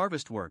work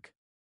harvest work.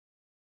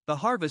 The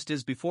harvest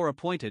is before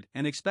appointed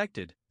and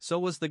expected, so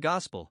was the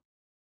gospel.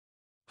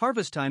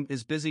 Harvest time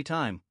is busy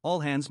time, all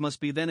hands must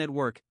be then at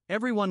work,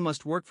 everyone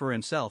must work for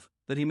himself,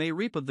 that he may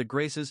reap of the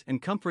graces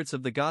and comforts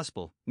of the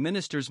gospel.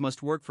 Ministers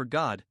must work for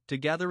God, to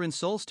gather in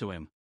souls to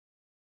Him.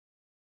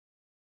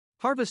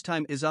 Harvest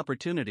time is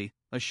opportunity,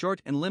 a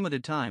short and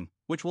limited time,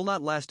 which will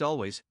not last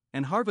always,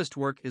 and harvest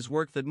work is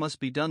work that must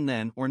be done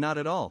then or not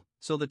at all,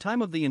 so the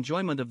time of the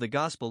enjoyment of the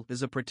gospel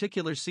is a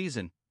particular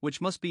season,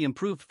 which must be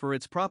improved for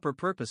its proper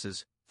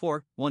purposes,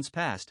 for, once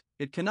past,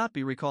 it cannot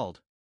be recalled.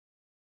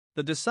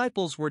 The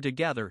disciples were to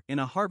gather in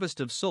a harvest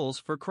of souls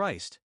for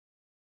Christ.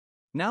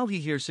 Now he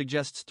here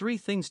suggests three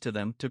things to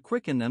them to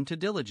quicken them to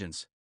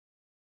diligence.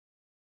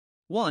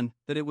 1.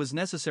 That it was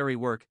necessary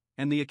work,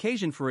 and the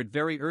occasion for it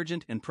very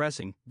urgent and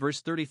pressing.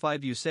 Verse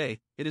 35 You say,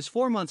 it is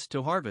 4 months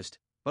to harvest,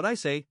 but I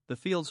say, the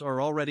fields are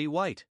already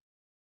white.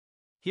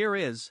 Here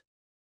is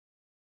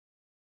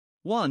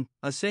 1.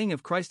 A saying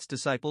of Christ's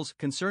disciples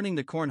concerning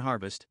the corn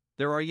harvest,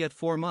 there are yet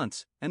 4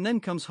 months, and then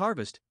comes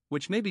harvest,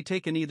 which may be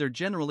taken either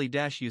generally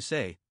you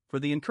say, for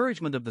the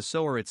encouragement of the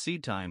sower at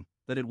seed time,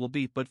 that it will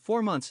be but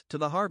 4 months to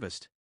the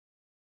harvest.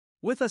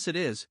 With us it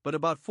is but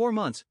about 4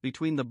 months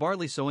between the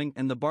barley sowing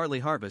and the barley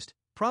harvest.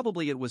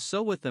 Probably it was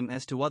so with them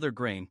as to other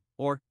grain,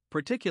 or,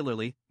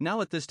 particularly,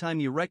 now at this time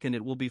you reckon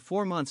it will be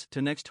 4 months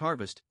to next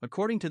harvest,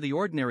 according to the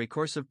ordinary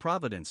course of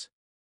providence.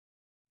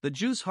 The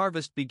Jews'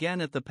 harvest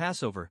began at the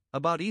Passover,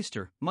 about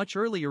Easter, much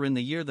earlier in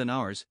the year than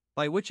ours,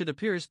 by which it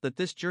appears that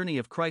this journey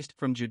of Christ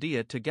from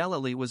Judea to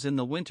Galilee was in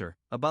the winter,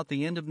 about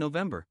the end of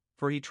November,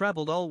 for he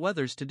traveled all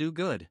weathers to do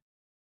good.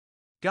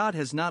 God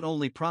has not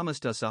only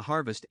promised us a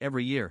harvest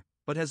every year,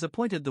 but has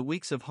appointed the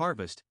weeks of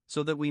harvest,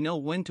 so that we know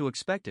when to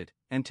expect it,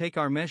 and take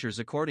our measures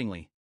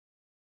accordingly.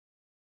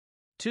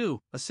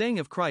 2. A saying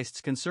of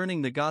Christ's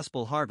concerning the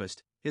gospel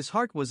harvest, his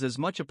heart was as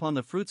much upon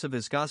the fruits of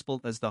his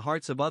gospel as the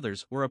hearts of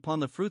others were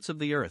upon the fruits of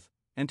the earth,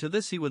 and to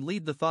this he would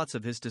lead the thoughts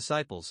of his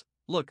disciples.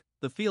 Look,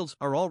 the fields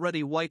are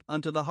already white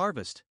unto the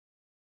harvest.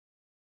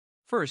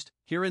 First,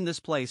 here in this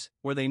place,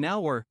 where they now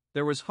were,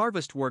 there was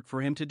harvest work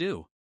for him to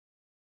do.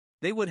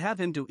 They would have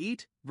him to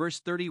eat, verse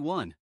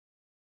 31.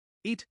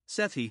 Eat,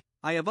 saith he,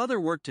 I have other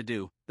work to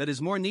do, that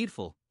is more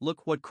needful.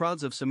 Look what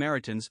crowds of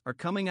Samaritans are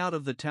coming out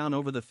of the town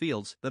over the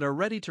fields that are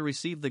ready to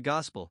receive the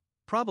gospel.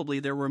 Probably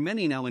there were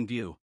many now in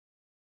view.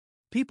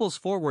 People's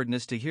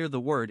forwardness to hear the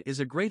word is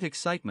a great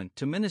excitement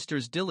to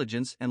ministers'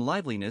 diligence and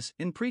liveliness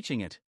in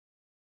preaching it.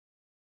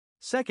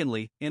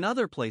 Secondly, in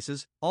other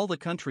places, all the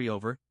country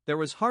over, there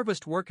was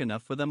harvest work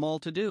enough for them all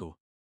to do.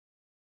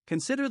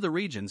 Consider the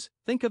regions,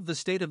 think of the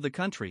state of the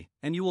country,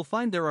 and you will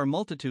find there are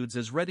multitudes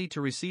as ready to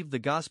receive the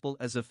gospel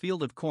as a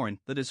field of corn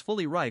that is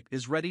fully ripe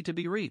is ready to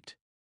be reaped.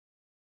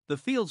 The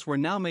fields were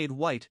now made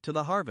white to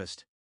the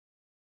harvest.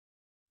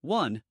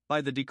 1.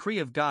 By the decree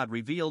of God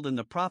revealed in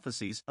the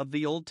prophecies of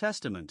the Old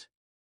Testament.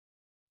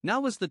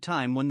 Now is the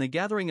time when the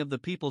gathering of the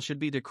people should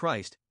be to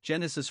Christ,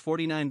 Genesis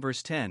 49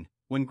 verse 10,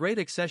 when great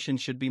accession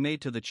should be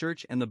made to the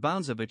church and the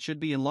bounds of it should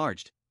be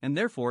enlarged, and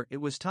therefore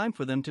it was time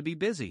for them to be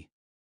busy.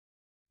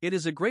 It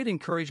is a great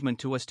encouragement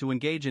to us to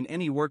engage in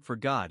any work for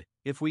God,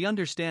 if we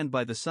understand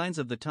by the signs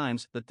of the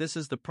times that this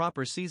is the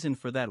proper season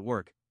for that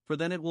work, for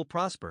then it will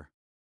prosper.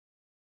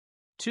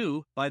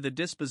 2. By the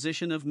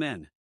disposition of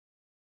men.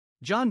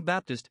 John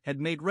Baptist had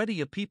made ready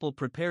a people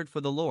prepared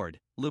for the Lord,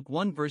 Luke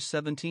 1 verse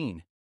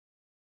 17.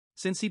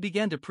 Since he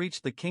began to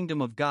preach the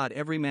kingdom of God,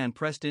 every man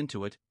pressed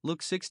into it,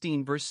 Luke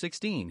 16 verse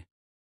 16.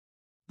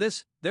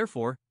 This,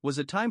 therefore, was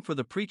a time for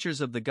the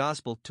preachers of the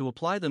gospel to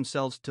apply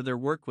themselves to their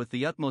work with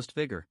the utmost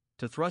vigor,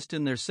 to thrust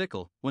in their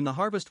sickle, when the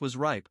harvest was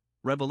ripe,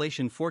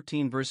 Revelation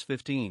 14 verse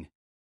 15.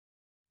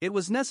 It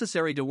was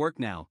necessary to work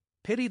now,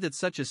 pity that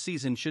such a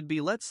season should be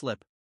let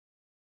slip.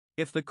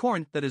 If the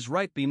corn that is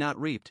ripe be not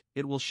reaped,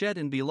 it will shed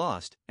and be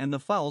lost, and the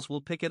fowls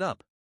will pick it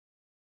up.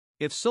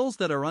 If souls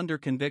that are under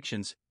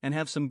convictions, and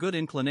have some good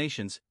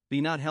inclinations,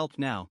 be not helped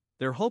now,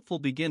 their hopeful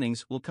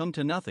beginnings will come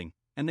to nothing,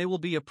 and they will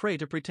be a prey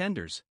to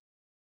pretenders.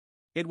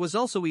 It was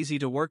also easy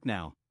to work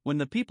now. When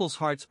the people's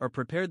hearts are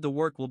prepared, the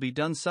work will be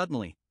done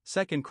suddenly,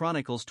 2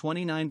 Chronicles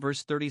 29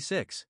 verse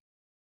 36.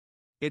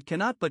 It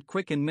cannot but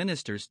quicken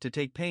ministers to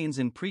take pains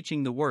in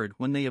preaching the word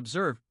when they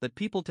observe that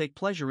people take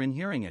pleasure in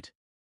hearing it.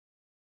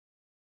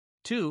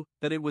 2.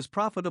 That it was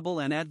profitable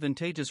and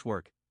advantageous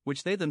work,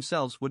 which they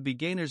themselves would be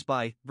gainers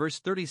by, verse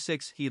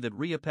 36 He that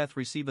reapeth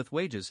receiveth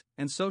wages,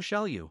 and so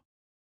shall you.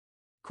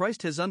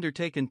 Christ has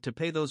undertaken to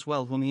pay those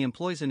well whom he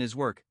employs in his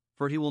work,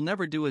 for he will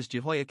never do as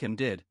Jehoiakim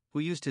did, who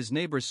used his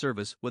neighbor's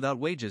service without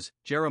wages,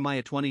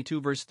 Jeremiah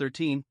 22 verse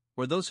 13,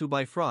 or those who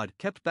by fraud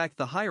kept back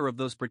the hire of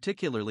those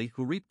particularly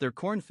who reaped their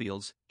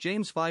cornfields,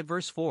 James 5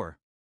 verse 4.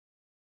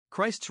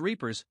 Christ's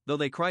reapers, though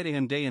they cry to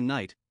him day and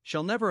night,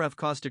 shall never have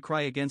cause to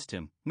cry against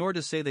him, nor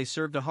to say they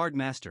served a hard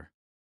master.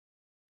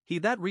 He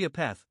that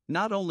reapeth,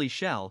 not only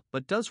shall,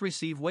 but does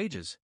receive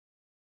wages.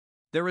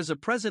 There is a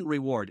present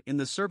reward in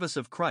the service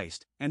of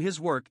Christ, and his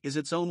work is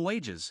its own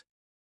wages.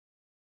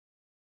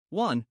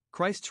 1.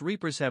 Christ's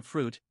reapers have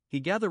fruit, he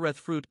gathereth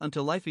fruit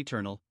unto life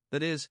eternal,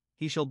 that is,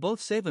 he shall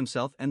both save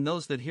himself and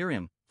those that hear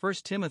him, 1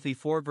 Timothy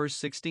 4 verse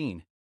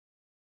 16.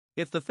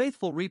 If the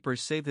faithful reaper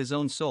save his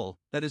own soul,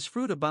 that is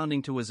fruit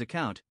abounding to his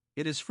account,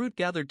 it is fruit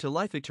gathered to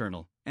life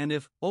eternal, and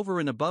if, over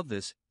and above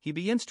this, he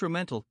be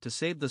instrumental to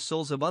save the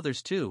souls of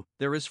others too,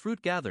 there is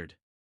fruit gathered.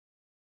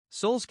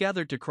 Souls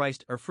gathered to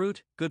Christ are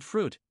fruit, good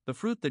fruit, the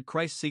fruit that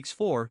Christ seeks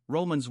for,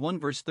 Romans 1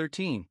 verse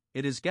 13,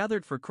 it is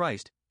gathered for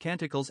Christ,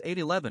 Canticles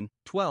 8:11,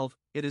 12,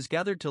 it is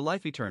gathered to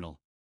life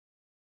eternal.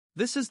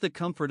 This is the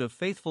comfort of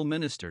faithful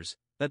ministers,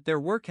 that their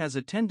work has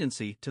a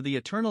tendency to the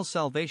eternal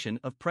salvation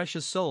of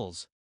precious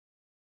souls.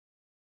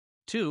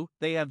 2.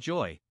 They have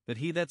joy, that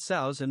he that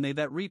sows and they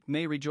that reap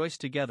may rejoice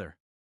together.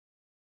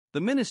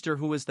 The minister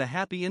who is the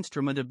happy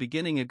instrument of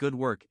beginning a good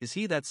work is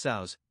he that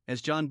sows,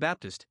 as John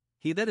Baptist,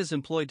 he that is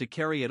employed to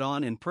carry it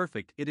on in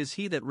perfect it is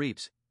he that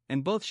reaps,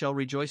 and both shall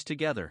rejoice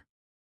together.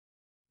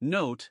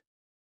 Note: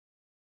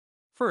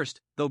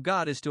 First, though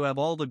God is to have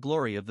all the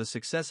glory of the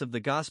success of the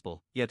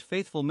gospel, yet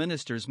faithful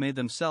ministers may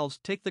themselves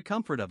take the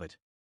comfort of it.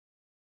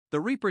 The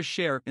reapers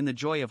share in the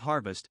joy of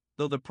harvest,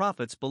 though the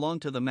profits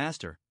belong to the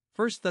master.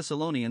 1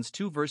 Thessalonians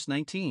 2 verse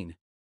 19.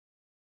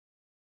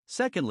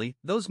 Secondly,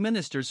 those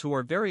ministers who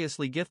are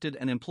variously gifted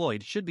and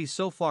employed should be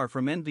so far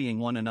from envying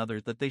one another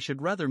that they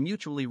should rather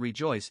mutually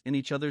rejoice in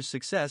each other's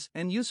success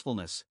and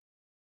usefulness.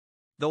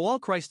 Though all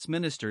Christ's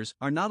ministers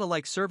are not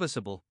alike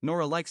serviceable, nor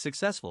alike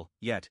successful,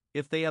 yet,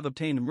 if they have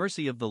obtained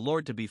mercy of the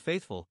Lord to be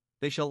faithful,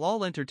 they shall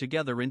all enter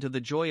together into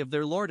the joy of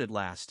their Lord at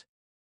last.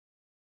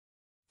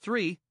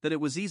 3. That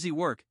it was easy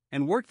work,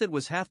 and work that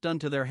was half done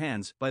to their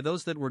hands by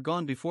those that were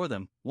gone before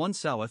them, one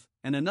soweth,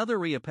 and another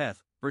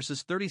reapeth,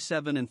 verses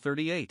 37 and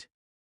 38.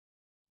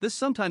 This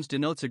sometimes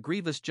denotes a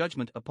grievous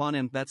judgment upon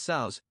him that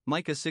sows,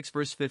 Micah 6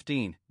 verse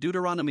 15,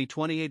 Deuteronomy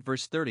 28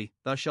 verse 30,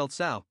 thou shalt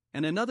sow,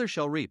 and another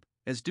shall reap,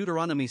 as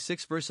Deuteronomy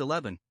 6 verse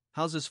 11,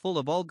 houses full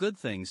of all good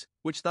things,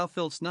 which thou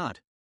fillst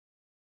not.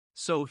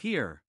 So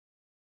here,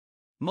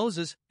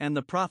 Moses, and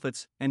the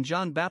prophets, and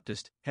John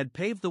Baptist, had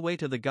paved the way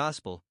to the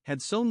gospel,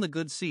 had sown the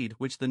good seed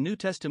which the New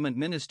Testament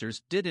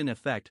ministers did in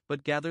effect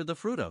but gather the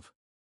fruit of.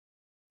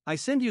 I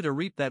send you to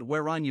reap that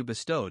whereon you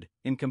bestowed,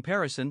 in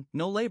comparison,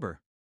 no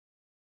labor.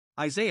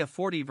 Isaiah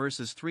 40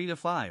 verses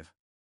 3-5.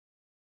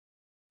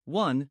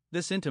 1.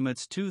 This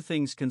intimates two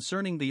things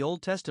concerning the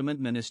Old Testament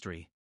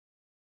ministry.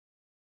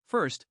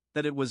 First,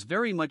 that it was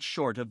very much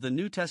short of the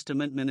New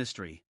Testament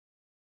ministry.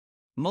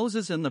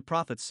 Moses and the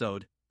prophets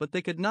sowed, but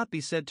they could not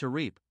be said to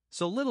reap,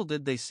 so little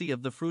did they see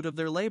of the fruit of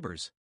their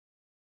labors.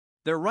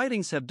 Their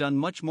writings have done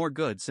much more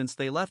good since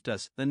they left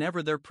us than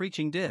ever their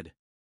preaching did.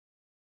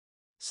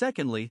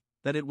 Secondly,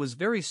 that it was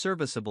very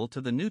serviceable to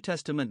the New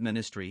Testament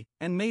ministry,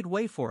 and made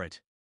way for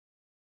it.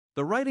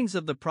 The writings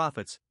of the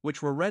prophets,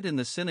 which were read in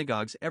the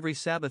synagogues every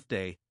Sabbath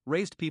day,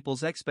 raised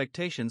people's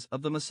expectations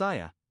of the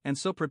Messiah, and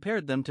so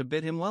prepared them to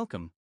bid him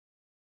welcome.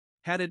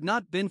 Had it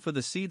not been for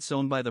the seed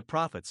sown by the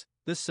prophets,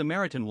 this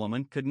Samaritan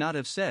woman could not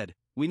have said,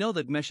 "We know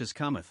that Messiah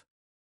cometh."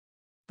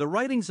 The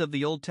writings of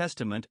the Old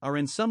Testament are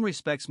in some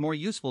respects more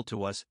useful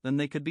to us than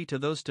they could be to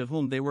those to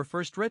whom they were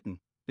first written,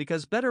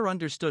 because better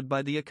understood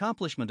by the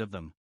accomplishment of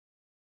them.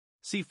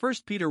 See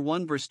 1 Peter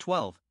 1 verse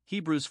 12,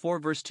 Hebrews 4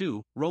 verse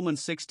 2,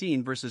 Romans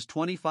 16 verses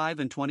 25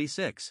 and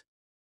 26.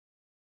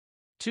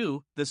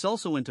 2. This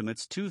also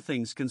intimates two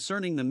things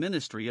concerning the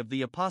ministry of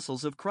the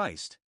apostles of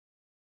Christ.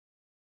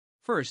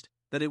 First,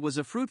 that it was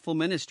a fruitful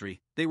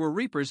ministry. They were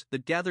reapers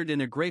that gathered in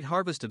a great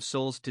harvest of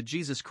souls to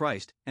Jesus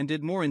Christ, and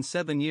did more in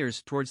 7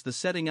 years towards the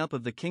setting up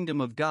of the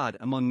kingdom of God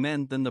among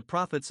men than the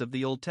prophets of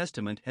the Old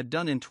Testament had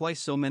done in twice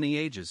so many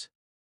ages.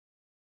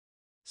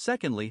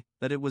 Secondly,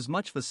 that it was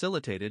much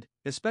facilitated,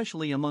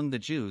 especially among the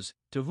Jews,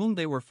 to whom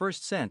they were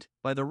first sent,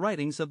 by the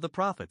writings of the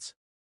prophets.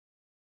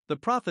 The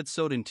prophets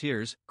sowed in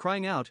tears,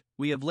 crying out,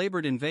 "We have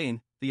labored in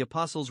vain," the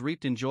apostles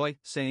reaped in joy,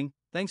 saying,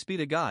 "Thanks be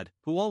to God,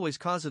 who always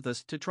causeth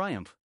us to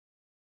triumph."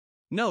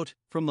 Note,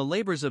 from the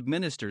labors of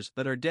ministers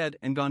that are dead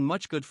and gone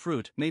much good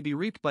fruit may be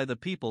reaped by the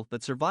people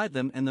that survive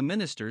them and the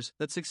ministers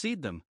that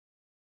succeed them.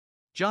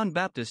 John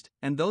Baptist,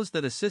 and those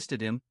that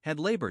assisted him, had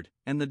labored,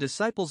 and the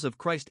disciples of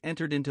Christ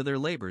entered into their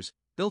labors,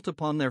 built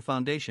upon their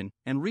foundation,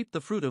 and reaped the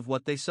fruit of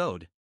what they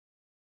sowed.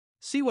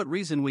 See what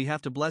reason we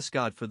have to bless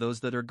God for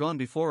those that are gone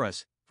before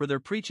us, for their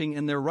preaching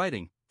and their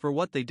writing, for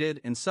what they did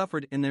and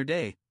suffered in their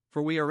day,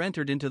 for we are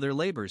entered into their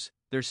labors,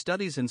 their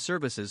studies and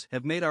services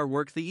have made our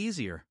work the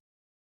easier.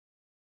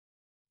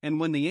 And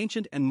when the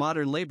ancient and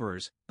modern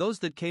laborers, those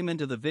that came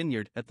into the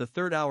vineyard at the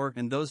 3rd hour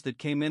and those that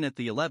came in at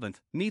the 11th,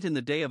 meet in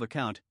the day of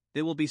account,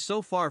 they will be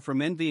so far from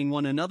envying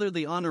one another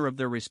the honor of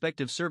their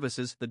respective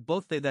services that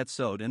both they that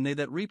sowed and they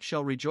that reaped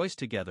shall rejoice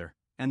together,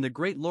 and the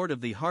great Lord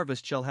of the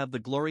harvest shall have the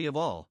glory of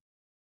all.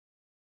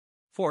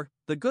 For,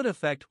 the good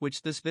effect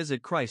which this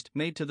visit Christ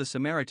made to the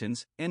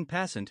Samaritans, en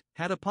passant,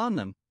 had upon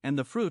them, and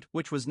the fruit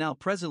which was now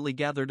presently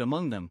gathered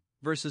among them,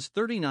 verses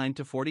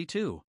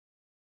 39-42.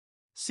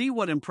 See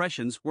what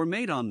impressions were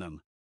made on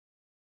them.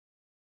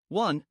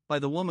 1. By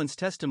the woman's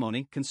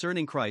testimony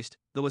concerning Christ,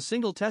 though a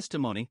single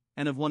testimony,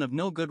 and of one of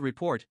no good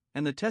report,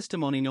 and the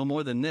testimony no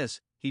more than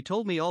this, "He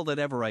told me all that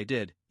ever I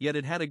did," yet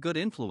it had a good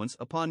influence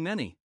upon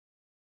many.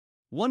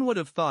 One would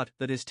have thought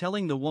that his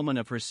telling the woman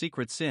of her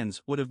secret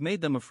sins would have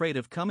made them afraid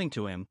of coming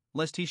to him,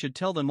 lest he should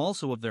tell them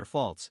also of their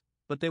faults,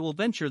 but they will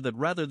venture that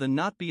rather than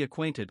not be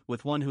acquainted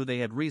with one who they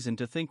had reason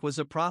to think was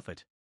a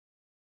prophet.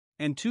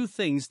 And two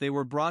things they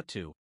were brought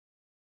to.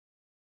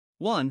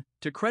 1.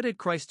 To credit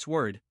Christ's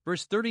word,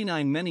 verse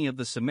 39. Many of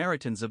the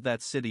Samaritans of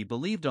that city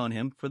believed on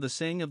him for the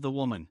saying of the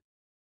woman.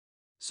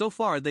 So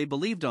far they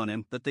believed on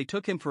him that they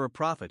took him for a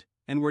prophet,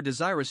 and were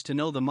desirous to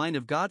know the mind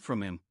of God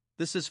from him.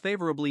 This is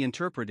favorably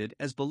interpreted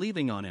as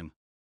believing on him.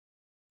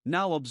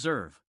 Now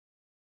observe.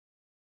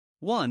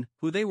 1.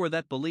 Who they were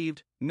that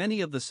believed,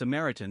 many of the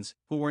Samaritans,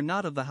 who were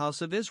not of the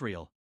house of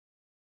Israel.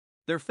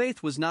 Their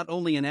faith was not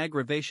only an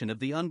aggravation of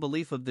the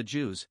unbelief of the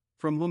Jews,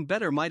 from whom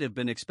better might have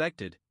been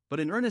expected, but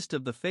an earnest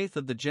of the faith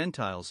of the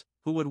Gentiles,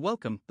 who would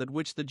welcome that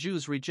which the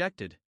Jews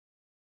rejected.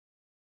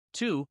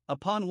 2.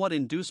 Upon what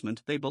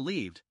inducement they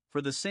believed,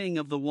 for the saying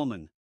of the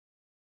woman.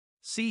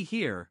 See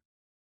here.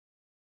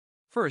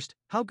 First,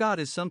 how God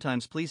is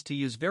sometimes pleased to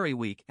use very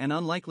weak and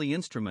unlikely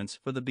instruments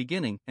for the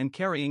beginning and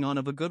carrying on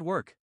of a good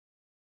work.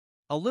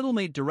 A little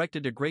maid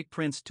directed a great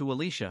prince to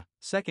Elisha,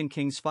 2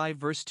 Kings 5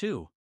 verse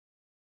 2.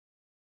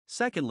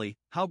 Secondly,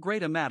 how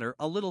great a matter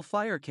a little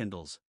fire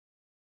kindles.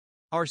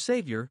 Our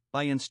Savior,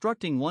 by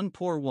instructing one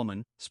poor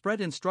woman, spread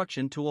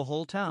instruction to a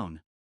whole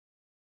town.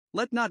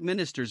 Let not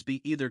ministers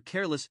be either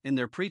careless in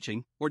their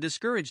preaching, or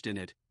discouraged in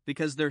it,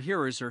 because their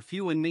hearers are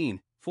few and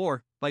mean,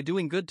 for, by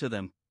doing good to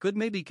them, good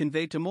may be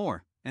conveyed to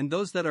more, and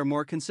those that are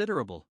more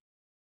considerable.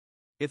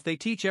 If they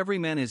teach every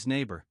man his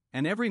neighbor,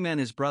 and every man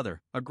his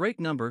brother, a great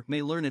number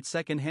may learn it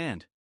second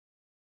hand.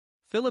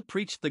 Philip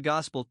preached the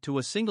gospel to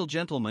a single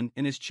gentleman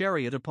in his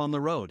chariot upon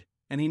the road,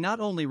 and he not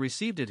only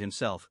received it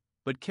himself,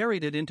 but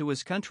carried it into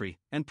his country,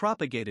 and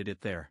propagated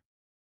it there.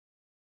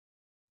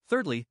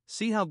 Thirdly,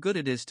 see how good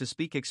it is to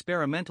speak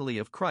experimentally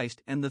of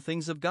Christ and the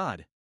things of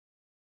God.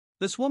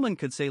 This woman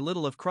could say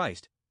little of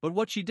Christ, but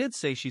what she did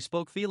say she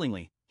spoke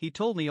feelingly. He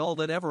told me all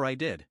that ever I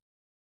did.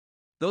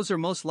 Those are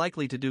most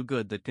likely to do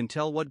good that can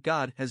tell what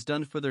God has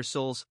done for their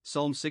souls,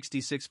 Psalm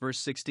 66 verse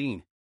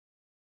 16.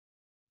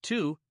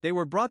 2. They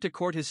were brought to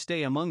court his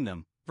stay among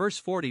them, verse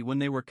 40. When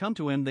they were come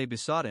to him they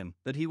besought him,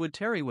 that he would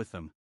tarry with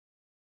them.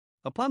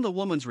 Upon the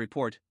woman's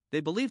report, they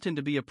believed him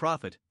to be a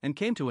prophet, and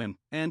came to him,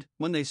 and,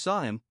 when they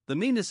saw him, the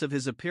meanness of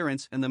his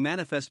appearance and the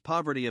manifest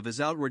poverty of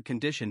his outward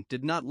condition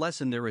did not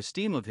lessen their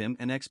esteem of him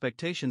and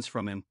expectations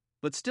from him,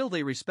 but still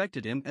they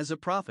respected him as a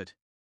prophet.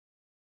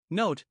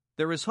 Note,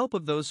 there is hope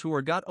of those who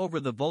are got over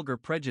the vulgar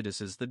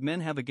prejudices that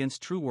men have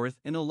against true worth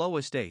in a low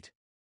estate.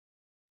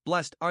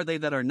 Blessed are they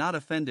that are not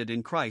offended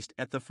in Christ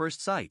at the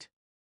first sight.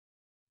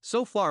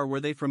 So far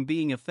were they from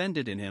being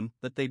offended in him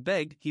that they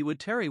begged he would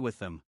tarry with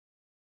them.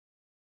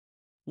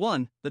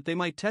 1. That they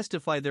might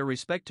testify their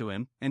respect to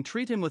him, and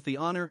treat him with the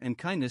honor and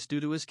kindness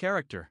due to his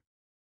character.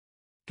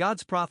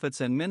 God's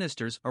prophets and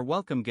ministers are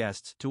welcome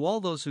guests to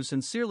all those who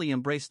sincerely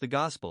embrace the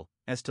gospel,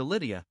 as to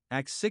Lydia,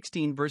 Acts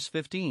 16 verse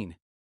 15.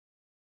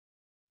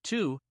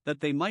 2. That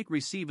they might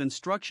receive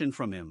instruction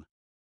from him.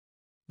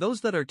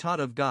 Those that are taught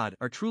of God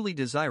are truly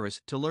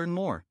desirous to learn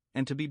more,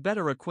 and to be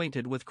better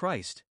acquainted with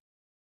Christ.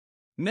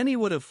 Many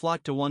would have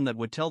flocked to one that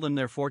would tell them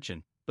their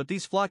fortune, but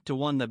these flocked to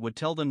one that would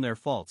tell them their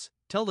faults,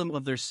 tell them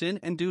of their sin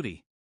and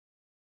duty.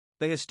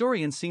 The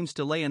historian seems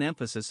to lay an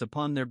emphasis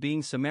upon their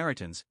being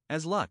Samaritans,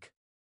 as Luke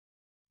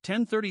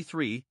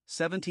 10:33,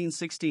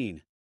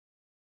 17:16.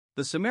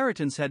 The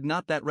Samaritans had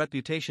not that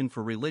reputation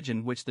for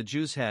religion which the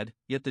Jews had,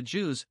 yet the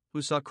Jews,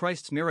 who saw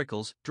Christ's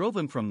miracles, drove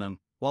him from them,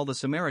 while the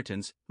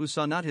Samaritans, who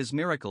saw not his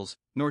miracles,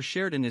 nor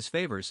shared in his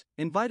favors,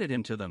 invited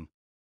him to them.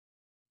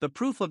 The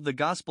proof of the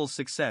gospel's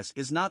success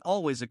is not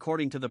always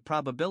according to the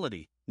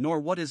probability, nor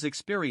what is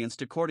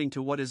experienced according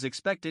to what is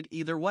expected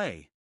either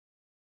way.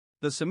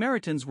 The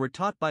Samaritans were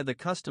taught by the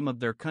custom of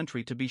their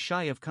country to be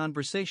shy of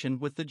conversation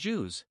with the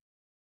Jews.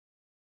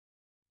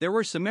 There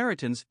were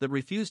Samaritans that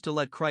refused to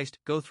let Christ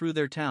go through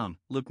their town,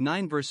 Luke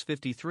 9 verse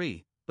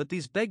 53, but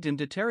these begged him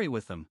to tarry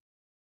with them.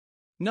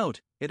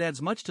 Note, it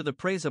adds much to the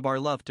praise of our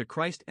love to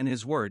Christ and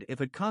his word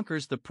if it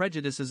conquers the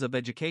prejudices of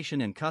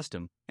education and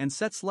custom, and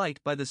sets light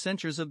by the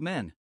censures of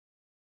men.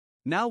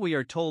 Now we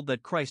are told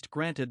that Christ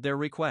granted their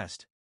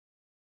request.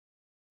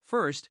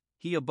 First,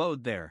 he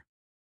abode there.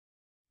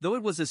 Though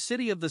it was a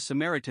city of the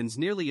Samaritans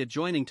nearly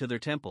adjoining to their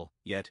temple,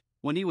 yet,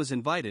 when he was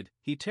invited,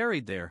 he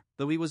tarried there,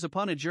 though he was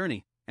upon a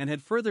journey, and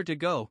had further to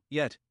go,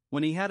 yet,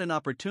 when he had an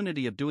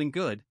opportunity of doing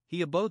good,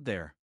 he abode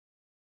there.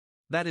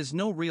 That is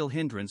no real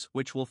hindrance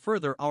which will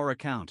further our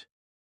account.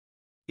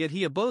 Yet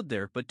he abode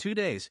there but 2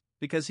 days,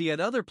 because he had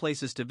other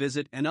places to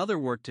visit and other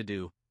work to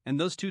do, and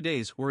those 2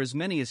 days were as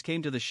many as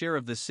came to the share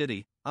of this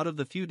city, out of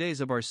the few days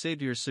of our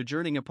Saviour's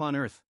sojourning upon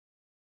earth.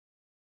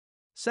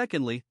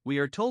 Secondly, we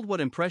are told what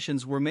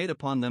impressions were made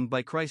upon them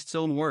by Christ's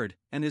own word,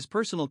 and his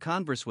personal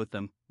converse with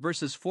them,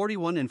 verses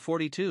 41 and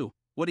 42.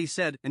 What he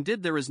said and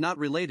did there is not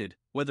related,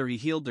 whether he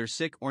healed their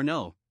sick or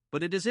no,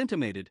 but it is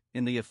intimated,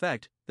 in the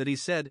effect, that he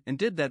said and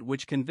did that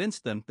which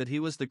convinced them that he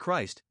was the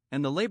Christ,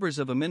 and the labors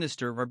of a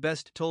minister are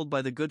best told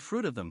by the good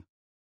fruit of them.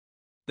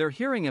 Their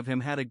hearing of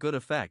him had a good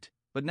effect,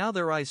 but now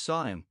their eyes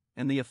saw him,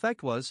 and the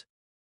effect was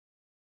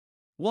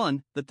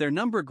 1. That their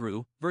number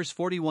grew, verse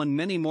 41.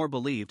 Many more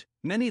believed,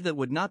 many that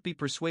would not be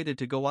persuaded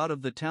to go out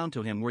of the town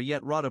to him were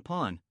yet wrought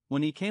upon,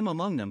 when he came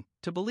among them,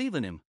 to believe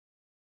in him.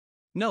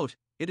 Note,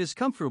 it is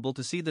comfortable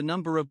to see the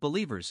number of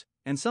believers,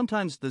 and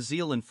sometimes the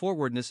zeal and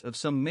forwardness of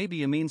some may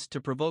be a means to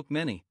provoke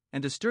many,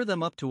 and to stir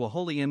them up to a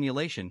holy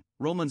emulation,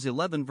 Romans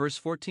 11 verse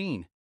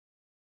 14.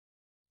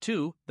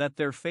 2. That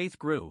their faith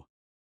grew.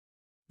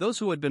 Those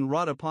who had been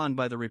wrought upon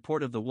by the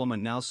report of the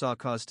woman now saw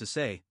cause to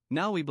say,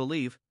 Now we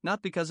believe,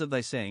 not because of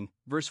thy saying,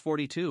 verse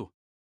 42.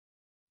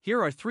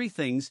 Here are 3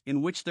 things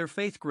in which their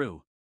faith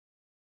grew.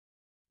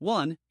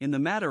 1. In the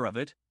matter of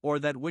it, or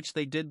that which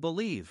they did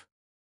believe.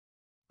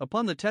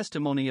 Upon the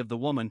testimony of the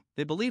woman,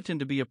 they believed him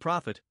to be a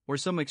prophet, or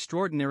some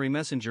extraordinary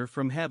messenger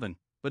from heaven,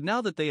 but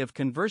now that they have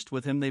conversed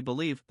with him they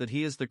believe that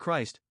he is the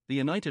Christ, the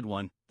Anointed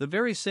One, the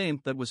very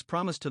same that was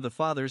promised to the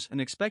fathers and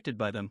expected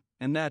by them,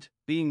 and that,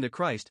 being the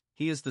Christ,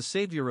 he is the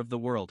Savior of the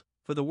world,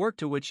 for the work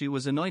to which he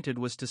was anointed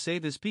was to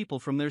save his people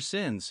from their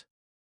sins.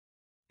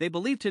 They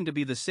believed him to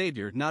be the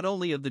Savior not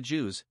only of the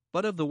Jews,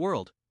 but of the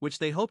world, which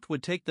they hoped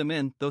would take them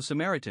in, though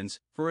Samaritans,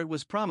 for it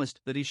was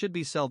promised that he should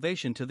be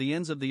salvation to the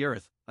ends of the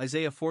earth,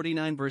 Isaiah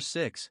 49 verse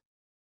 6.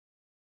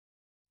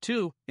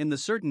 2. In the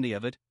certainty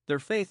of it, their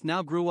faith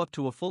now grew up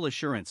to a full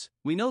assurance.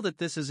 We know that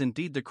this is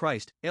indeed the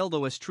Christ,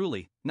 although as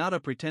truly, not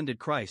a pretended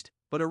Christ,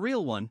 but a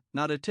real one,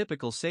 not a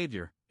typical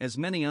Savior, as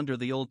many under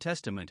the Old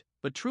Testament,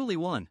 but truly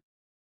one.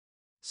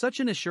 Such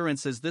an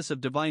assurance as this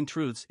of divine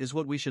truths is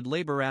what we should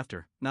labor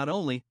after. Not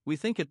only we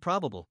think it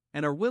probable,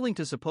 and are willing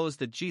to suppose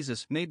that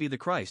Jesus may be the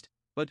Christ,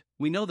 but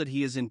we know that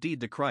he is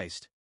indeed the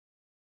Christ.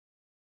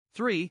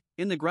 3.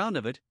 In the ground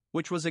of it,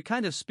 which was a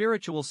kind of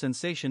spiritual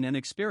sensation and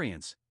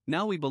experience,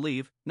 now we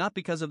believe, not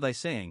because of thy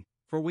saying,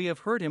 for we have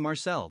heard him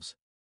ourselves.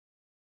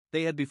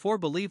 They had before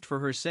believed for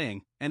her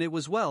saying, and it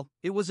was well,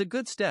 it was a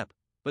good step,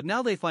 but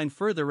now they find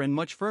further and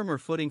much firmer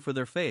footing for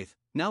their faith.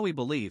 Now we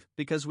believe,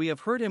 because we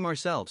have heard him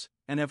ourselves,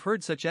 and have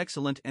heard such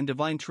excellent and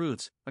divine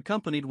truths,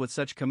 accompanied with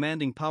such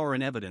commanding power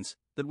and evidence,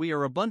 that we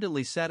are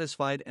abundantly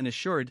satisfied and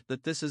assured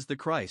that this is the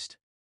Christ.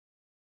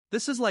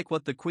 This is like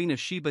what the Queen of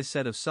Sheba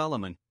said of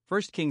Solomon,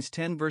 1 Kings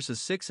 10 verses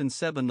 6 and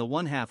 7. The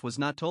one half was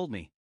not told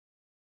me.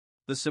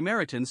 The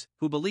Samaritans,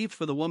 who believed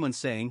for the woman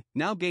saying,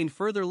 now gain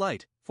further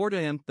light, for to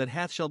him that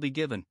hath shall be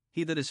given,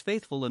 he that is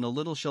faithful in a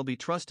little shall be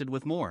trusted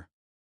with more.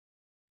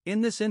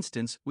 In this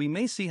instance, we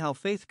may see how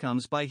faith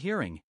comes by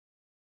hearing.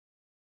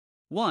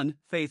 1.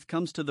 Faith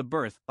comes to the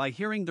birth by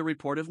hearing the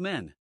report of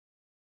men.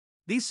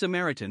 These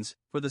Samaritans,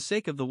 for the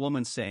sake of the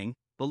woman's saying,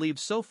 believed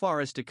so far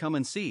as to come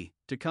and see,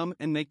 to come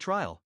and make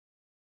trial.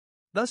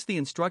 Thus the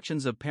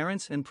instructions of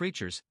parents and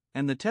preachers,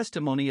 and the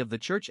testimony of the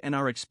church and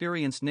our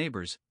experienced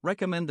neighbors,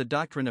 recommend the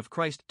doctrine of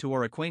Christ to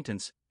our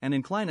acquaintance, and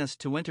incline us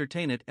to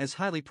entertain it as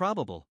highly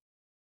probable.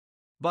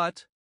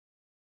 But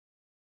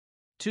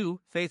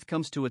 2. Faith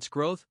comes to its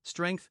growth,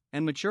 strength,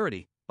 and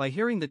maturity, by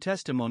hearing the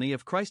testimony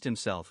of Christ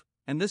himself,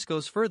 and this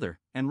goes further,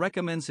 and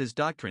recommends his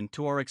doctrine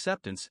to our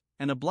acceptance,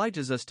 and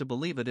obliges us to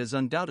believe it as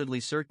undoubtedly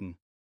certain.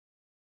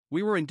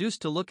 We were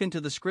induced to look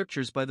into the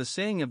Scriptures by the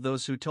saying of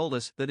those who told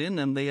us that in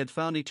them they had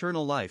found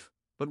eternal life,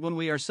 but when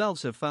we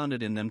ourselves have found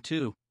it in them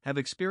too, have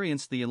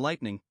experienced the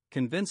enlightening,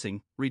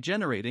 convincing,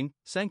 regenerating,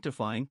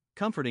 sanctifying,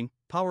 comforting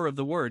power of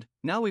the Word,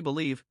 now we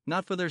believe,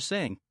 not for their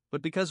saying,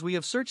 but because we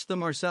have searched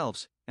them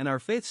ourselves, and our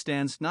faith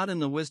stands not in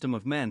the wisdom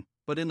of men,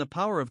 but in the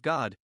power of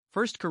God.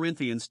 1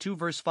 Corinthians 2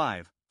 verse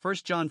 5, 1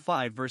 John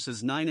 5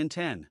 verses 9 and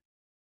 10.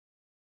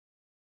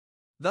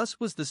 Thus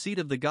was the seed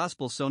of the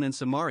gospel sown in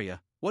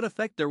Samaria. What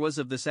effect there was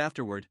of this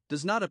afterward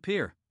does not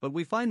appear, but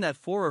we find that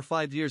 4 or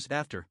 5 years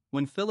after,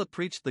 when Philip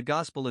preached the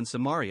gospel in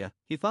Samaria,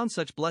 he found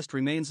such blessed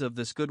remains of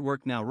this good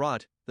work now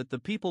wrought, that the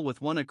people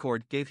with one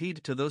accord gave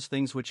heed to those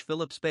things which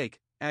Philip spake.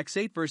 Acts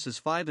 8 verses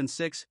 5 and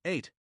 6,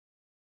 8.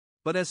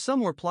 But as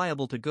some were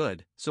pliable to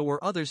good, so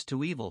were others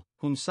to evil,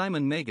 whom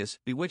Simon Magus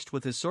bewitched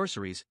with his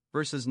sorceries,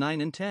 verses 9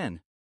 and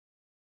 10.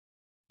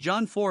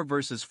 John 4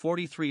 verses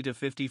 43 to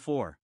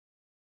 54.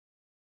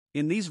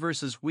 In these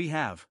verses we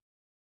have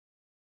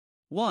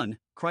 1.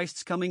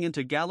 Christ's coming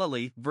into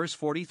Galilee, verse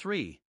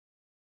 43.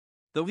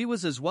 Though he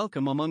was as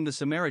welcome among the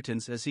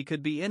Samaritans as he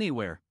could be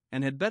anywhere,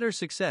 and had better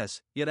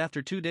success, yet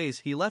after 2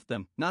 days he left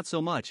them, not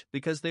so much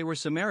because they were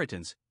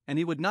Samaritans, and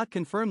he would not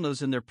confirm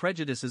those in their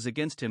prejudices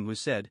against him who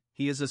said,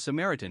 he is a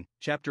Samaritan,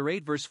 chapter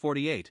 8 verse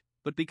 48,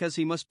 but because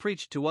he must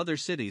preach to other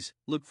cities,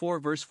 Luke 4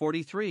 verse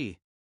 43.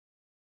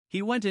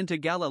 He went into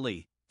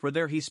Galilee, for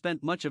there he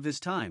spent much of his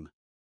time.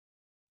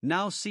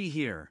 Now see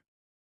here.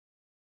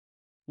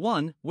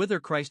 1. Whither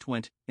Christ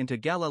went, into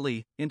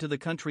Galilee, into the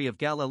country of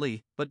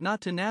Galilee, but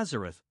not to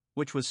Nazareth,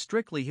 which was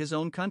strictly his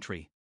own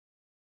country.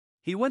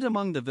 He went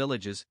among the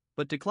villages,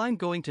 but declined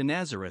going to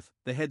Nazareth,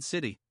 the head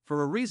city,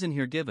 for a reason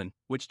here given,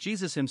 which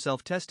Jesus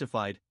himself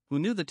testified, who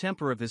knew the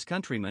temper of his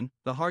countrymen,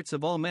 the hearts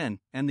of all men,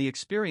 and the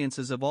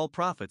experiences of all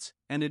prophets,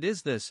 and it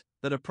is this,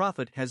 that a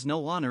prophet has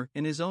no honor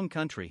in his own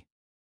country.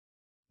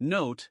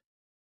 Note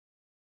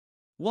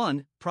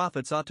 1.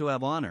 Prophets ought to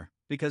have honor,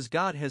 because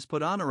God has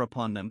put honor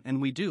upon them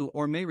and we do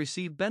or may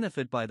receive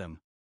benefit by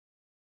them.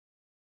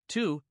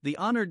 2. The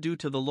honor due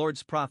to the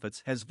Lord's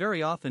prophets has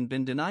very often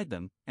been denied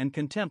them, and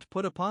contempt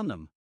put upon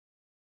them.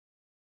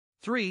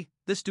 3.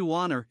 This due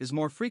honor is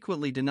more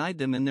frequently denied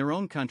them in their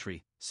own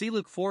country. See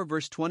Luke 4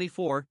 verse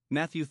 24,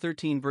 Matthew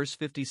 13 verse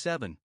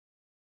 57.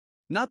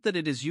 Not that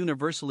it is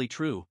universally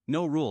true,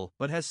 no rule,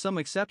 but has some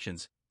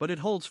exceptions, but it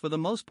holds for the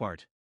most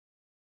part.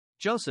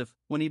 Joseph,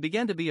 when he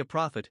began to be a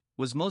prophet,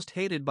 was most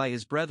hated by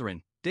his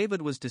brethren.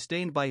 David was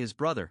disdained by his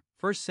brother,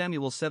 1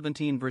 Samuel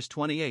 17 verse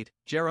 28,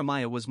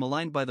 Jeremiah was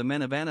maligned by the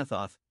men of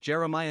Anathoth,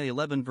 Jeremiah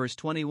 11 verse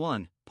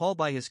 21, Paul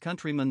by his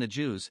countrymen the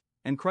Jews,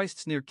 and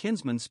Christ's near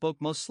kinsmen spoke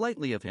most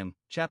slightly of him,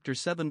 chapter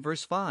 7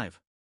 verse 5.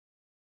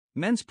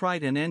 Men's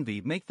pride and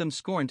envy make them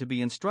scorn to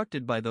be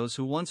instructed by those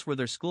who once were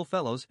their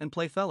schoolfellows and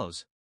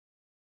playfellows.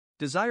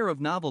 Desire of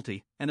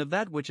novelty, and of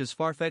that which is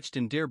far-fetched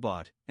and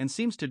dear-bought, and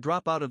seems to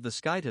drop out of the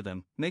sky to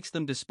them, makes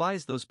them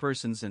despise those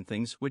persons and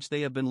things which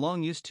they have been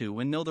long used to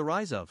and know the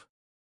rise of.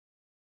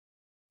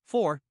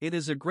 4. It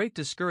is a great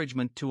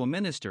discouragement to a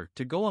minister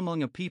to go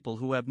among a people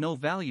who have no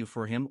value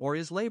for him or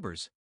his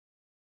labors.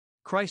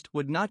 Christ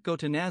would not go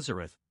to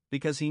Nazareth,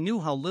 because he knew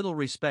how little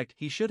respect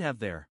he should have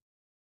there.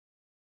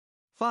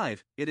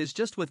 5. It is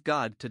just with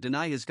God to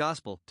deny his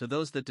gospel to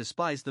those that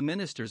despise the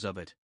ministers of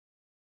it.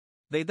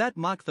 They that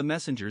mock the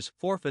messengers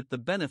forfeit the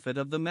benefit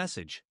of the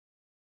message.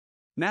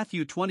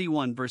 Matthew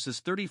 21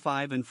 verses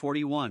 35 and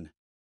 41.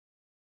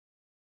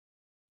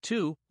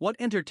 2. What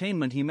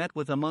entertainment he met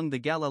with among the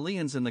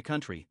Galileans in the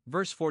country.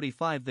 Verse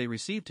 45. They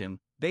received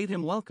him, bade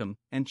him welcome,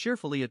 and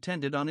cheerfully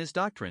attended on his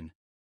doctrine.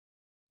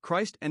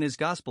 Christ and his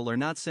gospel are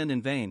not sent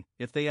in vain.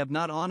 If they have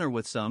not honor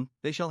with some,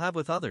 they shall have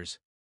with others.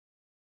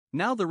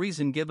 Now the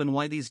reason given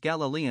why these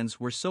Galileans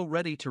were so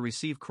ready to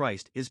receive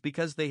Christ is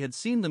because they had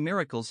seen the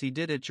miracles he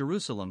did at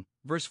Jerusalem,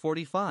 verse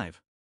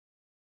 45.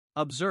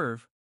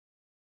 Observe.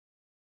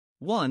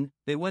 1.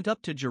 They went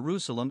up to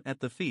Jerusalem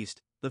at the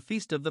feast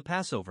of the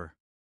Passover.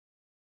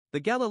 The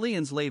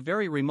Galileans lay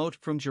very remote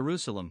from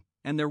Jerusalem,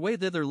 and their way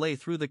thither lay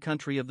through the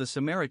country of the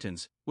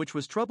Samaritans, which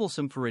was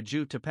troublesome for a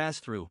Jew to pass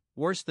through,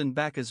 worse than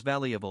Bacchus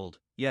Valley of old.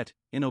 Yet,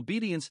 in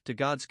obedience to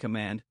God's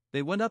command,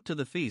 they went up to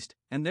the feast,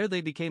 and there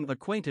they became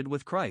acquainted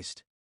with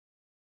Christ.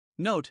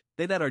 Note,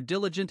 they that are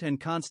diligent and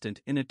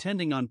constant in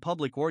attending on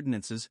public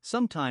ordinances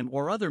some time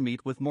or other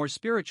meet with more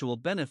spiritual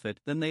benefit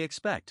than they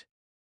expect.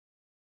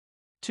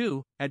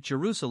 2. At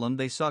Jerusalem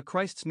they saw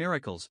Christ's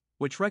miracles,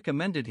 which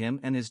recommended him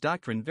and his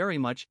doctrine very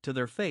much to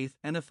their faith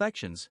and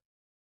affections.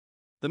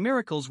 The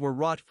miracles were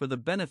wrought for the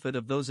benefit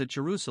of those at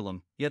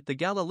Jerusalem, yet the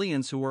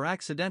Galileans who were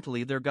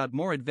accidentally there got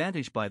more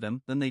advantage by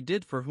them than they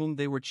did for whom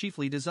they were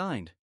chiefly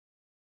designed.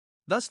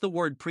 Thus the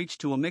word preached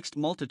to a mixed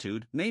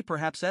multitude may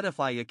perhaps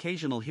edify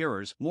occasional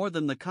hearers more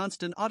than the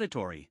constant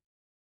auditory.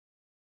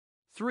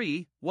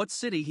 3. What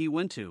city he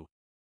went to.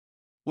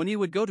 When he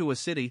would go to a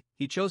city,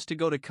 he chose to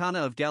go to Cana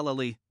of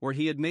Galilee, where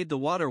he had made the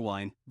water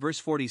wine, verse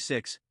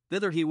 46,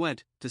 thither he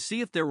went, to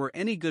see if there were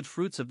any good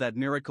fruits of that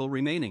miracle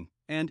remaining,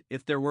 and,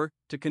 if there were,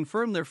 to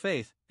confirm their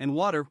faith, and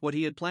water what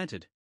he had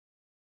planted.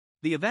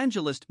 The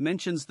evangelist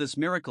mentions this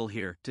miracle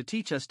here to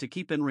teach us to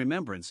keep in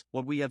remembrance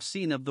what we have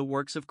seen of the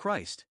works of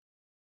Christ.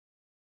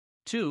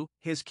 2.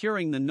 His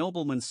curing the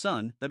nobleman's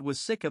son that was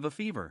sick of a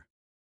fever.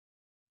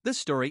 This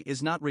story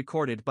is not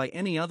recorded by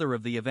any other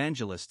of the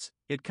evangelists,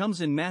 it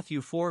comes in Matthew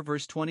 4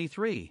 verse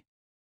 23.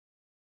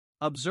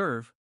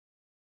 Observe.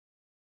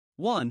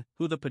 1.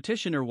 Who the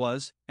petitioner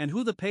was, and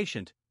who the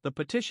patient. The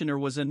petitioner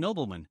was a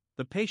nobleman,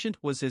 the patient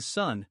was his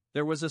son.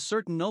 There was a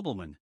certain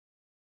nobleman.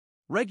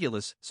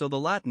 Regulus, so the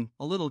Latin,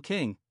 a little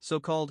king, so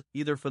called,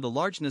 either for the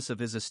largeness of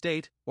his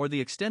estate, or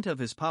the extent of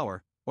his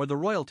power, or the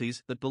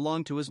royalties that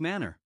belonged to his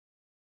manor.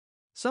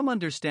 Some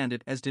understand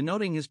it as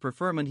denoting his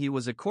preferment he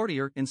was a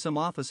courtier in some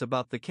office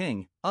about the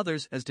king,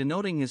 others as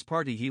denoting his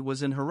party he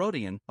was an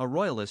Herodian, a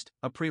royalist,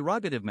 a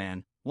prerogative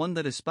man, one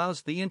that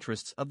espoused the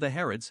interests of the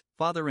Herods,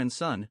 father and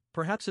son.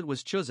 Perhaps it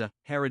was Chuza,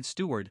 Herod's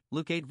steward,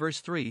 Luke 8 verse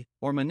 3,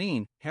 or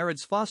Manin,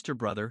 Herod's foster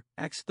brother,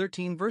 Acts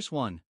 13 verse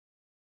 1.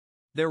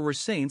 There were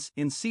saints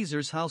in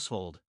Caesar's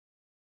household.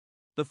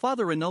 The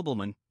father a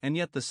nobleman, and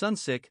yet the son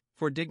sick,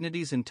 for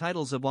dignities and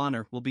titles of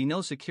honor will be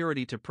no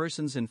security to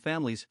persons and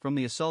families from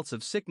the assaults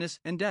of sickness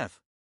and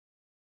death.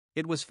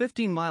 It was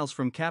 15 miles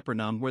from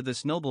Capernaum where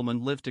this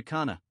nobleman lived to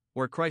Cana,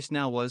 where Christ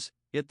now was,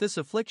 yet this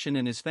affliction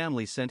in his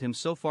family sent him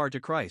so far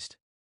to Christ.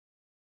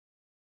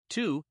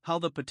 2. How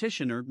the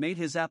petitioner made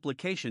his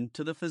application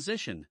to the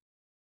physician.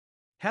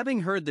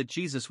 Having heard that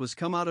Jesus was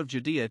come out of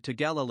Judea to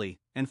Galilee,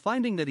 and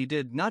finding that he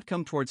did not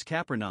come towards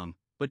Capernaum,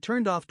 but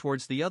turned off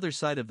towards the other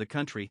side of the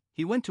country,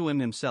 he went to him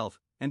himself,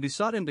 and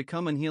besought him to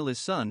come and heal his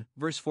son,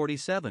 verse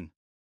 47.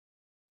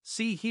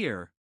 See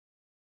here.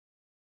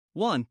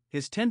 1.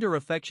 His tender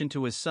affection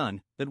to his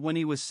son, that when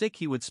he was sick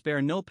he would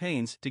spare no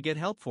pains to get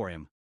help for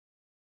him.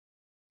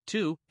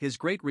 2. His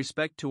great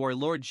respect to our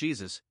Lord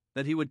Jesus,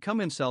 that he would come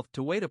himself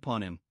to wait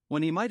upon him,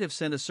 when he might have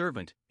sent a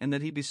servant, and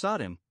that he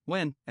besought him,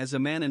 when, as a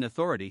man in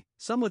authority,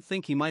 some would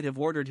think he might have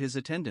ordered his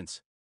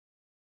attendance.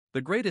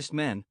 The greatest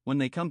men, when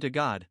they come to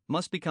God,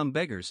 must become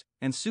beggars,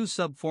 and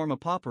sub forma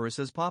pauperis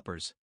as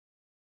paupers.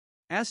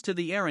 As to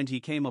the errand he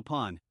came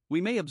upon, we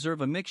may observe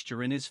a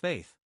mixture in his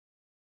faith.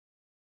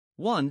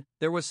 1.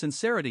 There was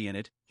sincerity in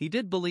it. He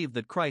did believe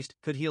that Christ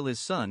could heal his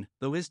son,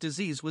 though his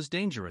disease was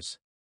dangerous.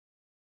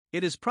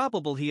 It is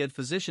probable he had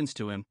physicians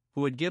to him,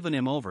 who had given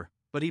him over,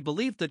 but he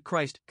believed that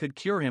Christ could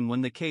cure him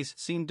when the case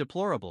seemed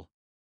deplorable.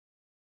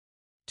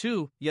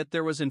 2. Yet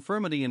there was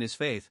infirmity in his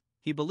faith.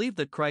 He believed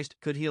that Christ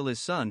could heal his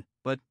son,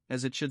 but,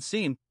 as it should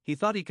seem, he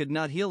thought he could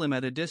not heal him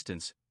at a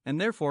distance,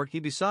 and therefore he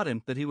besought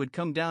him that he would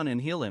come down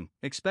and heal him,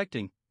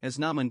 expecting, as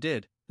Naaman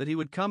did, that he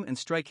would come and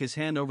strike his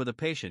hand over the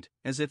patient,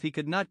 as if he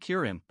could not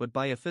cure him but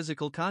by a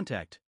physical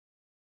contact.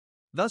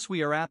 Thus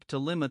we are apt to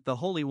limit the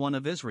Holy One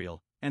of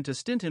Israel, and to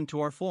stint him to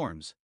our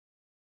forms.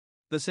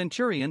 The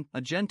centurion, a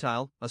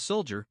Gentile, a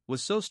soldier,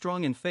 was so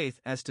strong in faith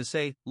as to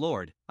say,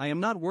 Lord, I am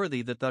not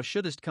worthy that thou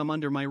shouldest come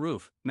under my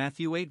roof.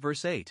 Matthew 8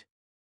 verse 8.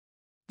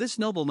 This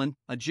nobleman,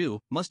 a Jew,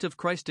 must have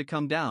Christ to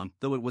come down,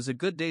 though it was a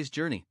good day's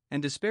journey,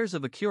 and despairs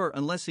of a cure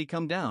unless he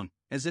come down,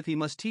 as if he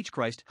must teach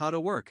Christ how to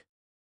work.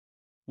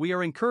 We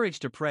are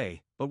encouraged to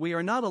pray, but we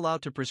are not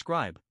allowed to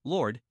prescribe,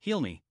 Lord,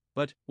 heal me,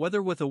 but,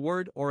 whether with a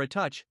word or a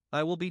touch,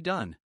 I will be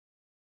done.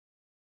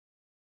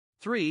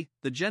 3.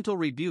 The gentle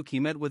rebuke he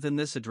met with in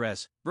this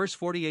address. Verse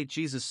 48,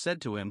 Jesus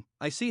said to him,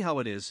 I see how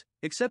it is,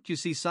 except you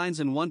see signs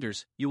and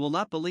wonders, you will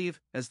not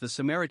believe, as the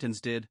Samaritans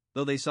did,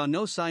 though they saw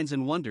no signs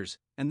and wonders,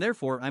 and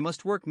therefore I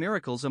must work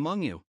miracles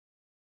among you.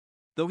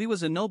 Though he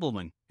was a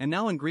nobleman, and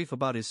now in grief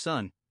about his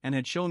son, and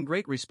had shown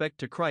great respect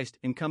to Christ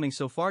in coming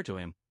so far to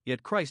him,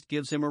 yet Christ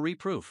gives him a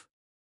reproof.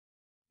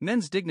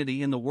 Men's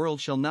dignity in the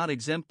world shall not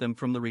exempt them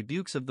from the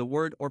rebukes of the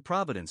word or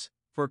providence,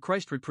 for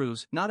Christ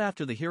reproves not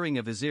after the hearing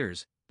of his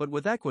ears, but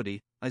with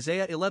equity.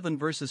 Isaiah 11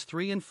 verses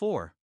 3 and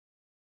 4.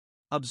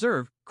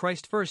 Observe,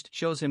 Christ first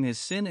shows him his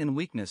sin and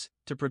weakness,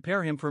 to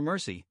prepare him for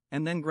mercy,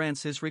 and then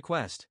grants his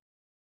request.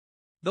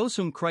 Those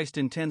whom Christ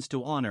intends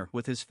to honor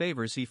with his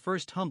favors he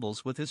first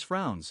humbles with his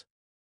frowns.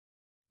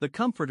 The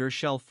Comforter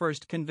shall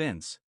first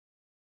convince.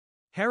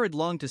 Herod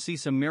longed to see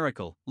some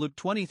miracle, Luke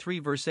 23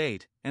 verse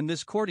 8, and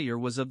this courtier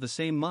was of the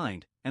same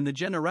mind, and the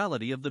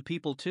generality of the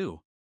people too.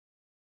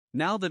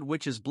 Now that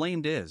which is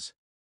blamed is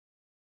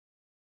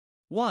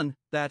 1.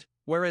 That,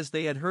 whereas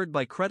they had heard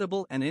by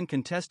credible and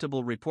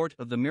incontestable report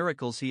of the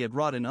miracles he had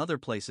wrought in other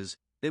places,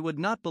 they would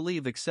not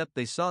believe except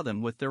they saw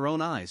them with their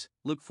own eyes,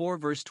 Luke 4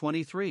 verse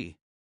 23.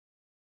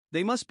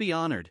 They must be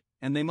honored,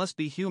 and they must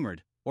be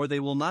humored, or they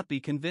will not be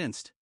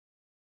convinced.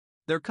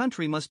 Their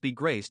country must be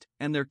graced,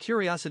 and their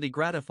curiosity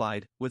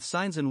gratified, with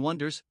signs and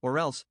wonders, or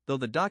else, though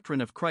the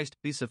doctrine of Christ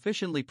be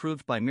sufficiently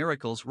proved by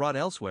miracles wrought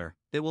elsewhere,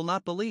 they will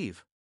not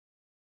believe.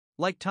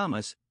 Like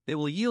Thomas, they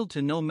will yield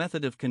to no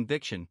method of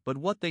conviction but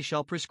what they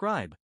shall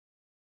prescribe.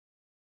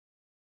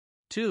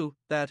 2.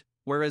 That,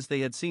 whereas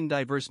they had seen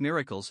diverse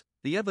miracles,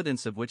 the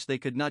evidence of which they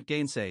could not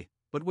gainsay,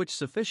 but which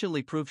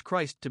sufficiently proved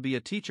Christ to be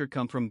a teacher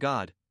come from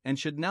God, and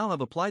should now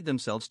have applied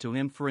themselves to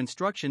him for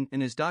instruction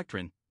in his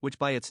doctrine, which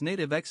by its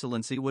native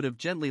excellency would have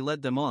gently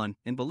led them on,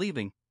 in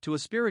believing, to a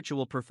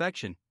spiritual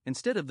perfection,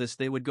 instead of this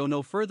they would go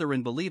no further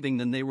in believing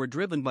than they were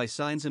driven by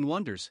signs and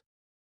wonders.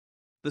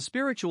 The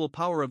spiritual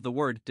power of the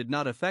word did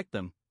not affect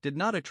them, did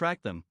not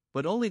attract them,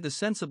 but only the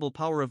sensible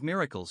power of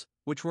miracles,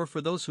 which were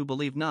for those who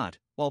believe not,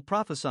 while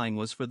prophesying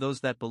was for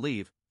those that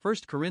believe. 1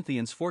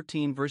 Corinthians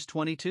 14 verse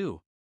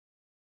 22.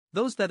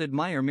 Those that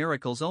admire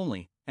miracles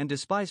only, and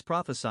despise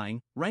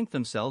prophesying, rank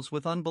themselves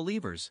with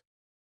unbelievers.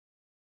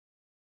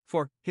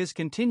 For his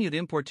continued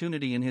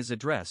importunity in his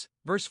address,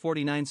 verse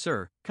 49,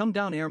 Sir, come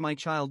down ere my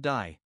child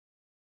die.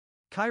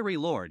 Kyrie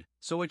Lord,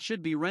 so it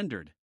should be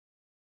rendered.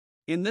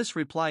 In this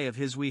reply of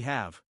his we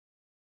have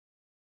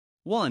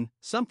 1.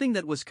 Something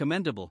that was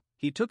commendable.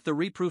 He took the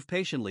reproof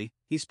patiently,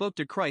 he spoke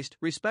to Christ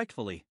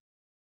respectfully.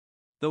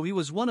 Though he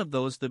was one of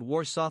those that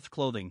wore soft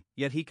clothing,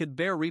 yet he could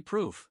bear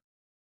reproof.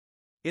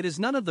 It is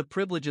none of the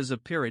privileges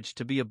of peerage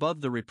to be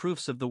above the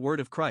reproofs of the word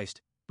of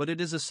Christ, but it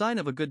is a sign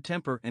of a good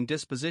temper and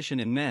disposition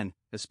in men,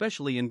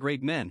 especially in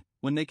great men,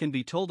 when they can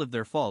be told of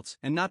their faults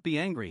and not be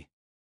angry.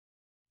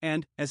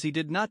 And, as he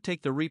did not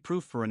take the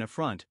reproof for an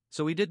affront,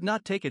 so he did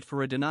not take it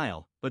for a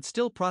denial, but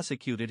still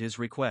prosecuted his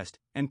request,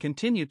 and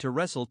continued to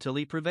wrestle till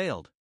he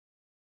prevailed.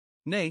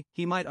 Nay,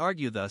 he might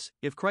argue thus,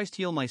 if Christ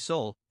heal my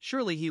soul,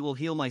 surely he will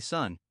heal my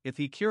son, if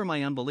he cure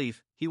my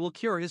unbelief, he will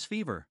cure his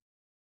fever.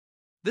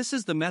 This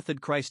is the method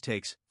Christ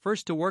takes,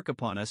 first to work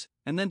upon us,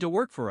 and then to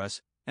work for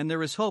us, and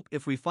there is hope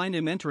if we find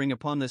him entering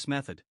upon this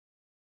method.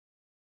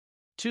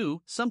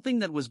 2. Something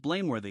that was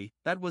blameworthy,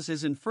 that was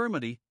his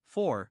infirmity.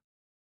 4.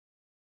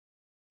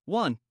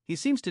 1. He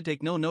seems to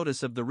take no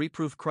notice of the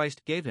reproof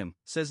Christ gave him,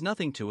 says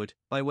nothing to it,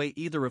 by way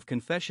either of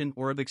confession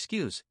or of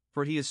excuse,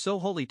 for he is so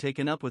wholly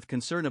taken up with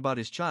concern about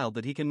his child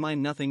that he can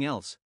mind nothing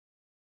else.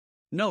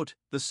 Note,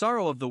 the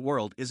sorrow of the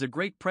world is a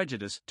great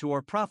prejudice to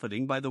our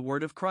profiting by the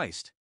word of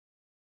Christ.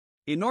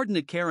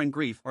 Inordinate care and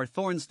grief are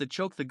thorns that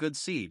choke the good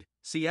seed,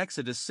 see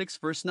Exodus 6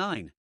 verse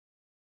 9.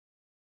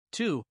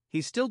 2.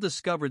 He still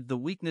discovered the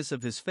weakness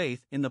of his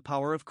faith in the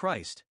power of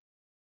Christ.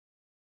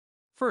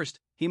 First,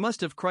 he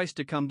must have Christ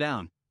to come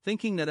down,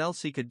 thinking that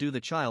else he could do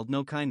the child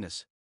no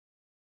kindness.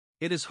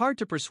 It is hard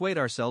to persuade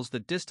ourselves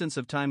that distance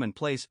of time and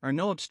place are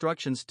no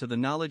obstructions to the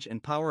knowledge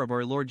and power of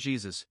our Lord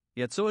Jesus,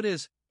 yet so it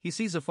is. He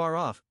sees afar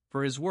off,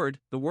 for his word,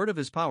 the word of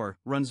his power,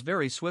 runs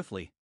very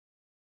swiftly.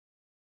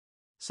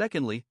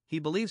 Secondly, he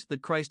believes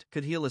that Christ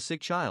could heal a sick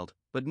child,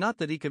 but not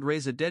that he could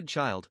raise a dead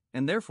child,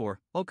 and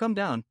therefore, "Oh, come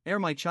down, ere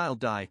my child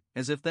die,"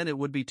 as if then it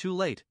would be too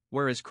late,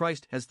 whereas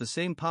Christ has the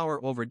same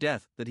power over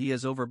death that he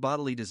has over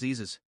bodily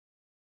diseases.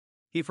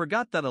 He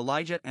forgot that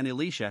Elijah and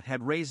Elisha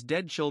had raised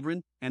dead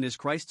children, and is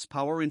Christ's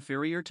power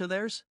inferior to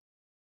theirs?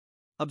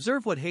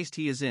 Observe what haste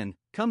he is in,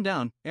 "Come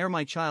down, ere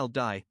my child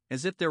die,"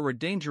 as if there were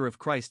danger of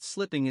Christ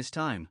slipping his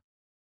time.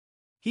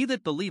 He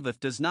that believeth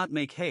does not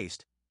make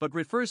haste, but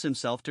refers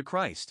himself to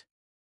Christ.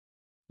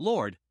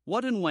 Lord,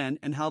 what and when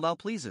and how thou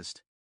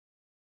pleasest.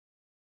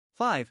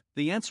 5.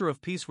 The answer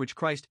of peace which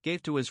Christ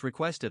gave to his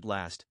request at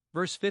last,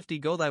 verse 50.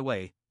 Go thy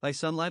way, thy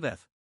son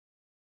liveth.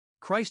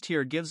 Christ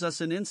here gives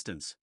us an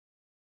instance.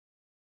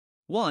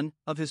 1.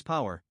 Of his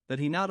power, that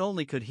he not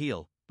only could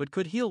heal, but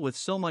could heal with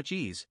so much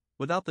ease,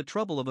 without the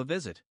trouble of a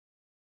visit.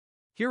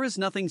 Here is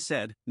nothing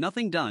said,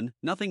 nothing done,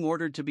 nothing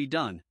ordered to be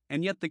done,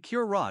 and yet the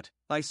cure wrought,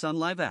 thy son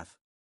liveth.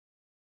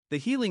 The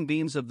healing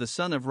beams of the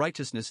Sun of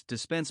Righteousness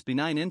dispense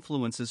benign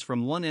influences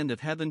from one end of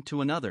heaven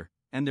to another,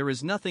 and there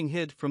is nothing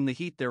hid from the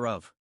heat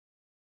thereof.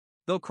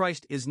 Though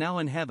Christ is now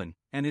in heaven,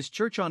 and his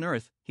church on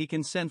earth, he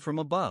can send from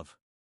above.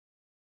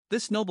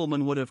 This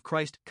nobleman would have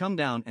Christ come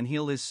down and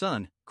heal his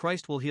son.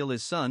 Christ will heal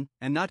his son,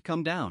 and not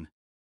come down.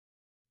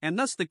 And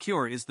thus the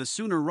cure is the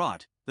sooner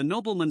wrought, the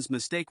nobleman's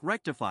mistake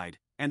rectified,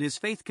 and his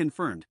faith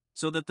confirmed,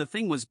 so that the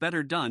thing was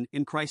better done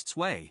in Christ's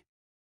way.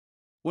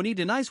 When he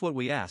denies what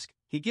we ask,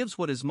 he gives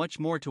what is much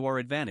more to our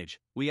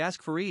advantage. We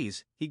ask for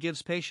ease, he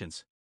gives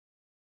patience.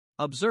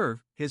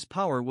 Observe, his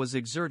power was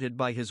exerted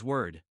by his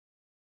word.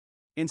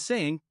 In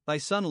saying, "Thy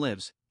son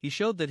lives," he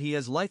showed that he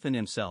has life in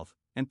himself,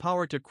 and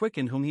power to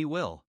quicken whom he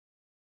will.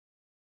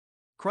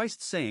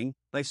 Christ saying,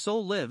 "Thy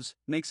soul lives,"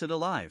 makes it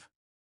alive.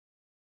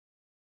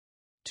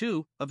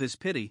 2. Of his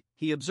pity,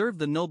 he observed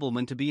the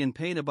nobleman to be in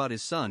pain about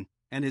his son,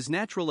 and his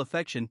natural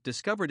affection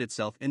discovered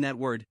itself in that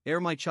word, "Ere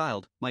my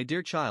child, my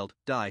dear child,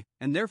 die,"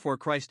 and therefore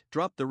Christ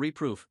dropped the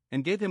reproof,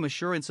 and gave him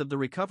assurance of the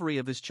recovery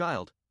of his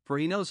child, for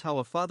he knows how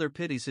a father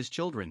pities his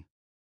children.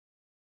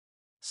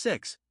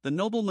 6. The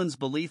nobleman's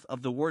belief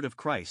of the word of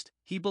Christ,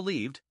 he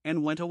believed,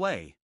 and went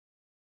away.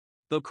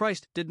 Though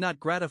Christ did not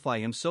gratify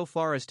him so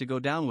far as to go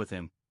down with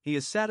him, he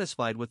is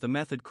satisfied with the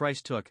method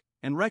Christ took,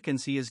 and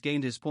reckons he has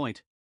gained his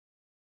point.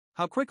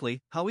 How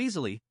quickly, how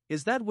easily,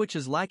 is that which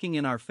is lacking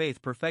in our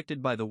faith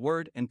perfected by the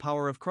word and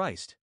power of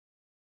Christ.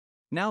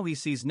 Now he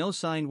sees no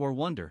sign or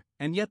wonder,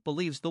 and yet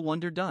believes the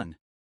wonder done.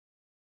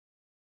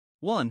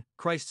 1.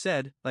 Christ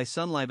said, "Thy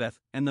son liveth,"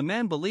 and the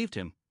man believed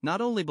him,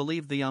 not only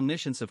believed the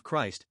omniscience of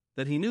Christ,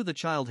 that he knew the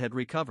child had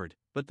recovered,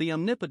 but the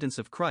omnipotence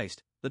of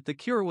Christ, that the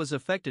cure was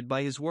effected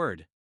by his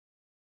word.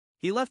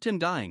 He left him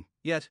dying,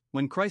 yet,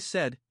 when Christ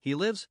said, "He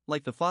lives,"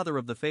 like the father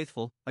of the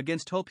faithful,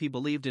 against hope he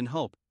believed in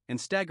hope,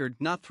 and staggered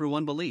not through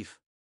unbelief.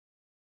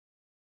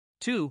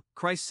 2.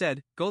 Christ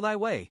said, "Go thy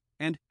way,"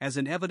 and, as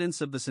an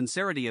evidence of the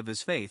sincerity of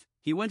his faith,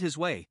 he went his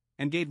way,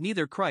 and gave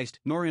neither Christ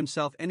nor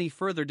himself any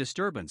further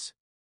disturbance.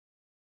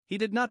 He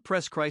did not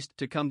press Christ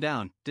to come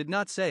down, did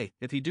not say,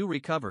 "If he do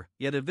recover,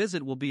 yet a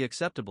visit will be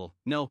acceptable."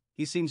 No,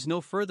 he seems no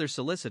further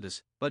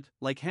solicitous, but,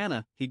 like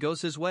Hannah, he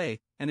goes his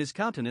way, and his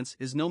countenance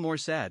is no more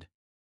sad.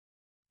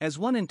 As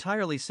one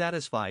entirely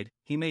satisfied,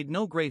 he made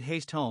no great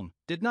haste home,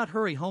 did not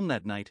hurry home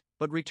that night,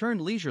 but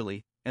returned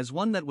leisurely, as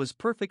one that was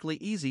perfectly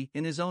easy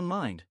in his own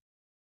mind.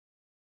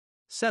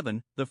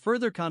 7. The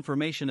further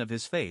confirmation of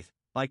his faith,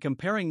 by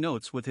comparing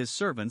notes with his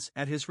servants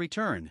at his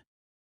return.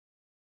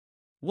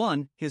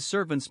 1. His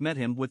servants met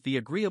him with the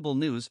agreeable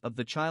news of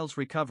the child's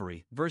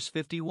recovery, verse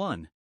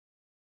 51.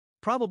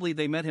 Probably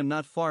they met him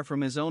not far from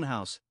his own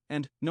house,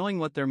 and, knowing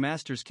what their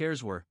master's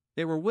cares were,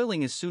 they were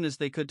willing as soon as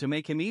they could to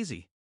make him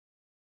easy.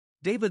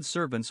 David's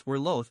servants were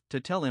loath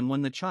to tell him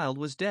when the child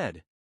was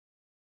dead.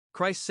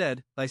 Christ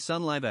said, "Thy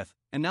son liveth,"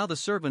 and now the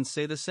servants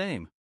say the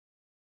same.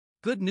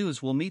 Good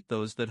news will meet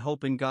those that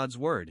hope in God's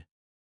word.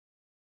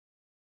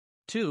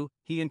 2.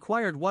 He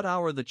inquired what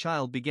hour the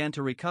child began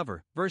to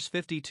recover, verse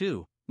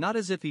 52, not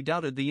as if he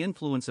doubted the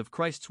influence of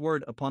Christ's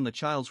word upon the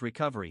child's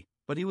recovery,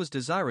 but he was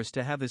desirous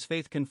to have his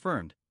faith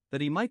confirmed, that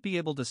he might be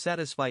able to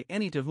satisfy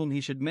any to whom he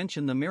should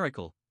mention the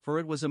miracle, for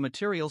it was a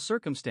material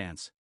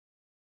circumstance.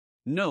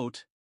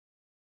 Note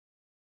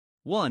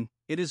 1.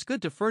 It is good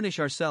to furnish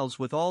ourselves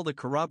with all the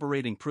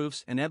corroborating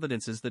proofs and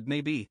evidences that may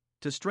be,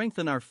 to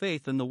strengthen our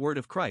faith in the word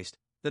of Christ,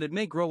 that it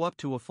may grow up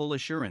to a full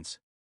assurance.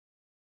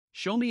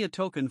 Show me a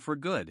token for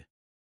good.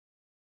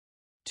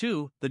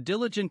 2. The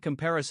diligent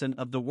comparison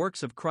of the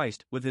works of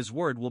Christ with his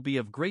word will be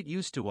of great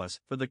use to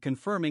us for the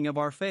confirming of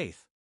our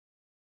faith.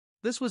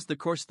 This was the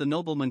course the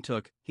nobleman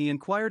took. He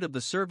inquired of the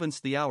servants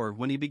the hour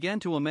when he began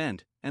to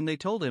amend, and they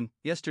told him,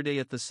 "Yesterday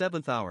at the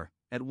 7th hour,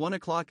 at 1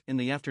 o'clock in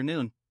the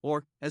afternoon,"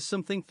 or, as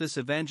some think this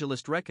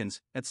evangelist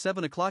reckons, at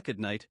 7 o'clock at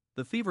night,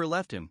 the fever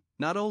left him.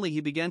 Not only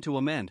he began to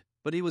amend,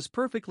 but he was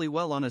perfectly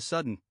well on a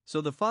sudden,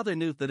 so the father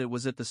knew that it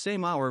was at the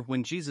same hour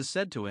when Jesus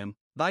said to him,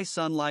 "Thy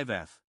son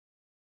liveth."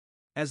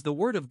 As the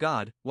Word of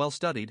God, well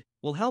studied,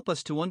 will help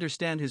us to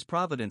understand His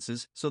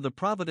providences, so the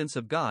providence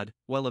of God,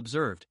 well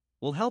observed,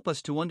 will help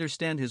us to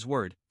understand His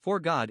Word, for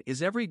God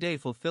is every day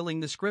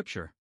fulfilling the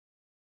Scripture.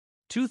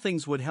 Two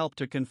things would help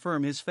to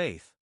confirm his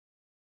faith.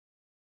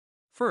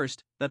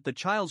 First, that the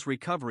child's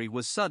recovery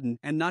was sudden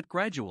and not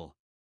gradual.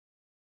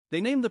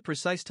 They named the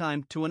precise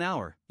time to an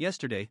hour,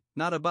 yesterday,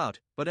 not about,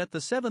 but at the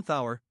 7th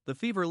hour, the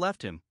fever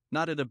left him,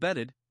 not it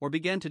abated, or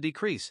began to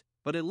decrease,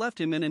 but it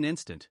left him in an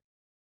instant.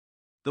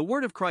 The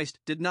word of Christ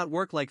did not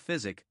work like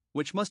physic,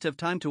 which must have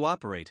time to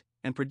operate,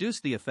 and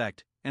produce the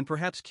effect, and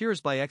perhaps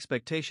cures by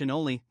expectation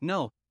only.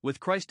 No, with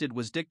Christ it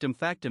was dictum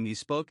factum, he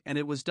spoke and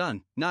it was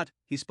done, not,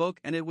 he spoke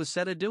and it was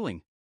set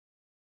a-doing.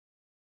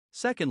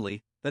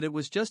 Secondly, that it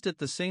was just at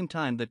the same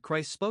time that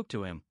Christ spoke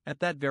to him, at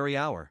that very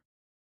hour.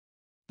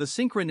 The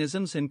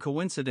synchronisms and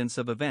coincidence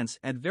of events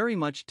add very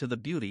much to the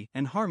beauty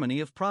and harmony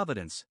of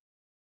providence.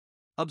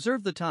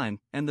 Observe the time,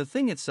 and the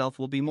thing itself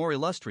will be more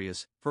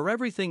illustrious, for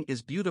everything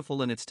is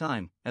beautiful in its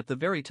time, at the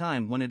very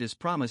time when it is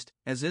promised,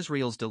 as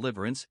Israel's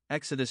deliverance,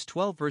 Exodus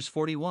 12 verse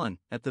 41,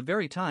 at the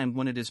very time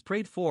when it is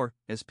prayed for,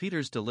 as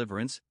Peter's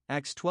deliverance,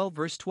 Acts 12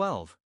 verse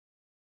 12.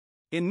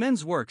 In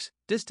men's works,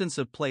 distance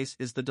of place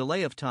is the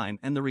delay of time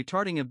and the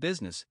retarding of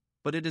business,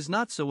 but it is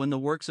not so in the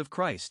works of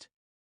Christ.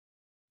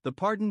 The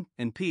pardon,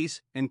 and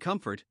peace, and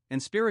comfort,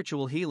 and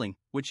spiritual healing,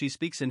 which he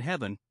speaks in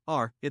heaven,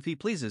 are, if he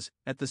pleases,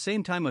 at the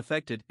same time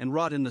effected and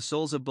wrought in the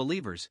souls of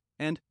believers,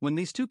 and, when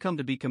these two come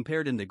to be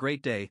compared in the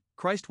great day,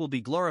 Christ will be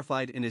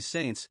glorified in his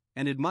saints,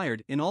 and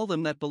admired in all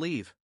them that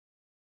believe.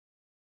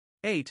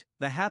 8.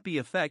 The happy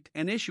effect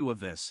and issue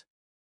of this.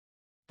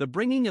 The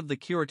bringing of the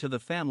cure to the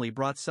family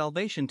brought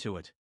salvation to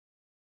it.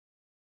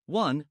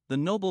 1. The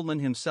nobleman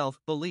himself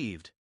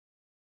believed.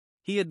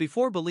 He had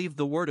before believed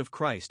the word of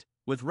Christ,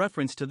 with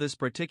reference to this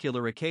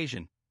particular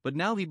occasion, but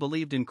now he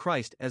believed in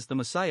Christ as the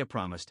Messiah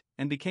promised,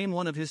 and became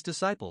one of his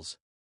disciples.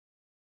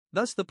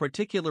 Thus the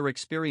particular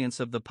experience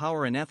of the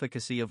power and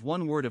efficacy of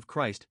one word of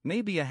Christ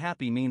may be a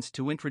happy means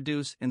to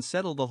introduce and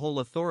settle the whole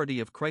authority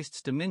of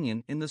Christ's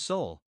dominion in the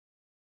soul.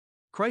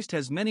 Christ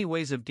has many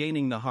ways of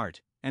gaining the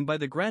heart, and by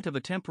the grant of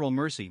a temporal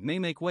mercy may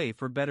make way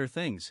for better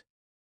things.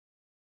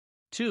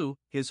 2.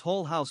 His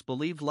whole house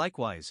believed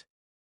likewise.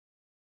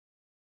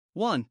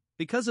 1.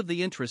 Because of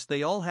the interest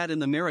they all had in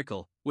the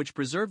miracle, which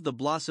preserved the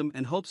blossom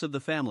and hopes of the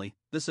family,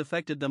 this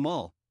affected them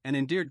all, and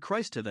endeared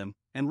Christ to them,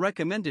 and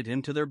recommended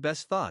him to their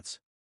best thoughts.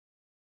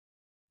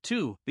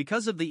 2.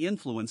 Because of the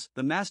influence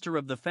the master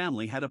of the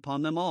family had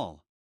upon them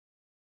all.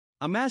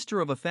 A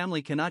master of a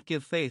family cannot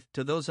give faith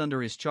to those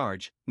under his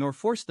charge, nor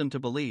force them to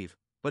believe,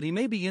 but he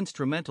may be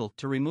instrumental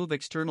to remove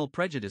external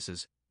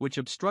prejudices, which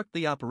obstruct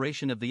the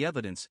operation of the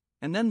evidence,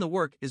 and then the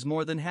work is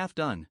more than half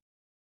done.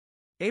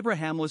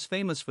 Abraham was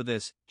famous for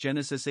this,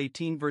 Genesis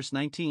 18 verse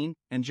 19,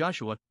 and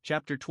Joshua,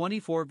 chapter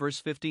 24 verse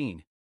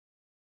 15.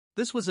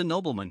 This was a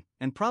nobleman,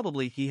 and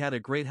probably he had a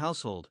great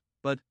household,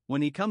 but,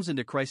 when he comes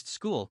into Christ's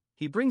school,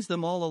 he brings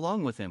them all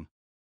along with him.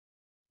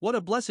 What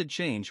a blessed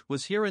change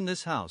was here in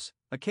this house,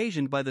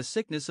 occasioned by the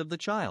sickness of the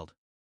child.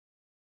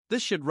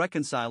 This should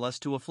reconcile us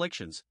to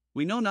afflictions,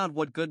 we know not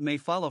what good may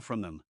follow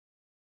from them.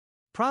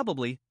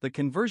 Probably, the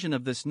conversion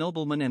of this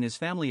nobleman and his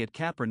family at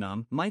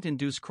Capernaum might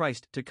induce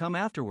Christ to come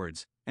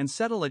afterwards, and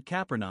settle at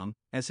Capernaum,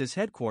 as his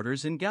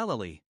headquarters in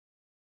Galilee.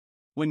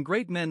 When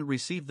great men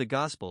receive the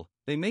gospel,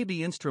 they may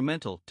be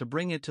instrumental to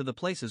bring it to the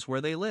places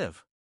where they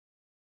live.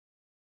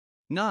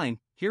 9.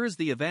 Here is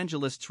the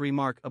evangelist's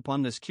remark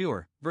upon this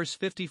cure, verse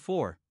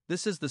 54.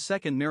 This is the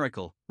second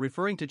miracle,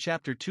 referring to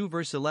chapter 2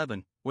 verse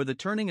 11, where the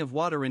turning of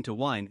water into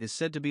wine is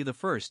said to be the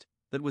first,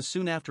 that was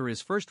soon after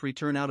his first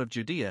return out of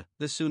Judea,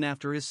 this soon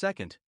after his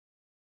second.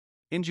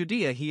 In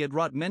Judea he had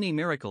wrought many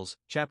miracles,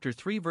 chapter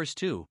 3 verse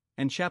 2,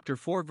 and chapter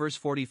 4 verse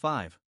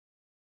 45.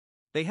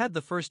 They had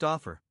the first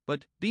offer,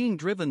 but, being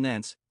driven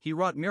thence, he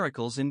wrought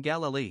miracles in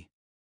Galilee.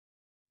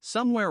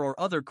 Somewhere or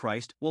other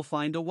Christ will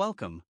find a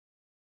welcome.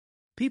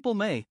 People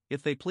may,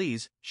 if they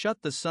please,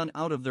 shut the sun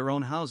out of their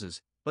own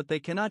houses, but they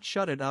cannot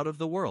shut it out of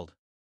the world.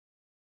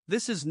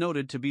 This is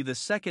noted to be the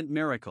second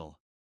miracle.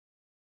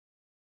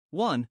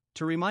 1.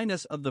 To remind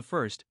us of the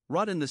first,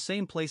 wrought in the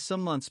same place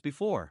some months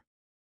before.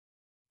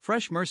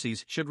 Fresh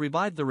mercies should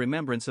revive the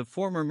remembrance of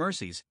former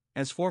mercies,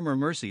 as former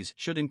mercies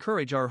should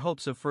encourage our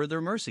hopes of further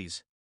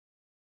mercies.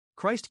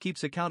 Christ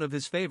keeps account of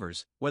his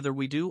favors, whether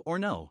we do or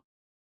no.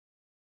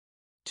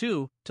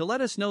 2. To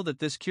let us know that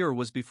this cure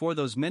was before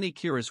those many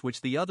cures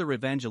which the other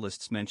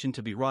evangelists mention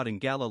to be wrought in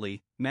Galilee,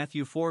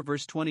 Matthew 4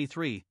 verse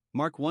 23,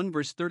 Mark 1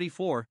 verse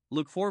 34,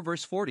 Luke 4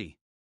 verse 40.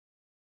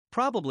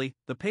 Probably,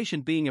 the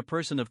patient being a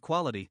person of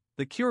quality,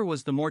 the cure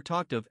was the more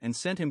talked of and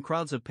sent him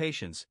crowds of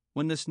patients.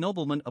 When this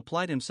nobleman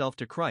applied himself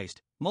to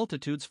Christ,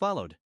 multitudes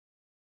followed.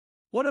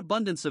 What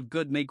abundance of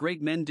good may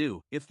great men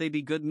do, if they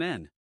be good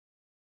men?